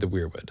inside the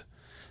weirwood.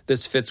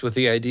 This fits with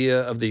the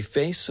idea of the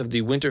face of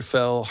the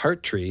Winterfell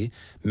heart tree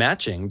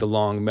matching the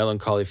long,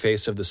 melancholy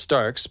face of the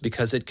Starks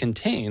because it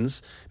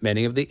contains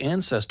many of the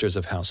ancestors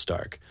of House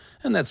Stark.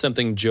 And that's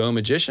something Joe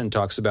Magician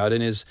talks about in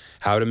his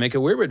How to Make a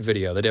Weirwood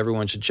video that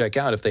everyone should check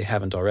out if they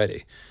haven't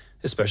already,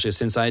 especially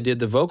since I did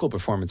the vocal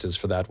performances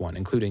for that one,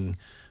 including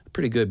a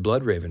pretty good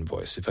Bloodraven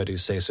voice, if I do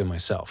say so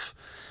myself.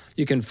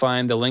 You can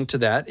find the link to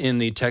that in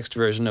the text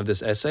version of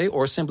this essay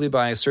or simply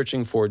by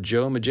searching for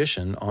Joe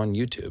Magician on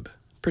YouTube.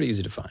 Pretty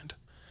easy to find.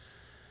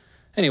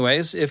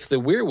 Anyways, if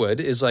the weirwood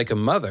is like a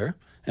mother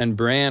and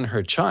Bran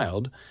her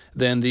child,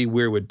 then the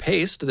weirwood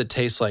paste that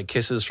tastes like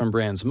kisses from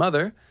Bran's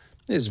mother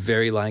is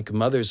very like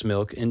mother's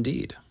milk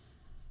indeed.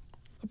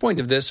 The point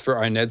of this for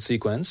our Ned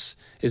sequence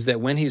is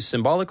that when he's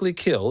symbolically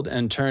killed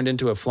and turned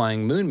into a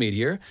flying moon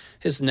meteor,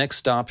 his next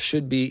stop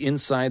should be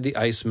inside the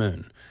ice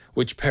moon,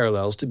 which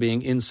parallels to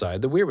being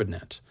inside the weirwood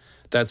net.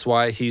 That's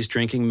why he's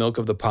drinking milk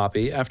of the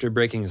poppy after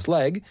breaking his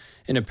leg,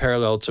 in a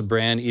parallel to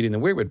Bran eating the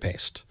weirwood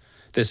paste.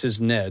 This is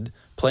Ned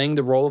playing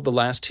the role of the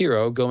last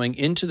hero going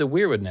into the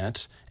weirwood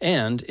net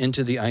and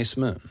into the ice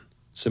moon,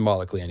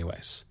 symbolically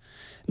anyways.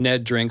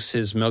 Ned drinks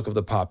his milk of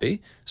the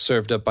poppy,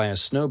 served up by a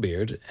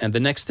snowbeard, and the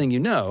next thing you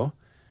know,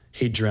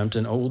 he dreamt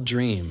an old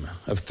dream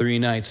of 3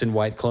 knights in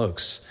white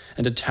cloaks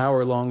and a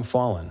tower long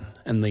fallen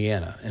and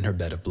Lyanna in her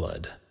bed of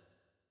blood.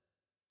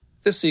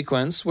 This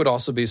sequence would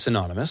also be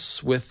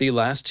synonymous with the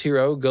last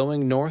hero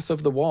going north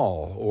of the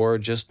wall, or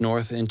just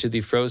north into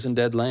the frozen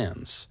dead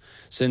lands,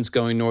 since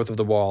going north of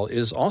the wall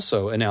is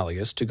also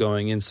analogous to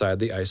going inside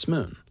the ice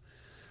moon.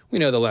 We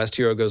know the last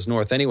hero goes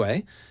north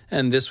anyway,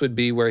 and this would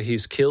be where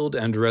he's killed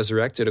and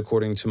resurrected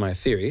according to my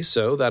theory,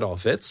 so that all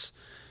fits.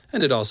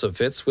 And it also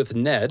fits with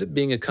Ned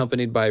being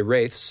accompanied by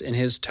wraiths in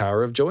his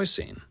Tower of Joy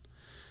scene.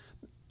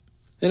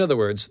 In other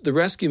words, the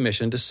rescue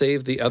mission to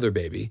save the other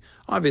baby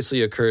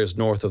obviously occurs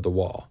north of the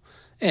wall,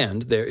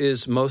 and there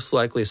is most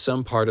likely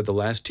some part of the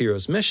last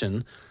hero's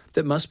mission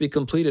that must be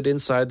completed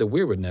inside the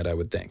weirwood net, I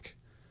would think.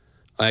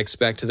 I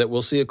expect that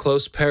we'll see a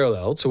close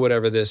parallel to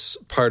whatever this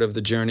part of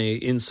the journey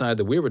inside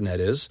the weirwood net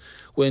is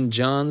when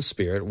Jon's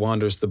spirit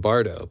wanders the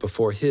Bardo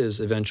before his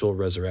eventual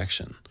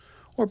resurrection.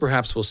 Or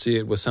perhaps we'll see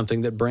it with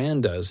something that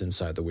Bran does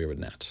inside the weirwood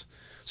net.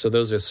 So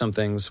those are some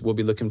things we'll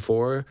be looking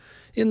for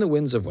in the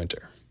Winds of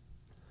Winter.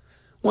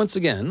 Once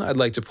again, I'd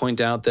like to point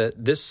out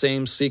that this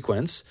same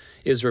sequence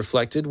is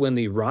reflected when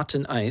the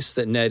rotten ice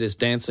that Ned is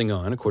dancing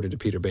on, according to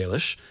Peter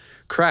Baelish,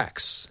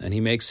 cracks and he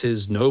makes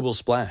his noble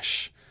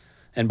splash.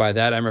 And by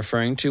that I'm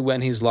referring to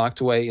when he's locked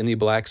away in the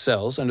black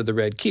cells under the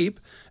Red Keep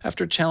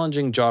after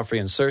challenging Joffrey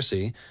and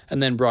Cersei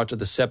and then brought to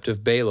the Sept of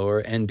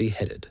Baelor and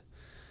beheaded.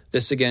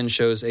 This again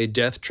shows a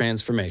death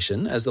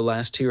transformation as the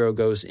last hero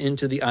goes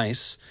into the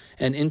ice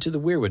and into the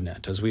weirwood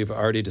net, as we've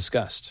already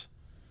discussed.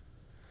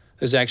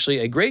 There's actually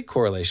a great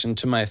correlation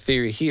to my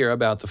theory here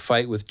about the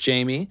fight with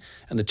Jaime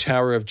and the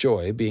Tower of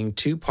Joy being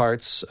 2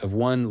 parts of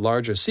one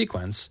larger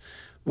sequence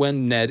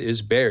when Ned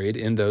is buried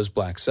in those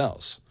black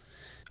cells.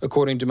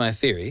 According to my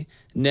theory,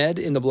 Ned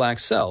in the black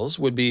cells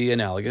would be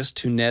analogous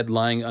to Ned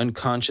lying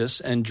unconscious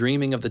and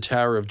dreaming of the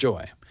Tower of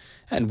Joy.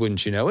 And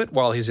wouldn't you know it,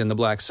 while he's in the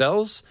black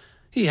cells,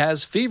 he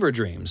has fever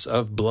dreams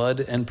of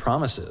blood and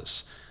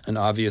promises, an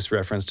obvious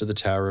reference to the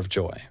Tower of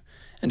Joy.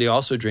 And he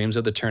also dreams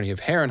of the tourney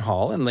of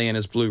Harrenhal and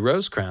Lyanna's blue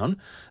rose crown,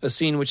 a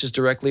scene which is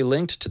directly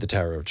linked to the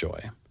Tower of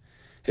Joy.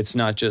 It's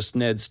not just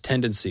Ned's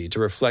tendency to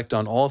reflect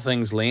on all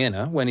things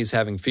Lyanna when he's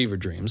having fever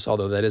dreams,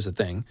 although that is a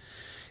thing.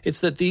 It's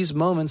that these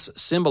moments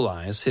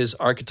symbolize his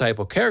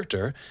archetypal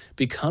character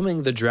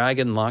becoming the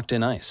dragon locked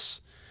in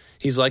ice.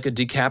 He's like a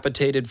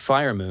decapitated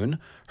fire moon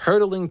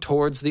hurtling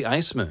towards the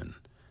ice moon.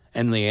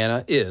 And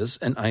Lyanna is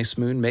an ice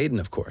moon maiden,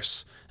 of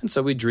course, and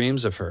so he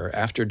dreams of her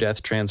after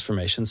death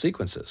transformation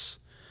sequences.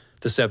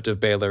 The Sept of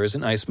Baelor is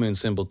an ice moon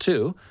symbol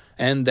too,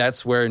 and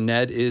that's where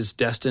Ned is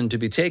destined to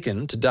be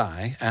taken to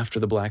die after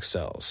the Black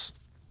Cells.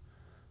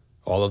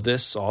 All of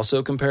this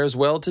also compares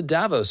well to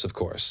Davos, of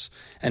course,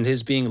 and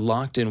his being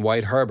locked in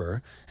White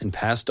Harbor and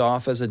passed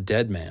off as a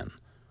dead man,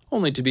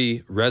 only to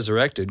be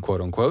resurrected,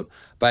 quote-unquote,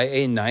 by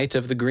a Knight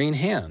of the Green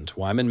Hand,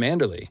 Wyman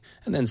Manderly,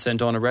 and then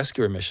sent on a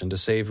rescue mission to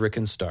save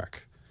Rickon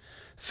Stark.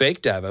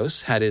 Fake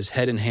Davos had his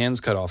head and hands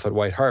cut off at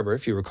White Harbor,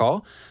 if you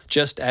recall,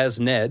 just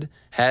as Ned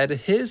had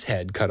his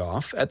head cut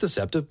off at the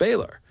Sept of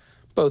Baelor,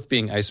 both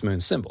being Ice Moon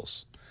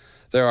symbols.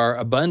 There are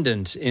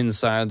abundant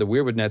inside the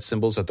weirwood net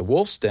symbols at the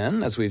Wolf's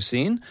Den, as we've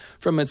seen,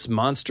 from its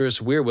monstrous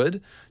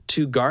weirwood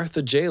to Garth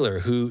the jailer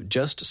who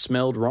just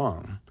smelled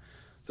wrong.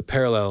 The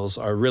parallels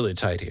are really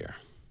tight here.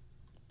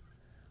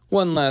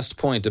 One last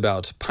point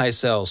about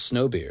Pycelle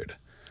Snowbeard.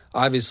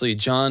 Obviously,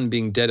 Jon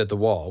being dead at the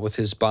wall, with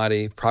his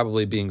body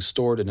probably being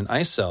stored in an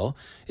ice cell,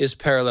 is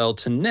parallel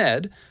to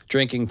Ned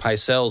drinking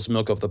Pycelle's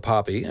milk of the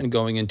poppy and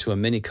going into a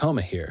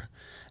mini-coma here.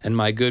 And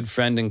my good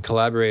friend and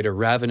collaborator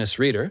Ravenous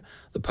Reader,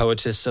 the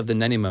poetess of the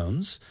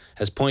Nenemones,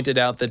 has pointed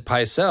out that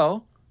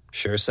Pycelle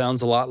sure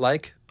sounds a lot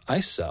like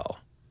ice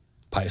cell.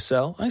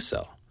 Pycelle, ice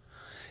cell.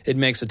 It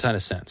makes a ton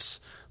of sense.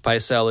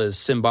 Pycelle is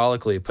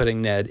symbolically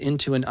putting Ned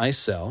into an ice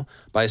cell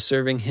by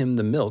serving him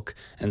the milk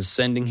and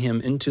sending him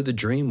into the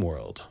dream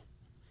world.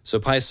 So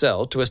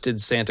Pycelle,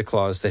 twisted Santa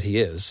Claus that he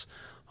is,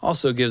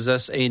 also gives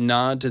us a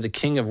nod to the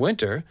King of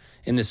Winter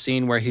in the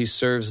scene where he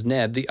serves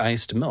Ned the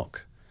iced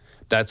milk.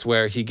 That's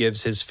where he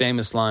gives his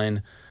famous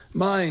line,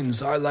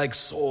 "Mines are like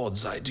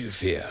swords I do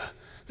fear.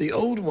 The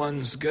old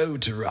ones go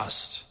to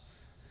rust."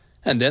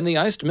 And then the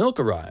iced milk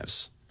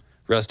arrives.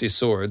 Rusty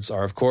swords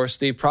are, of course,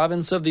 the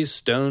province of these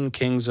stone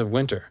kings of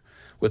winter,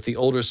 with the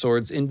older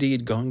swords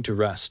indeed going to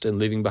rust and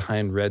leaving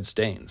behind red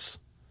stains.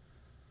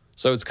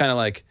 So it's kind of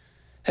like,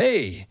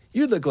 hey,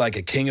 you look like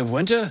a king of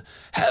winter.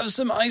 Have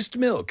some iced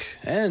milk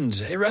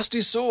and a rusty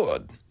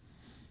sword.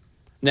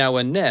 Now,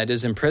 when Ned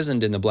is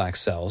imprisoned in the Black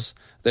Cells,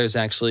 there's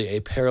actually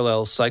a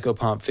parallel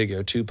psychopomp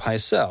figure to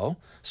Pycelle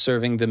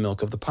serving the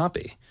milk of the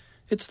poppy.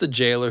 It's the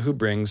jailer who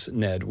brings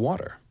Ned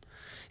water.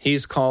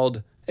 He's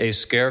called a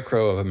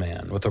scarecrow of a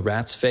man with a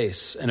rat's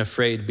face and a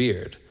frayed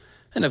beard.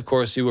 And of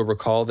course, you will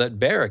recall that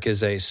Beric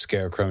is a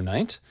scarecrow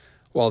knight,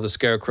 while the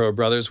Scarecrow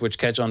brothers, which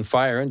catch on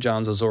fire in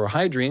Jon's Azor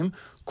Ahai dream,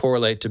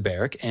 correlate to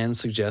Beric and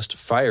suggest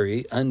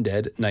fiery,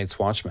 undead Night's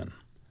Watchmen.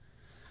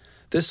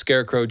 This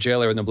Scarecrow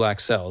jailer in the Black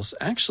Cells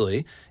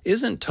actually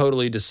isn't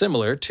totally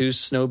dissimilar to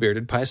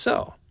Snowbearded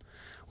Pycelle.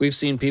 We've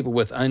seen people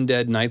with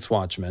undead Night's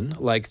Watchmen,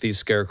 like the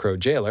Scarecrow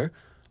jailer,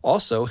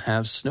 also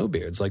have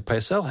snowbeards like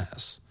Pycelle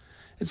has.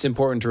 It's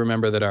important to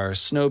remember that our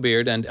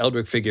Snowbeard and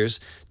Eldrick figures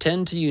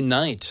tend to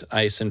unite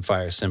ice and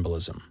fire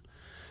symbolism.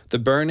 The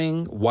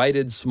burning,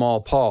 whited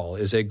small Paul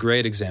is a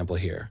great example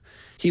here.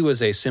 He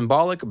was a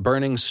symbolic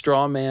burning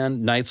straw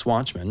man Night's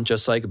Watchman,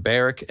 just like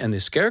Beric and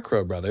the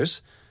Scarecrow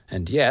brothers,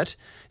 and yet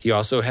he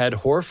also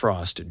had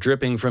hoarfrost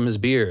dripping from his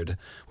beard,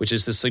 which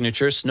is the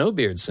signature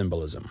Snowbeard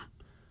symbolism.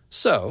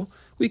 So,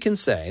 we can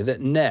say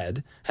that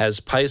Ned has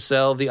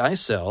Pycelle the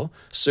Icelle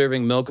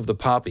serving milk of the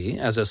poppy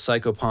as a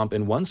psychopomp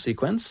in one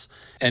sequence,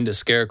 and a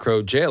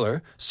Scarecrow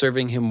jailer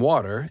serving him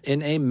water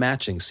in a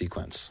matching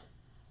sequence.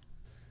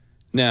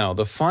 Now,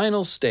 the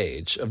final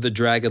stage of the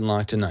dragon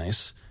locked in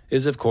ice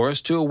is, of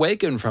course, to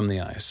awaken from the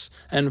ice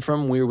and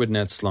from Weirwood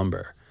Net's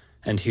slumber.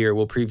 And here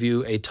we'll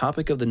preview a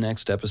topic of the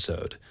next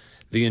episode,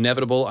 the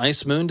inevitable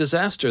Ice Moon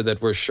disaster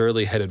that we're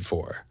surely headed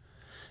for.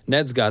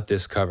 Ned's got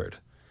this covered.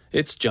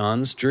 It's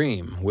Jon's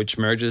dream, which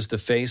merges the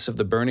face of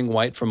the burning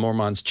white from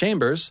Mormont's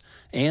chambers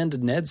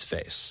and Ned's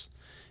face.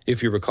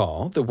 If you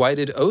recall, the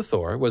whited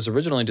Othor was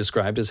originally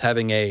described as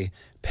having a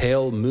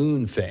pale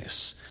moon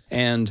face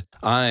and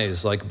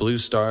eyes like blue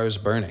stars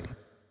burning.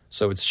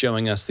 So it's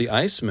showing us the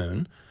ice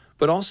moon,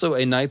 but also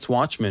a Night's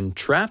Watchman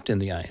trapped in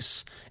the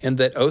ice, and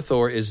that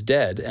Othor is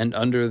dead and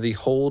under the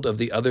hold of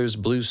the other's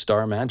blue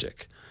star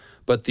magic.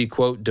 But the,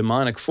 quote,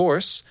 demonic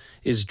force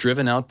is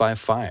driven out by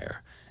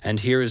fire,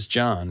 and here is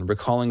Jon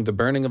recalling the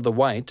burning of the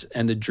white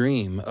and the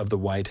dream of the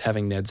white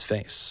having Ned's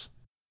face.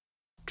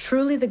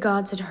 Truly the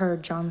gods had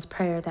heard Jon's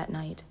prayer that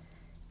night.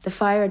 The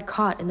fire had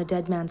caught in the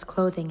dead man's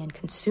clothing and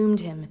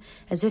consumed him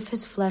as if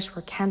his flesh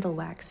were candle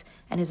wax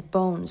and his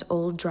bones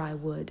old dry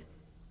wood.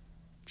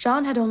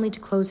 Jon had only to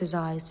close his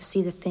eyes to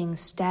see the thing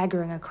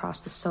staggering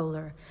across the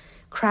solar,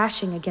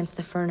 crashing against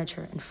the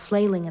furniture and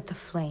flailing at the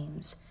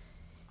flames.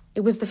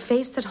 It was the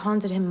face that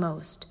haunted him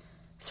most,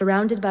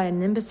 surrounded by a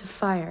nimbus of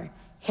fire,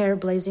 hair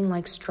blazing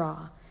like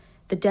straw,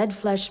 the dead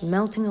flesh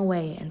melting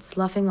away and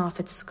sloughing off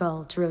its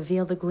skull to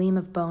reveal the gleam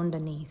of bone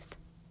beneath.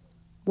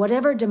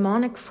 Whatever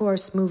demonic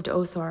force moved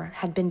Othor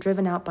had been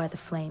driven out by the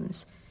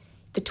flames.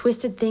 The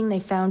twisted thing they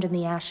found in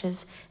the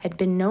ashes had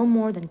been no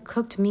more than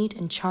cooked meat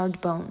and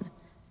charred bone.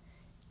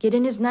 Yet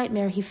in his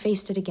nightmare he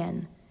faced it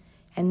again,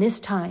 and this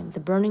time the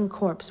burning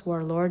corpse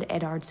wore Lord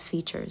Eddard's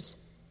features.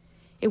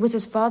 It was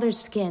his father's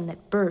skin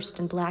that burst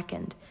and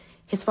blackened,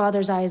 his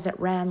father's eyes that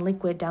ran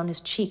liquid down his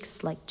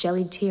cheeks like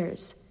jellied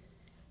tears.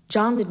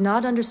 Jon did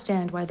not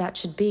understand why that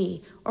should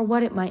be or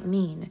what it might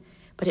mean,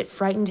 but it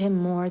frightened him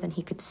more than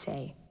he could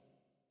say.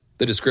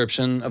 The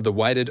description of the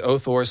whited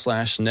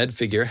Othor/Ned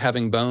figure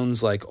having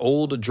bones like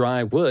old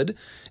dry wood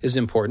is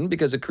important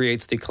because it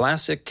creates the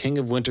classic King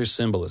of Winter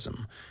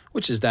symbolism,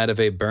 which is that of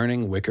a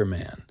burning wicker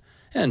man.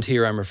 And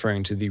here I'm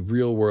referring to the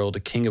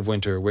real-world King of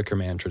Winter wicker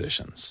man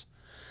traditions.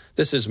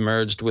 This is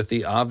merged with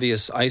the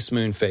obvious ice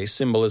moon face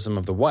symbolism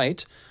of the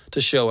white to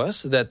show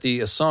us that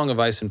the A Song of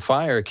Ice and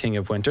Fire King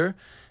of Winter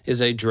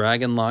is a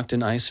dragon locked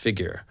in ice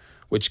figure,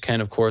 which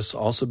can of course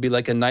also be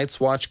like a Night's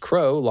Watch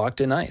crow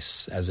locked in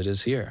ice, as it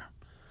is here.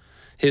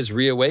 His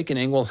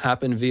reawakening will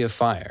happen via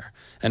fire,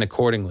 and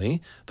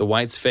accordingly, the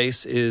white's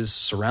face is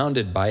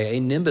surrounded by a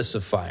nimbus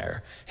of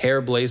fire,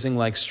 hair blazing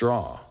like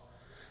straw.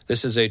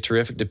 This is a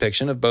terrific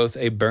depiction of both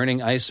a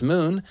burning ice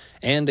moon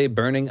and a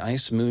burning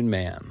ice moon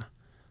man.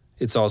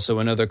 It's also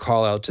another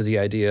call-out to the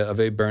idea of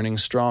a burning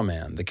straw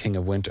man, the King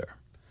of Winter.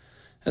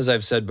 As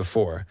I've said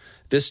before,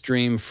 this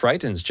dream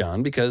frightens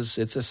Jon because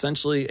it's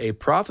essentially a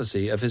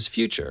prophecy of his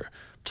future,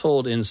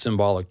 told in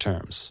symbolic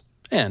terms.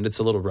 And it's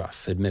a little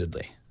rough,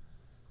 admittedly.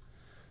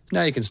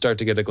 Now you can start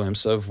to get a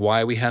glimpse of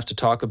why we have to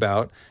talk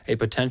about a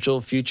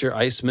potential future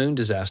ice moon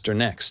disaster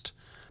next.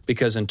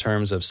 Because in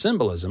terms of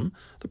symbolism,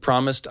 the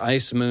promised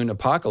ice moon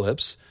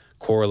apocalypse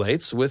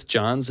correlates with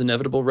Jon's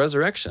inevitable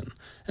resurrection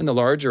and the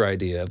larger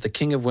idea of the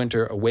King of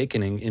Winter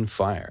awakening in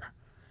fire.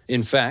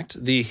 In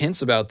fact, the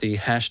hints about the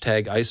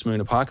 #Ice Moon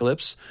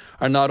Apocalypse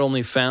are not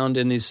only found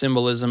in the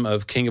symbolism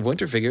of King of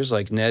Winter figures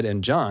like Ned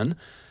and Jon,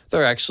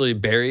 they're actually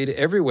buried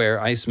everywhere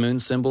Ice Moon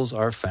symbols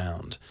are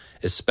found,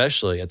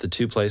 especially at the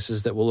two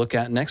places that we'll look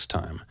at next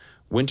time,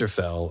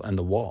 Winterfell and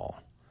the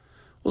Wall.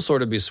 We'll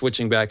sort of be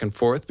switching back and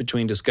forth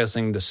between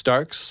discussing the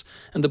Starks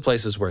and the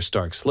places where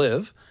Starks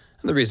live,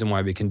 and the reason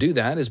why we can do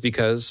that is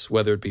because,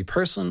 whether it be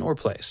person or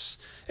place,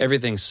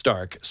 everything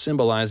Stark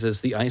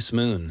symbolizes the Ice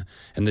Moon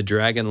and the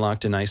dragon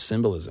locked in ice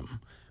symbolism,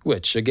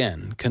 which,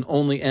 again, can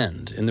only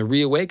end in the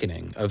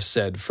reawakening of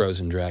said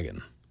frozen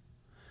dragon.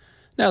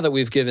 Now that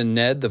we've given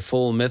Ned the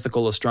full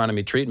mythical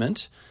astronomy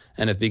treatment,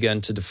 and have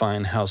begun to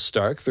define House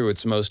Stark through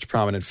its most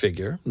prominent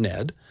figure,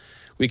 Ned,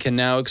 we can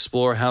now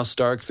explore House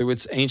Stark through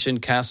its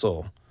ancient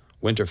castle,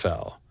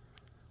 Winterfell.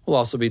 We'll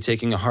also be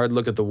taking a hard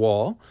look at the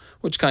Wall,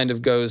 which kind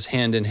of goes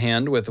hand in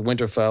hand with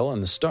Winterfell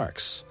and the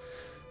Starks.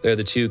 They're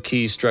the two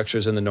key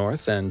structures in the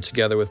north, and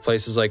together with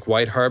places like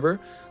White Harbor,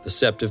 the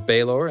Sept of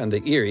Baelor, and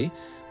the Eyrie,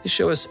 they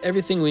show us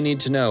everything we need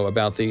to know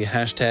about the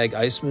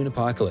 #Ice Moon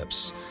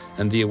Apocalypse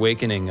and the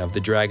awakening of the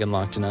dragon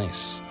locked in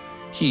ice,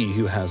 he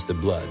who has the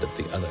blood of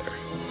the other.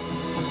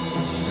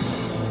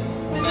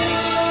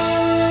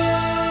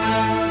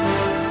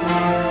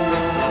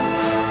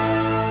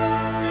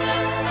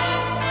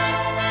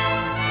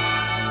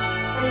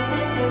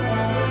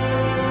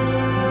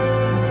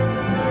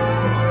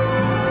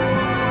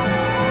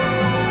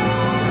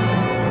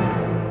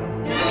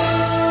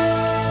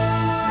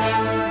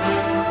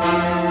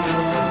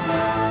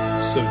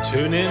 So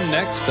tune in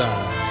next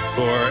time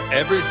for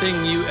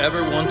everything you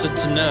ever wanted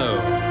to know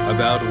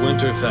about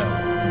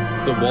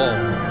Winterfell, the Wall,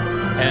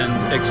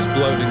 and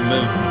exploding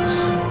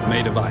moons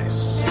made of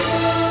ice.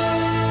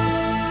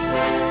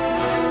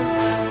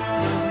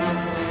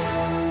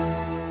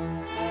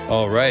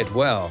 All right,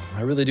 well,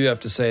 I really do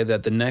have to say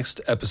that the next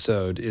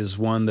episode is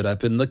one that I've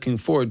been looking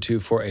forward to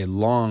for a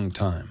long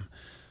time.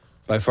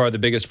 By far the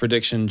biggest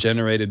prediction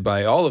generated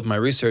by all of my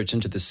research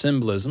into the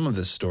symbolism of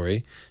this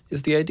story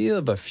is the idea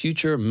of a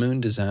future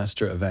moon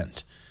disaster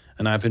event,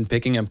 and I've been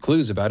picking up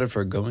clues about it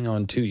for going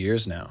on 2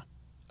 years now.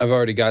 I've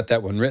already got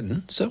that one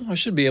written, so I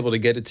should be able to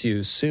get it to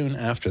you soon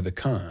after the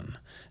con.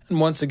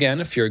 And once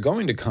again, if you're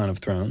going to Con of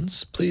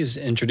Thrones, please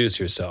introduce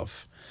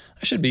yourself.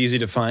 I should be easy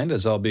to find,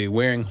 as I'll be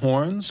wearing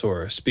horns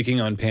or speaking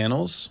on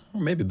panels,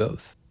 or maybe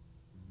both.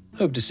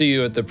 Hope to see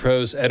you at the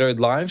Prose Eddard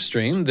live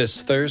stream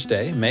this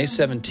Thursday, May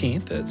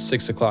 17th at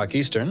 6 o'clock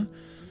Eastern.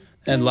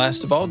 And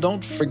last of all,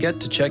 don't forget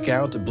to check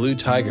out Blue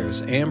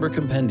Tiger's Amber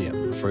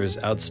Compendium for his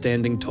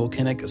outstanding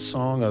Tolkienic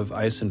Song of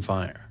Ice and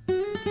Fire.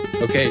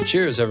 Okay,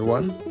 cheers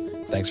everyone.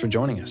 Thanks for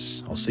joining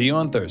us. I'll see you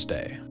on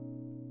Thursday.